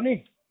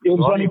Ronnie. It was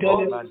Ronnie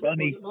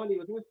Ronnie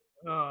was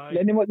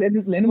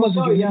it? Lennon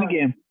wasn't doing the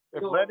game.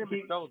 If Lennon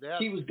was still there,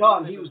 he was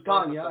gone. He was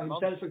gone. Yeah,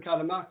 himself and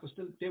Callum was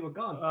still. They were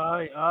gone.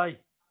 Aye.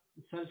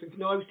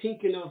 No, I was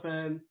thinking of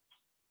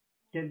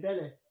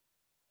Dembele.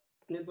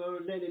 Remember,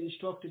 Lennon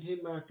instructed him,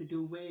 Mark, to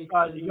do weight.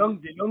 The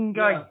young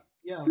guy.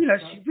 Yeah.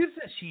 Where's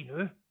he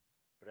now?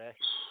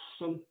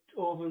 Some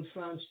over in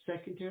France,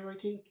 second tier,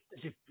 I think.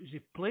 Is he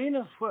playing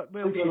or what?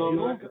 Well, he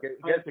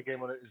gets the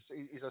game on it.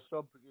 He's a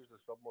sub. He's a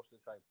sub most of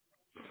the time.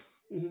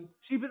 Mm-hmm.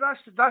 See, but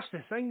that's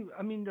the thing.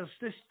 I mean, there's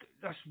this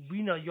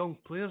wiener young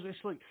players.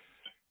 It's like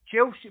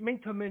Chelsea.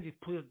 Mind how many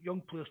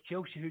young players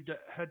Chelsea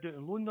had out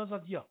on loan the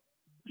other year.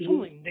 It's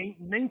only like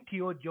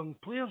 90 odd young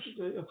players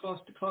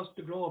across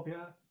the globe.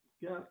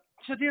 Yeah.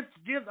 So they're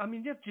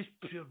just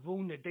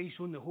rolling the dice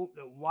on the hope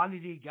that one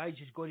of the guys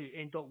is going to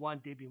end up one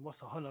day being worth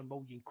 £100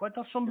 million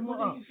or something like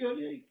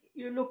that.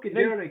 You're looking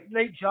there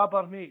like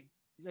Jabber, mate.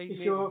 Message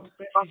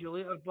you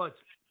later, bud.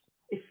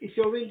 If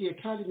you're in the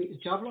academy,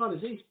 is Jabber on,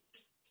 is he?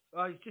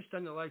 He's just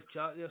in the live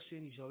chat there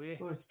saying he's away.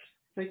 Right.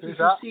 Like, who's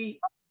that? See,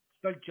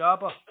 Big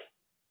Jabber.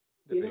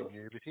 He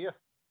was here.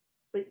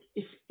 Like,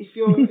 if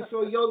you're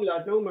a young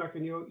lad, no, Mark,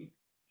 and you're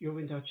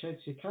in that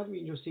Chelsea academy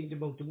and you're seeing the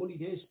amount of money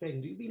they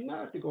spend, you'd be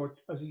mad to go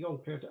as a young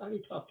player to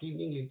any top team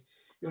in England.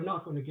 You're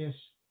not going to get.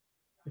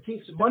 I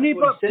think so. Money,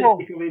 but Paul,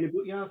 it's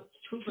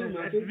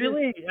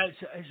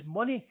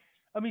money.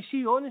 I mean,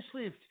 see,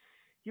 honestly, if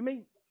you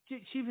might,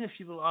 even if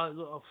you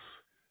were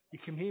you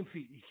come home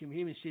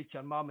and say to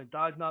your mum and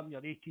dad, "Nah,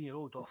 you're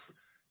 18-year-old off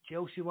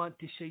Chelsea want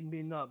to sign me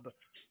and that," but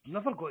I'm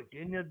never got it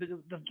in there. But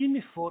they're giving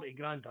me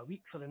 $40,000 a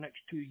week for the next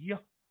 2 years.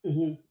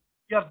 Mm-hmm.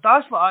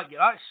 That's what I get.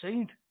 That's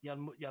signed.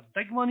 Your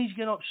big money's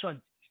going up,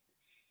 son.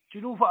 Do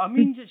you know what I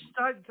mean?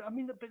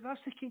 But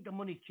that's the kind of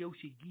money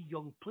Chelsea give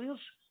young players.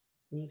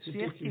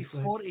 30,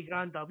 40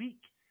 grand a week.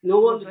 No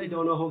wonder they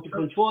don't know how to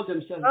control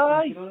themselves.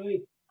 Aye. You know what I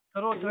mean?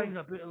 They're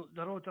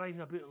all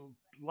driving about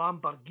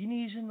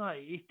Lamborghinis and that,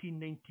 18,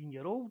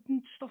 19-year-old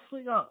and stuff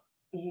like that.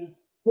 Mm-hmm.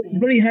 It's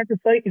very hard to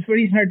sign. It's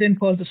very hard then,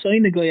 Paul, to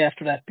sign a guy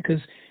after that, because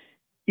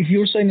if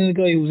you're signing a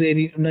guy who's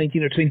 18,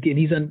 19 or 20 and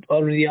he's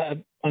already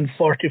on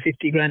 40 or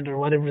 50 grand or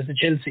whatever is at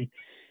Chelsea,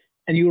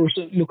 and you're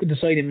looking to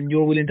sign him and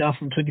you're willing to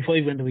offer him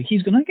 25 grand a week,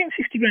 he's going to get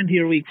 50 grand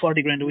here a week,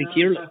 40 grand a week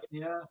here.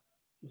 Yeah,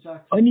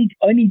 exactly.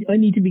 I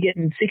need to be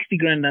getting 60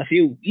 grand off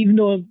you, even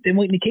though they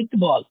mightn't kick the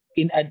ball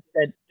at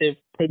the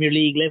Premier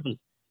League level.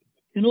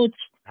 You know, it's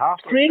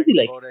crazy.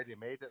 Like, already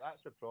made it.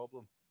 That's the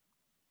problem.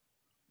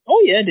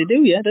 Oh yeah, they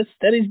do. Yeah,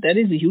 that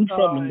is a huge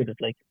problem with it.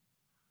 Like,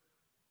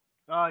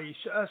 well,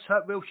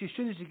 as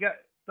soon as you get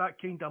that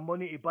kind of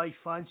money to buy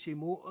fancy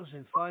motors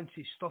and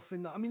fancy stuff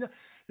in that. I mean,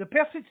 the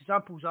perfect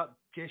example is that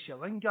Jesse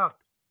Lingard.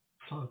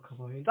 Oh,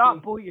 come on.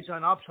 That boy is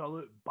an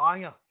absolute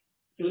banger.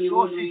 The only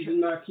one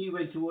reason Mark he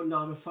went to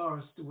Nottingham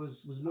Forest was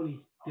money.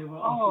 They were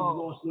offering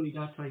the most money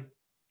that time.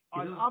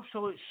 An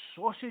absolute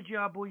sausage,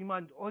 yeah, boy,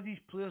 man. All these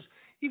players,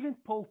 even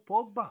Paul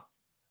Pogba.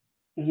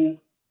 Mm-hmm.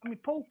 I mean,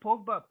 Paul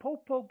Pogba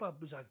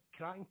was a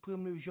cracking player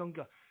when he was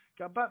younger.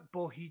 Got a bit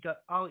boheed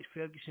at Alex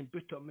Ferguson,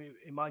 boot up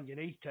in Man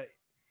United.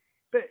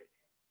 But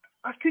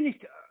I couldn't,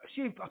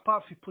 see,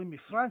 apart from playing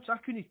with France, I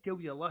couldn't tell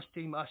you the last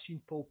time I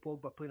seen Paul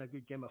Pogba playing a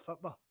good game of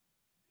football.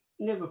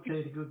 Never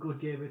played a good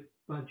game with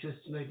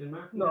Manchester United,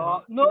 Mark.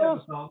 No.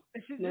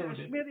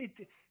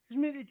 It's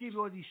made to do with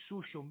all these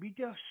social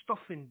media stuff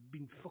and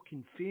being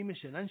fucking famous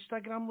and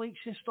Instagram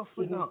likes and stuff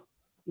like that.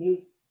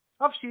 Mm-hmm.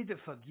 I've said it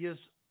for years.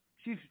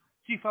 See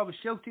if I was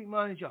Celtic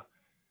manager,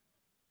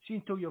 see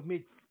until you've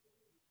made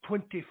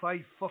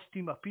 25 first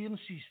team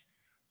appearances,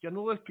 you're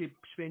not allowed to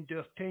spend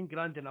 10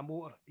 grand in a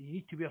motor. You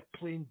need to wear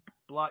plain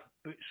black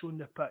boots on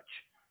the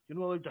pitch. You're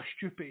not allowed a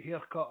stupid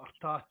haircut or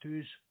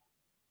tattoos.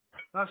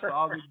 That's what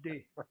I would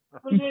do. Well,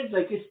 it's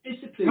like it's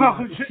discipline.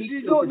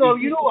 You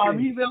know what I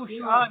mean, Welsh.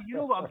 You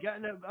know what I'm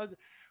getting at. But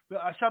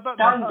it's a bit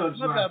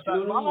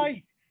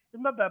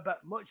maybe a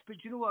bit much,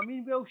 but you know what I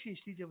mean, Welsh,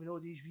 instead of all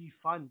these wee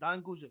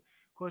fandangos that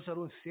cost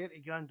around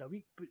 30 grand a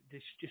week, but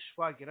they just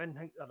swagger in,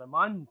 think they're the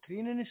man,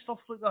 training and stuff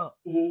like that.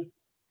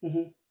 Mm-hmm.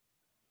 Mm-hmm.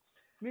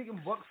 Make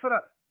them work for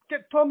it.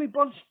 Get Tommy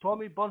Burns,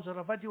 or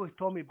a video of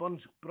Tommy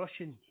Burns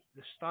brushing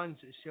the stands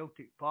at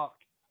Celtic Park.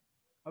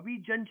 A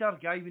wee ginger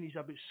guy when he's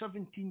about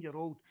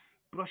 17-year-old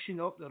brushing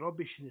up the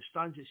rubbish in the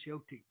stands at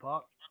Celtic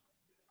Park.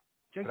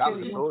 That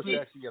was the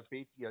process of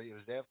your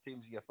reserve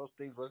teams, your first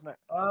teams, wasn't it?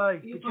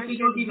 Aye. But they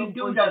don't even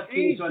do that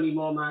things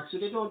anymore, Mark. So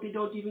they don't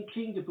even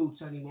clean the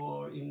boots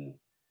anymore in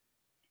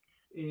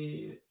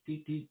the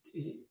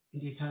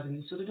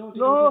academy. So they don't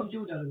even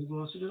do that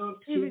anymore. So they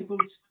don't clean the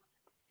boots.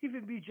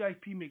 Even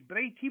BJP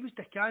McBride, he was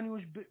the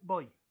Canio's boot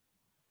boy.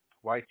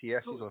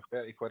 YTS is on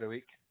 30 quid a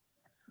week.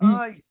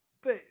 Aye,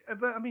 but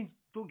I mean,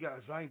 don't get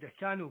us wrong,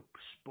 Decano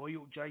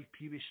spoiled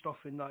JP with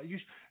stuff and that.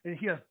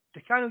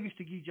 Decano used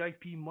to give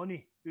JP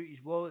money out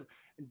his wallet,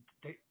 and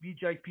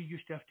JP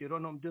used to have to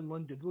run up and down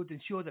London Road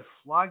and see all the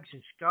flags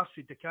and scarves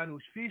with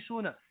Decano's face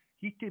on it.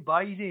 He'd to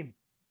buy them.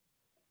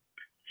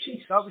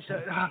 That was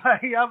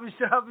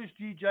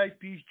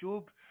DJP's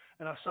job.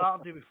 On a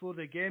Saturday before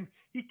the game,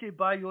 he'd to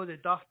buy all the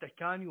Daft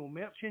Decano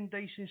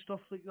merchandise and stuff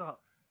like that.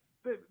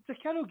 But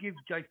Decano gave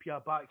JP a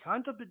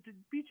backhander, but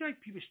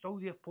BJP was still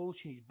there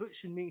polishing his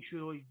boots and making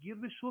sure all his gear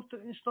was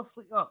sorted and stuff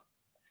like that.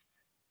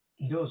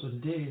 Those were the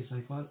days,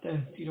 like what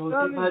then?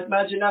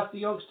 Imagine after the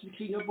youngsters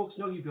clean your books,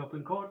 now you'd be up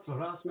in court for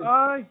harassment.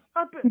 Aye,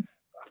 I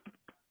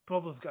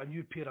probably got a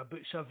new pair of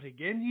boots every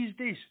game these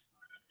days.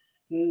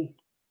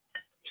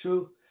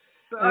 True.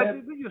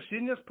 But what you're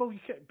saying there, Paul,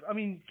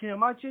 can you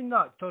imagine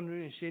that? Turn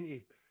around and saying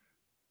to,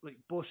 like,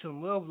 Boss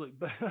and Love, like,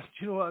 do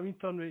you know what I mean?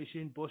 Turn around and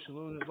saying Boss and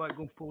Love, like,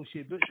 go and polish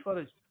your boots for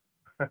us.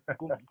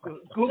 Go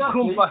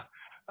back.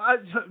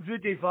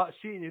 Rudy Vat,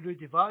 saying to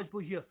Rudy Vat's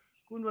boy here,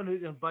 go and run out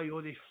there and buy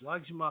all these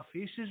flags with my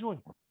faces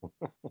on. What's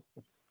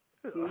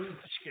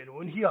going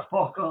on here?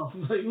 Fuck off.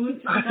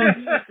 Fuck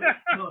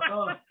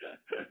off.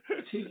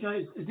 See,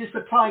 guys, is this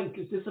a prank?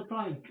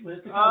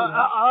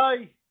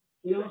 Aye.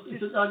 You know,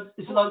 is it on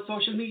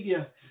social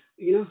media?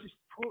 You know, just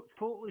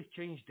totally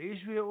changed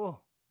days with it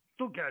all.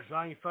 Don't get us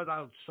wrong, if I had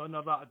a son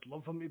or that, I'd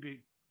love him to be.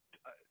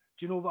 Do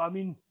you know what I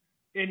mean?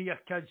 Any of your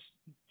kids,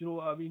 do you know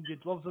what I mean?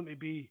 You'd love them to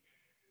be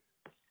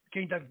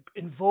kind of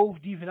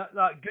involved, even at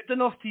that, good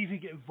enough to even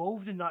get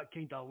involved in that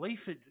kind of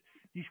life.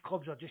 These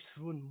clubs are just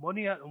throwing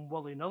money at them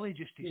willy-nilly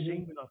just to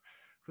sign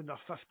when they're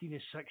 15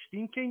 and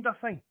 16 kind of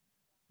thing.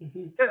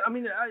 I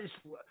mean,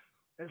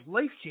 it's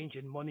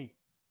life-changing money.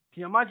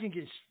 Can you imagine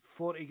getting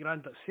 40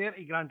 grand,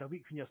 30 grand a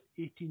week when you're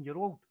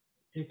 18-year-old?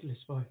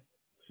 Ridiculous, boy.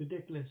 It's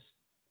ridiculous.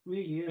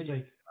 Really is,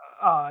 like.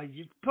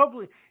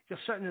 You're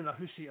sitting in a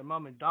house that your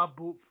mum and dad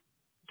both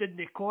didn't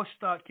they cost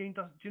that kind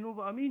of, do you know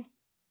what I mean?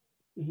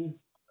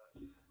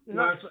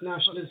 Mark's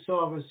National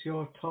Service,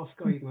 you're a tough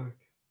guy, Mark.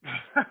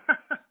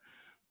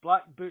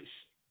 Black boots,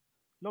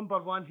 number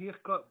one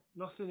haircut,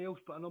 nothing else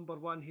but a number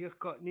one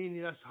haircut,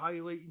 none of this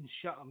highlighting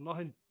shit or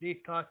nothing, no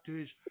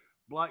tattoos,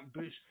 black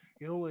boots.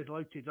 You're only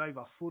allowed to drive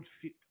a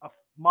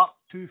Mark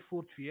II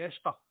Ford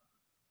Fiesta.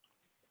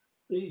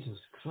 Jesus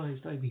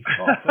Christ, I'd be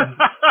fucking.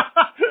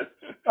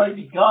 I'd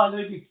be gone,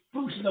 I'd be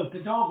pushing out the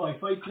door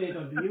if I played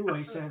on the new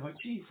I said, but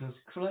Jesus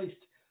Christ.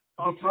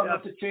 I'd be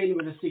trying to train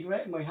with a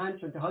cigarette in my hand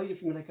trying to hide it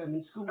from me like I'm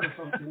in school or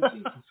something.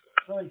 Jesus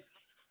Christ.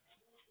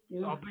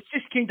 You know? But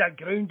just kind of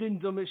grounding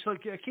them. It's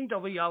like a kind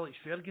of way Alex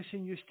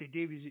Ferguson used to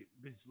do with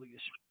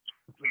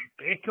like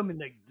Beckham and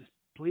the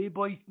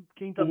Playboy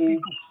kind of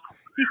people.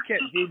 He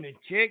kept them in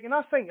check, and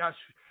I think that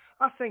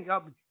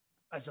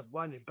is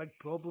one of the big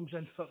problems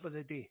in football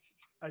today,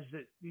 is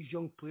that these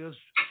young players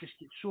just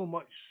get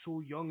so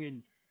young,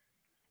 and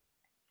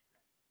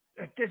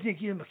it doesn't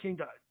give them a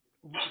kind of,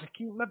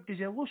 maybe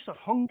they lose their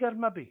hunger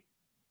maybe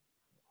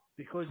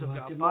because they've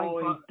got a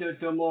bank.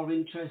 They're more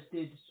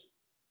interested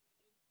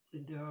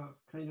in their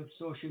kind of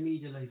social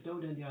media life now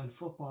than they are in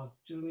football.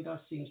 Do you know what I mean?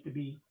 That seems to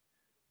be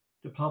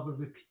the problem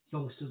with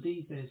youngsters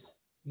these days,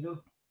 you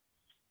know?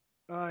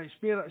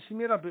 It's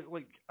more about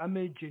like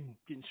image and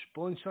getting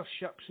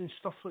sponsorships and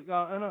stuff like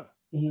that,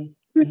 isn't it?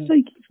 It's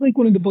like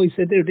one of the boys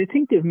said there. They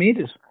think they've made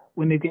it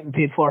when they're getting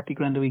paid 40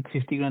 grand a week,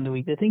 50 grand a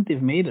week. They think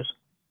they've made it.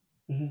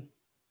 You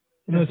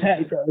know, it's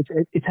hard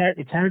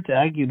to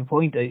argue the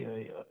point. As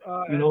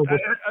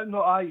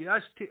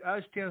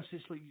Terence,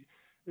 it's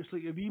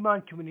like a wee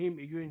man coming home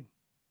to you in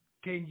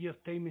 10 years'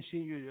 time and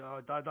saying to you,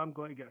 "Oh, Dad, I'm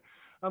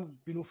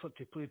been offered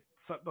to play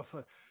football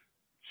for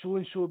so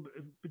and so.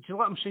 Would you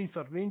let him sign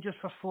for Rangers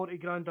for 40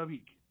 grand a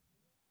week?"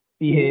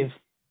 Behave.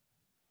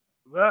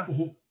 What?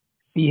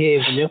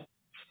 Behave, will you?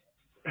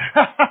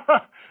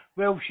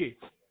 Well, shit.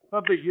 What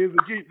about you?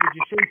 Would you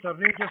sign for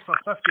Rangers for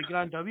 50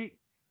 grand a week?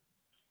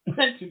 Big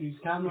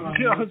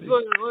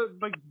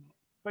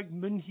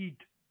moonhead.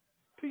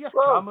 Put your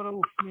camera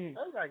off, mate.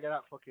 How did I get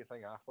that fucking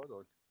thing off? Hold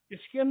on. You're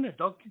scaring the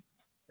dog.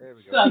 There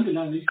we go. Standing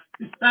on the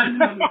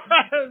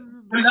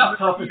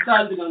laptop is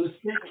standing on the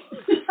stick.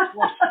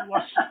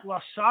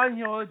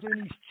 Lasagna all down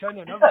his chin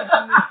and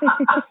everything.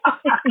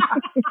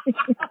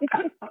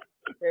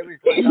 There we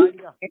go,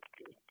 lasagna.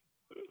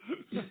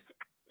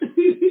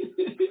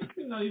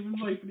 Not even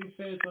wiping his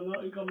face or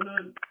nothing coming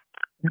on.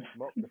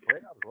 Mopped the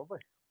plate, that was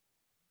lovely.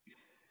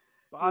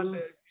 But as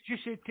you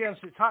said, Terence,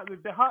 it's hard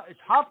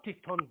to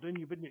turn down.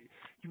 You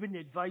wouldn't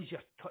advise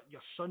your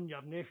son,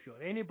 your nephew,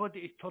 or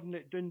anybody to turn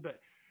it down.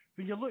 But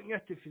when you're looking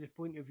at it from the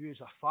point of view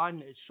as a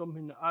fan, it's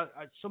something that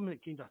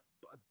kind of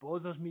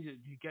bothers me, that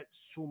you get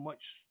so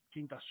much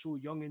kind of so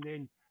young and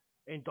then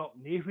end up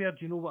nowhere. Do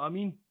you know what I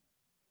mean?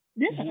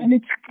 Yeah, and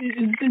it's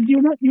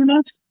you're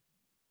not.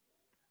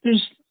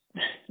 There's,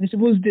 I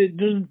suppose,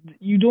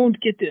 you don't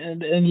get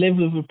a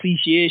level of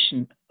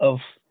appreciation of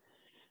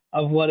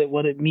what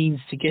it means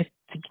to get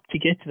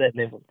to that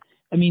level.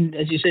 I mean,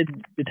 as you said,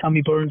 the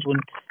Tommy Burns one,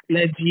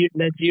 lads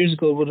years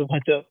ago would have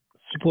had to,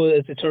 suppose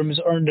as the term is,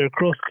 earn their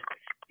crust.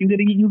 You get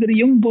a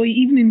young boy,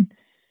 even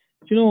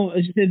You know,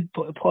 as you said,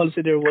 Paul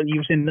said there, well, you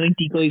were saying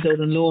 90 guys out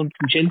on loan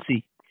from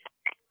Chelsea.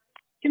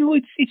 You know,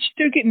 it's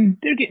they're getting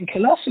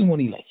colossal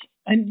money, like.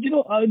 And you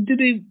know, do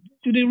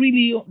they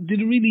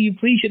really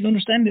appreciate and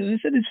understand it? And I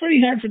said it's very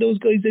hard for those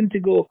guys then to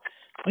go.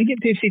 I get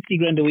paid 50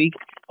 grand a week.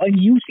 I'm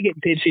used to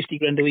getting paid 50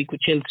 grand a week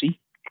with Chelsea,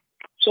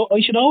 so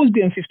I should always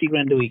be on 50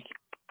 grand a week.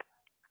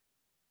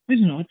 I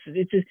don't know.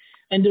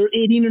 And they're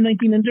 18 or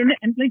 19, and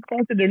like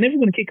Paul said, they're never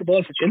going to kick a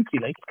ball for Chelsea,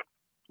 like,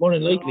 more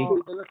than likely.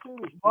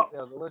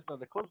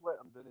 The clubs let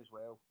them do as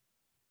well.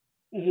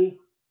 Mm-hmm.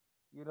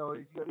 You know,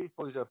 these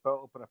boys are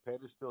built up on a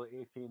pedestal at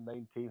 18,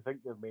 19,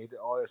 think they've made it.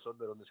 All of a sudden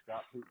they're on the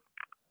scrap heap.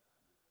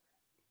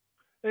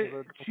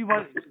 See,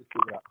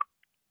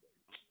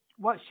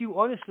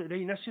 honestly,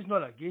 right, this is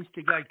not against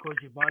the guy because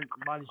he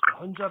managed the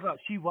Huns of that.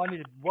 See, one of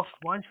the worst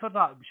ones for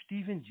that was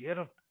Steven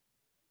Gerrard.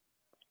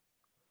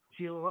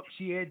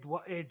 See Ed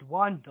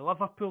Wan, the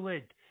Liverpool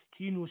Ed,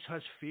 he knows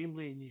his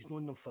family and he's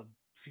known them for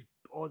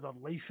all their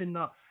life in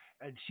that.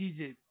 And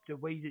see the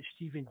way that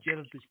Steven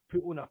Gerrard was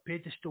put on a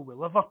pedestal with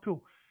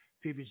Liverpool,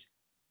 if he was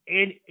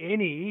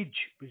any age,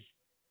 it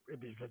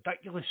was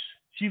ridiculous.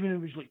 See, when he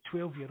was like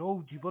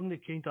 12-year-old, you weren't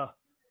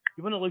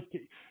allowed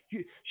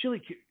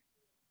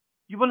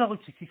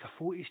to kick a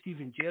photo of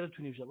Steven Gerrard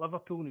when he was at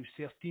Liverpool when he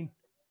was 13. Do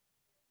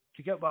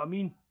you get what I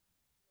mean?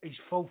 It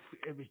was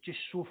just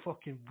so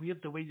fucking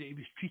weird the way that he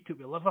was treated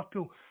with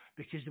Liverpool,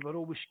 because they were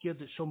always scared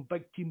that some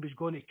big team was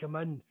going to come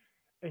in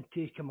and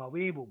take him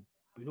away. Well,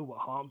 we know what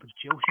happened when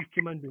Chelsea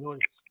came in. We know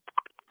the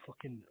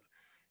fucking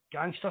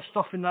gangster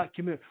stuff and that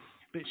came out.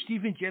 But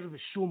Steven Gerrard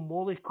was so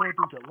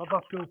mollycoddled at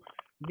Liverpool,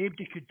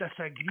 nobody could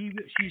disagree with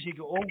it. See, as he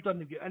got older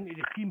and he got into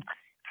the team,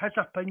 his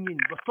opinion,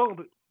 we're talking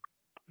about,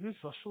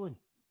 who's rustling?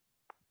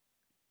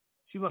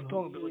 See, we're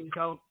talking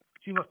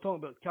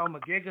about Cal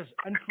McGregor's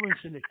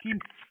influence in the team.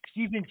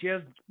 Steven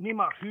Gerrard, no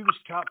matter who was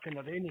captain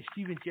or any,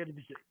 Steven Gerrard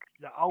was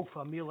the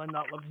alpha male in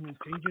that living room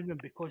changing room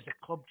because the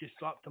club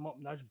just wrapped him up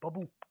in his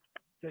bubble.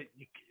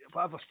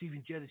 Whatever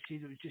Steven Gerrard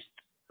said, it was just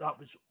that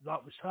was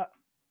it.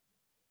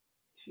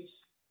 Jeez.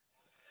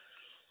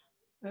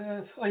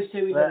 I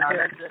say we let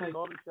it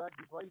go.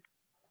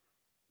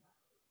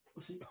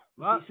 What's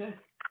he say?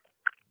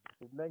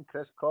 His name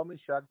Chris Common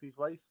shagged his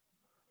wife.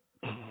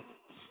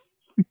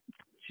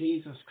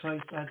 Jesus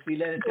Christ, lads, we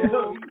let it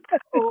go.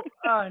 Oh,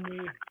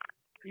 Annie,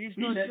 he's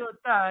not your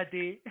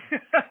daddy.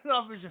 That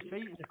was a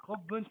fight in the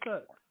club, wasn't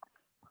it?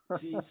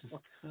 Jesus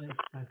Christ,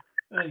 man.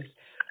 Right.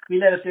 We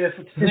let it there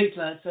for tonight,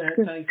 lads.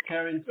 Thanks,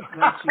 Karen, for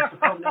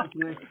coming on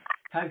tonight.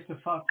 Thanks to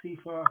Foxy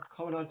for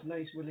coming on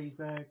tonight with his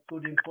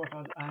good input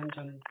on Ange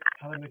and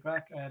Helen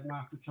McGrath.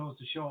 Mark, we close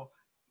the show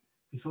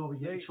before we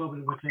get in trouble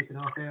and we're taking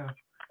off air.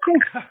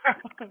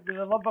 With the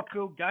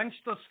Liverpool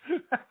gangsters.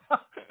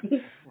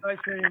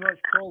 Thanks very much,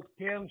 Paul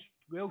Cairns.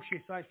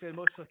 Welshie, thanks very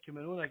much for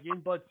coming on again,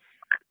 bud.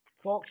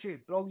 Foxy,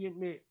 brilliant,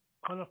 mate.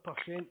 100%.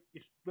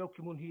 You're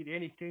welcome on here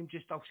anytime.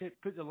 Just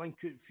put the link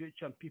out in the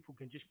future and people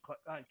can just click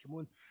that and come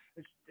on.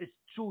 It's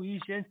so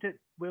easy, isn't it?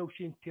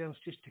 Welshie and Cairns,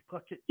 just to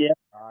click it. Yeah,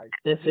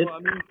 that's you it. Know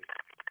what I mean?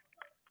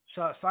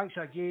 So thanks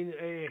again.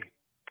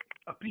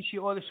 Appreciate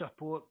all the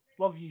support.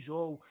 Love yous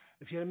all.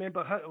 If you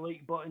remember, hit the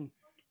like button.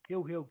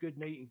 Hail, hail, good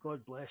night, and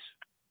God bless.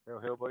 Hail,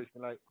 hail, boys.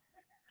 Good night.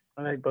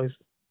 Good night, boys.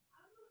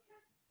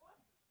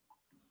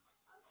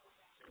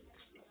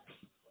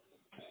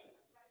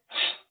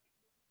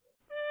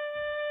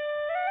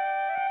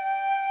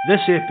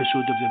 This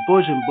episode of the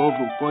Bawz and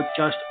Bovril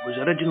podcast was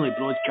originally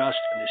broadcast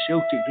on the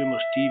Celtic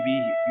Rumours TV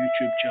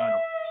YouTube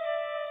channel.